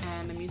Whitney,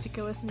 and the music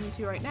you're listening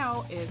to right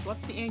now is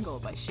What's the Angle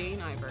by Shane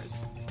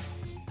Ivers.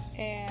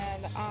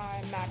 And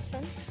I'm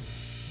Maxon.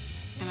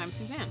 And I'm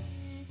Suzanne.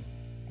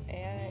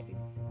 And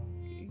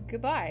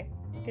goodbye.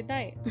 Good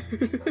night.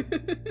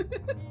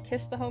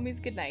 Kiss the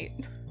homies good night.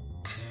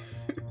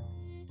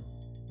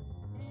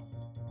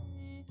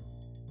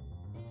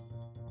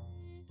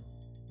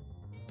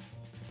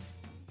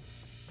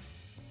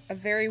 A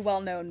very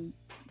well-known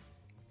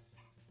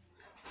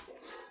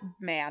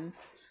man.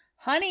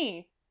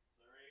 Honey!